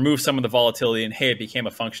to remove some of the volatility, and hey, it became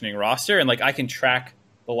a functioning roster. And like I can track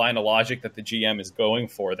the line of logic that the GM is going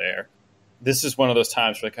for there. This is one of those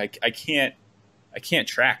times where like I can't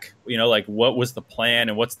track, you know, like what was the plan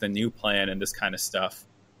and what's the new plan and this kind of stuff.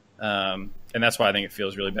 And that's why I think it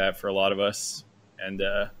feels really bad for a lot of us, and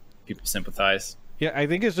people sympathize. Yeah, I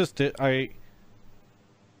think it's just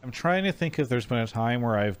I'm trying to think if there's been a time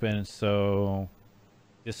where I've been so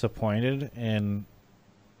disappointed in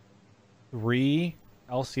 3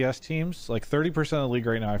 LCS teams. Like 30% of the league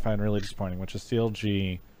right now I find really disappointing, which is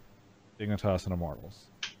CLG, Dignitas, and Immortals.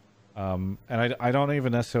 And I don't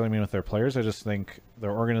even necessarily mean with their players. I just think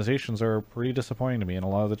their organizations are pretty disappointing to me, and a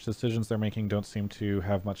lot of the decisions they're making don't seem to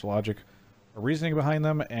have much logic or reasoning behind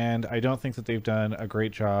them, and I don't think that they've done a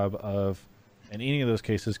great job of, in any of those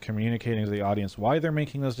cases, communicating to the audience why they're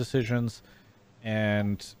making those decisions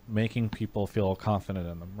and making people feel confident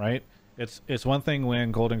in them, right? It's one thing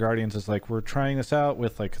when Golden Guardians is like, we're trying this out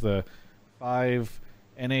with like the 5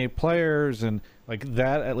 NA players, and like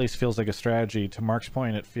that at least feels like a strategy. To Mark's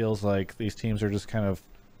point, it feels like these teams are just kind of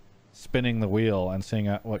spinning the wheel and seeing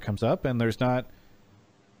what comes up, and there's not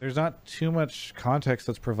too much context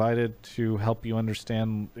that's provided to help you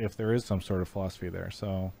understand if there is some sort of philosophy there.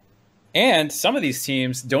 So, and some of these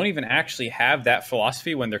teams don't even actually have that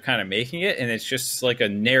philosophy when they're kind of making it, and it's just like a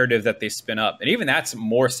narrative that they spin up, and even that's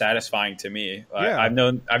more satisfying to me. Yeah. I've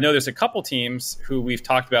known there's a couple teams who we've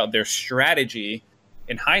talked about their strategy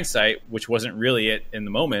in hindsight, which wasn't really it in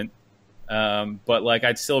the moment, but like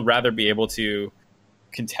I'd still rather be able to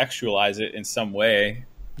contextualize it in some way.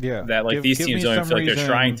 Yeah, that like these teams don't even feel like they're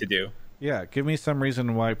trying to do. Yeah, give me some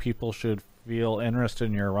reason why people should feel interested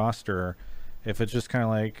in your roster if it's just kind of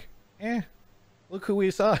like, look who we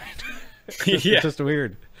signed. It's just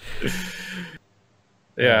weird.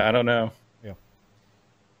 Yeah, I don't know. Yeah.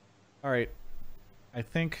 All right. I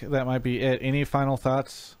think that might be it. Any final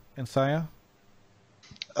thoughts, Insaya?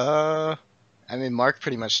 I mean, Mark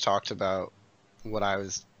pretty much talked about what I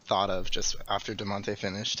was thought of just after DeMonte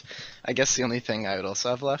finished. I guess the only thing I would also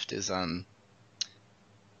have left is I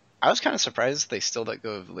was kind of surprised they still let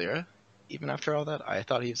go of Lyra even after all that. I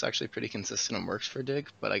thought he was actually pretty consistent and works for Dig,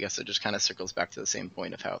 but I guess it just kind of circles back to the same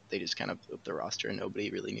point of how they just kind of moved the roster and nobody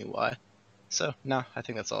really knew why. So, no, I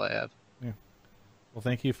think that's all I have. Yeah. Well,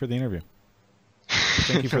 thank you for the interview.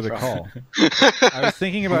 Thank you for the call. I was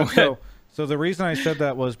thinking about so the reason I said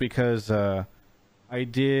that was because I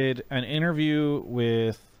did an interview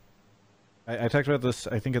with I talked about this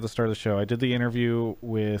I think at the start of the show. I did the interview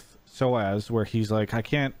with Soaz where he's like, I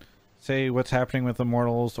can't say what's happening with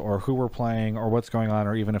Immortals or who we're playing or what's going on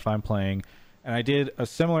or even if I'm playing. And I did a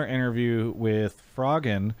similar interview with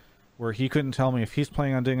Froggen where he couldn't tell me if he's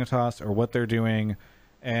playing on Dignitas or what they're doing.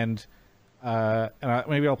 And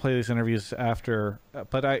maybe I'll play these interviews after,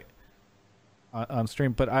 but on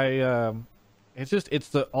stream. But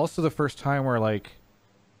it's also the first time where like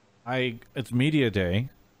it's media day.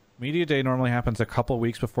 Media day normally happens a couple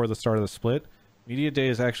weeks before the start of the split. Media Day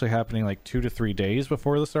is actually happening like 2 to 3 days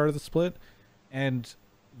before the start of the split, and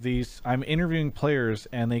I'm interviewing players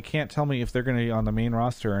and they can't tell me if they're going to be on the main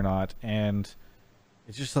roster or not, and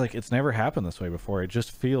it's just like it's never happened this way before. It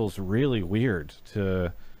just feels really weird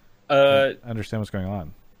to understand what's going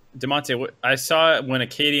on. Demonte, I saw when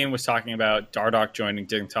Acadian was talking about Dardoch joining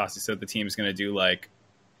Dignitas, he said the team's going to do like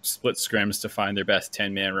split scrims to find their best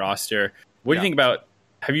 10-man roster. What do you think about?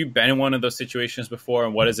 Have you been in one of those situations before,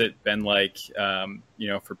 and what has it been like?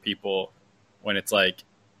 For people when it's like,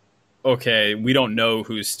 okay, we don't know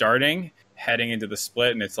who's starting heading into the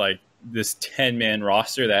split, and it's like this 10-man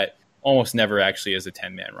roster that almost never actually is a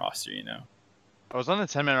 10-man roster. I was on the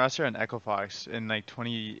 10-man roster on Echo Fox in like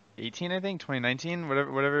 2018, I think 2019,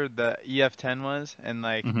 whatever the EF10 was, and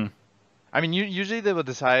like. Mm-hmm. I mean, usually they will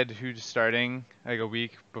decide who's starting like a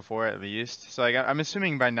week before at least. So like I'm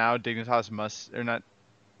assuming by now Dignitas must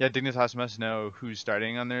know who's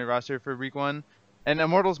starting on their roster for week 1, and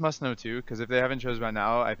Immortals must know too, because if they haven't chosen by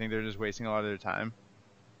now, I think they're just wasting a lot of their time.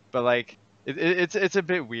 But like it's a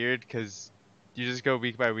bit weird because you just go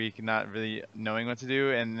week by week not really knowing what to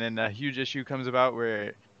do, and then a huge issue comes about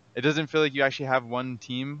where it doesn't feel like you actually have one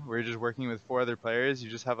team where you're just working with 4 other players. You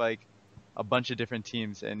just have like a bunch of different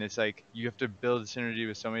teams, and it's like you have to build synergy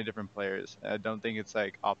with so many different players. I don't think it's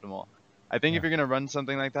like optimal. I think if you're gonna run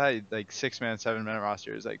something like that, like 6-man, 7-man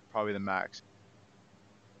roster is like probably the max.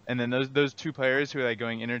 And then those 2 players who are like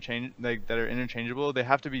going that are interchangeable, they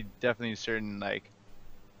have to be definitely certain like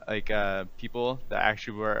people that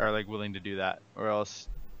actually are like willing to do that, or else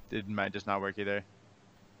it might just not work either.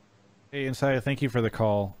 Hey, Inside, thank you for the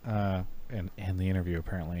call and the interview.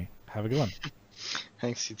 Apparently, have a good one.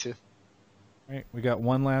 Thanks, you too. All right, we got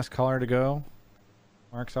one last caller to go.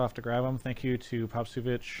 Mark's off to grab him. Thank you to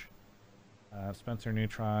Popsuvich, Spencer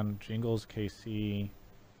Neutron, Jingles KC,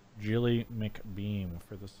 Jilly McBeam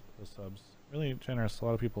for the subs. Really generous. A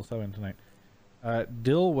lot of people subbing tonight.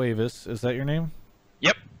 Dill Wavis, is that your name?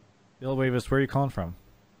 Yep. Dill Wavis, where are you calling from?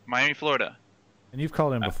 Miami, Florida. And you've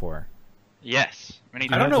called in before. Yes. I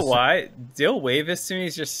don't know why. Dill Wavis to me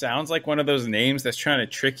just sounds like one of those names that's trying to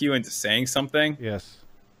trick you into saying something. Yes.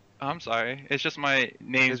 I'm sorry. It's just my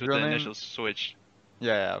names with the initials switched.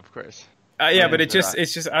 Yeah, of course. But it's just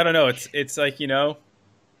I don't know. It's like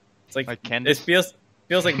it's like Candace? It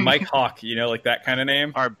feels like Mike Hawk, like that kind of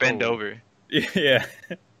name. Or Bend Over. Yeah.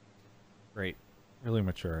 Great. Really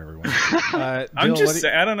mature, everyone. I'm just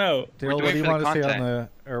saying, I don't know. Dill, what do you want to say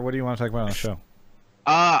what do you want to talk about on the show?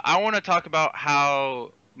 I want to talk about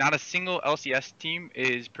how not a single LCS team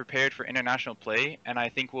is prepared for international play, and I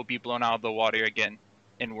think we'll be blown out of the water again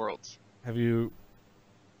in Worlds. I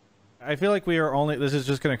feel like this is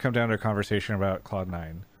just going to come down to a conversation about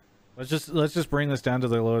Cloud9. Let's just bring this down to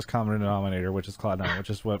the lowest common denominator, which is Cloud9,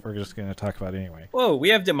 which is what we're just going to talk about anyway. Whoa, we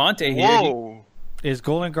have Demonte here. Whoa! Is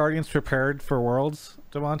Golden Guardians prepared for Worlds,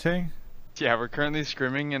 Demonte? Yeah, we're currently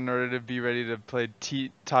scrimming in order to be ready to play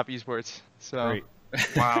top esports. So. Great.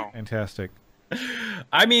 Wow. Fantastic.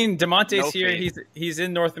 I mean, Demonte's here. He's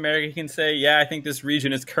in North America. He can say, yeah, I think this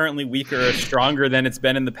region is currently weaker or stronger than it's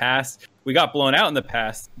been in the past. We got blown out in the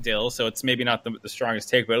past, Dill, so it's maybe not the strongest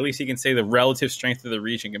take, but at least he can say the relative strength of the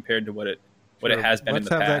region compared to what it has been in the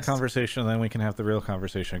past. Let's have that conversation, and then we can have the real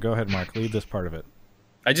conversation. Go ahead, Mark. Lead this part of it.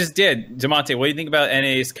 I just did. Demonte, what do you think about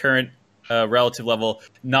NA's current relative level,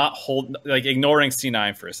 ignoring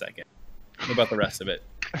C9 for a second? What about the rest of it?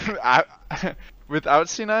 Without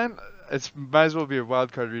C9, it might as well be a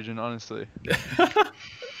wildcard region, honestly.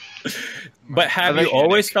 But have you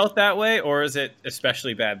always felt that way, or is it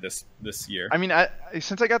especially bad this year? I mean,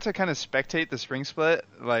 since I got to kind of spectate the spring split,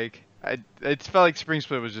 it felt like spring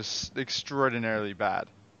split was just extraordinarily bad.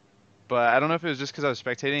 But I don't know if it was just because I was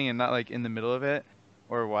spectating and not in the middle of it,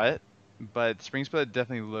 or what. But spring split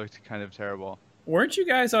definitely looked kind of terrible. Weren't you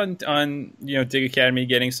guys on Dig Academy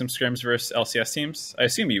getting some scrims versus LCS teams? I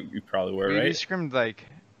assume you probably were, right? We scrimmed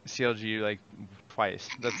CLG twice.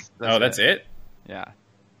 That's it? Yeah.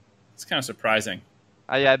 It's kind of surprising.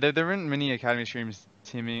 Yeah, there weren't many Academy streams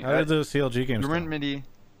teaming. How did those CLG games There weren't many.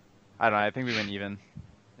 I don't know. I think we went even.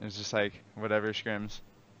 It was just whatever scrims.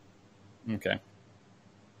 Okay.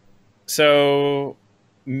 So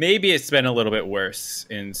maybe it's been a little bit worse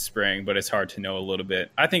in spring, but it's hard to know a little bit.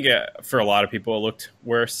 I think for a lot of people it looked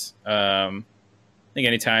worse. I think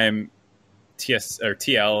anytime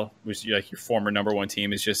TL, which your former number 1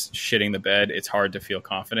 team, is just shitting the bed, it's hard to feel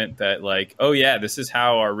confident that oh yeah, this is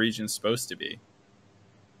how our region's supposed to be.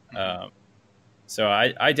 So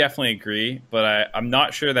I definitely agree, but I'm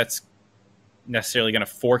not sure that's necessarily going to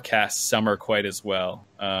forecast summer quite as well.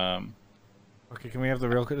 Okay, can we have the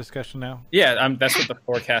real discussion now? Yeah, that's what the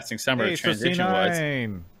forecasting summer hey, transition so was.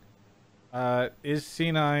 Is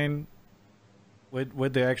C9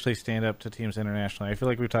 would they actually stand up to teams internationally? I feel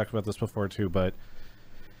like we've talked about this before too, but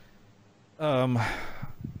I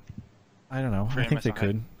don't know. I think they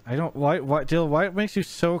could. I don't. Why, Dill? Why makes you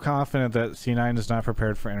so confident that C9 is not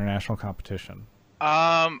prepared for international competition?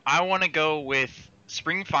 I want to go with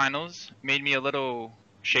spring finals. Made me a little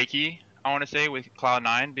shaky, I want to say, with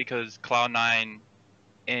Cloud9, because Cloud9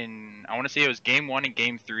 I want to say it was game 1 and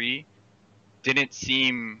game 3, didn't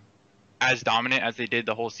seem as dominant as they did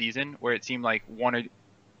the whole season, where it seemed like 1 or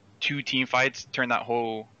 2 team fights turned that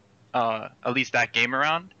whole, at least that game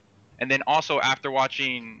around. And then also after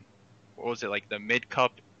watching, what was it, like the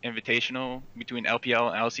mid-cup invitational between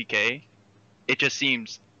LPL and LCK, it just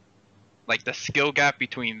seems like the skill gap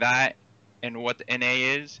between that and what the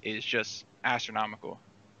NA is just astronomical.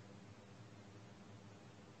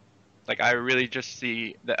 Like, I really just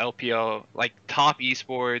see the LPL, like top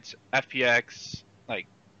esports, FPX, like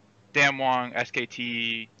Damwon,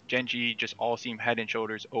 SKT, Gen.G just all seem head and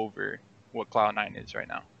shoulders over what Cloud9 is right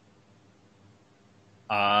now.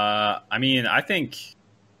 I mean, I think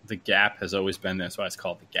the gap has always been there. That's why it's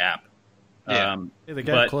called the gap. Yeah, the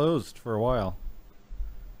gap closed for a while.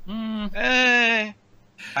 I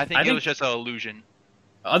think it was just an illusion.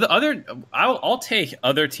 I'll take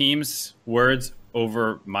other teams' words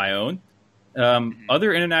over my own.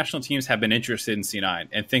 Other international teams have been interested in C9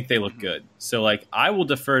 and think they look good. So, like, I will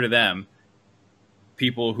defer to them,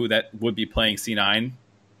 people that would be playing C9,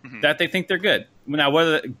 that they think they're good. Now,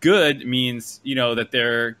 whether good means, that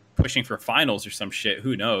they're pushing for finals or some shit,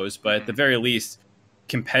 who knows? But at the very least,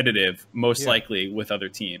 competitive, most likely, with other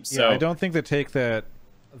teams. So I don't think they take that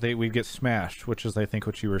we'd get smashed, which is, I think,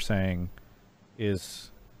 what you were saying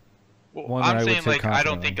is one that I'm I saying, would say like, I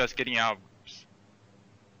don't confidently. think us getting out.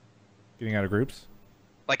 Getting out of groups?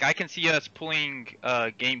 Like, I can see us pulling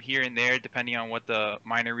a game here and there depending on what the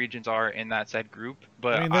minor regions are in that said group.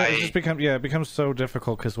 But I mean, it becomes so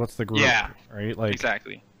difficult because what's the group? Yeah, right? Like,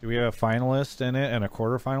 exactly. Do we have a finalist in it and a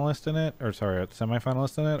quarterfinalist in it, or sorry, a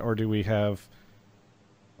semifinalist in it, or do we have,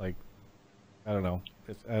 like, I don't know.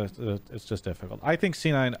 It's just difficult. I think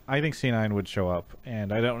C9 would show up,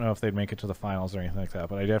 and I don't know if they'd make it to the finals or anything like that.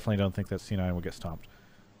 But I definitely don't think that C9 would get stomped.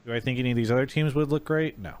 Do I think any of these other teams would look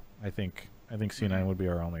great? No. I think C9 would be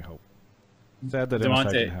our only hope. Sad that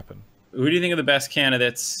MSI didn't happen. Who do you think are the best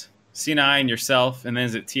candidates? C9, yourself, and then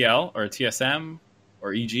is it TL or TSM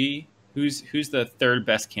or EG? Who's the third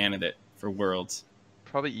best candidate for Worlds?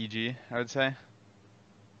 Probably EG, I would say.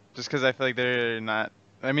 Just because I feel like they're not.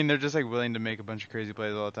 I mean, they're just like willing to make a bunch of crazy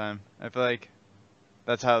plays all the time. I feel like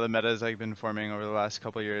that's how the meta has like been forming over the last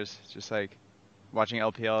couple of years. It's just like watching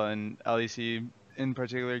LPL and LEC in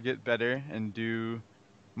particular get better and do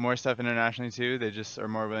more stuff internationally too. They just are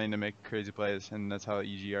more willing to make crazy plays, and that's how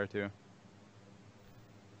EG are too.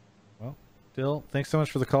 Well, Dill, thanks so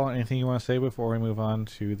much for the call. Anything you want to say before we move on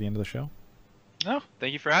to the end of the show? No,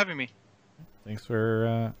 thank you for having me. Thanks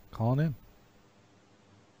for calling in.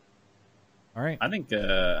 All right. I think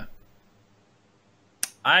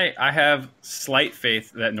I have slight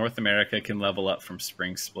faith that North America can level up from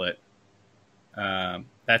Spring Split.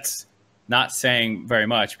 That's not saying very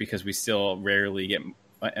much because we still rarely get.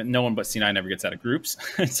 No one but C9 ever gets out of groups,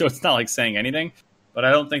 so it's not like saying anything. But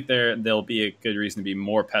I don't think there'll be a good reason to be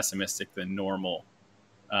more pessimistic than normal,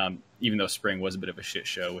 even though Spring was a bit of a shit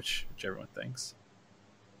show, which everyone thinks.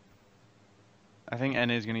 I think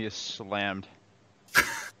NA is going to get slammed.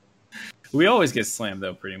 We always get slammed,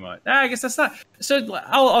 though, pretty much. I guess that's not... So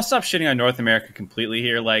I'll stop shitting on North America completely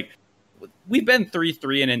here. Like, we've been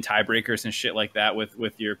 3-3 and in tiebreakers and shit like that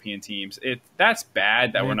with European teams. That's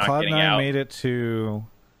bad that we're not getting out. Cloud9 made it to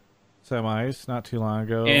semis not too long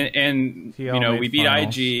ago. And we beat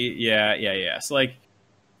finals. IG. Yeah. So, like,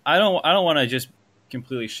 I don't want to just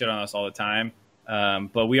completely shit on us all the time.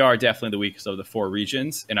 But we are definitely the weakest of the 4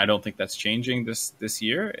 regions, and I don't think that's changing this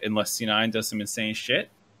year unless C9 does some insane shit.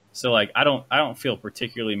 So, like, I don't feel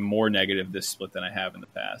particularly more negative this split than I have in the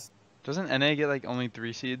past. Doesn't NA get like only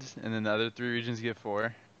 3 seeds, and then the other 3 regions get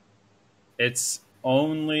 4? It's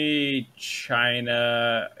only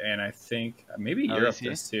China, and I think maybe LEC? Europe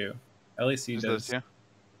does too. LEC Just does. those 2?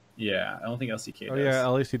 Yeah, I don't think LCK does. Oh yeah,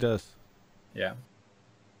 LEC does. Yeah.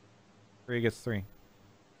 Korea gets 3.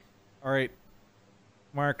 All right,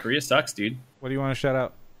 Mark. Korea sucks, dude. What do you want to shout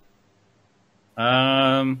out?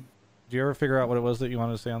 Did you ever figure out what it was that you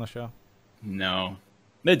wanted to say on the show? No.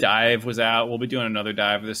 The dive was out. We'll be doing another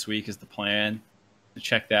dive this week is the plan.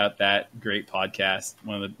 Check out that great podcast.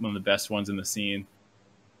 One of the best ones in the scene.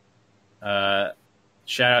 Shout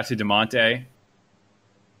out to DeMonte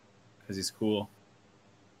because he's cool.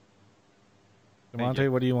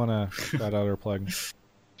 DeMonte, what do you want to shout out or plug?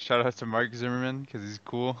 Shout out to Mark Zimmerman because he's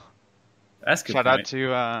cool. That's a good. Shout point. out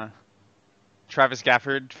to Travis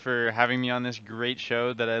Gafford for having me on this great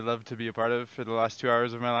show that I love to be a part of for the last 2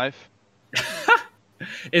 hours of my life.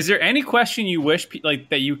 Is there any question you wish like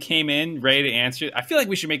that you came in ready to answer? I feel like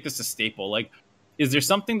we should make this a staple. Like, is there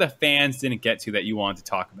something the fans didn't get to that you wanted to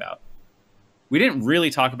talk about? We didn't really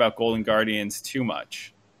talk about Golden Guardians too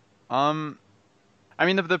much. I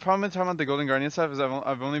mean, the problem with talking about the Golden Guardian stuff is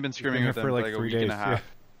I've only been scrimming with them for like a week and a half.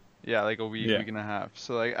 Yeah, like a week and a half.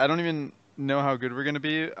 So like I don't even know how good we're gonna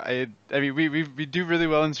be. I mean we do really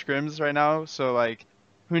well in scrims right now. So like,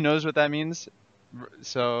 who knows what that means?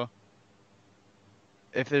 So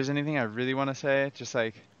if there's anything I really want to say, just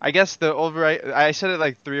like I guess I said it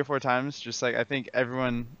like 3 or 4 times. Just like I think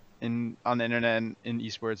everyone on the internet and in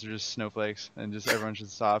esports are just snowflakes, and just everyone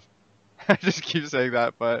should stop. I just keep saying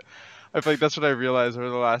that, but I feel like that's what I realized over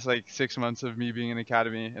the last like 6 months of me being in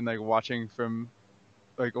academy and like watching from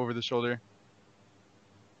like over the shoulder.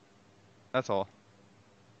 That's all.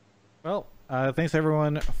 Well, thanks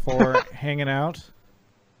everyone for hanging out,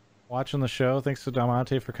 watching the show. Thanks to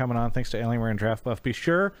Damonte for coming on. Thanks to Alienware and Draft Buff. Be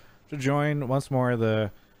sure to join once more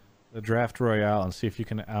the Draft Royale and see if you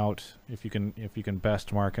can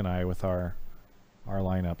best Mark and I with our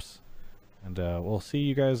lineups. And we'll see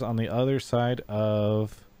you guys on the other side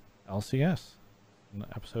of LCS, in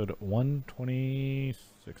episode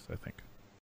 126, I think.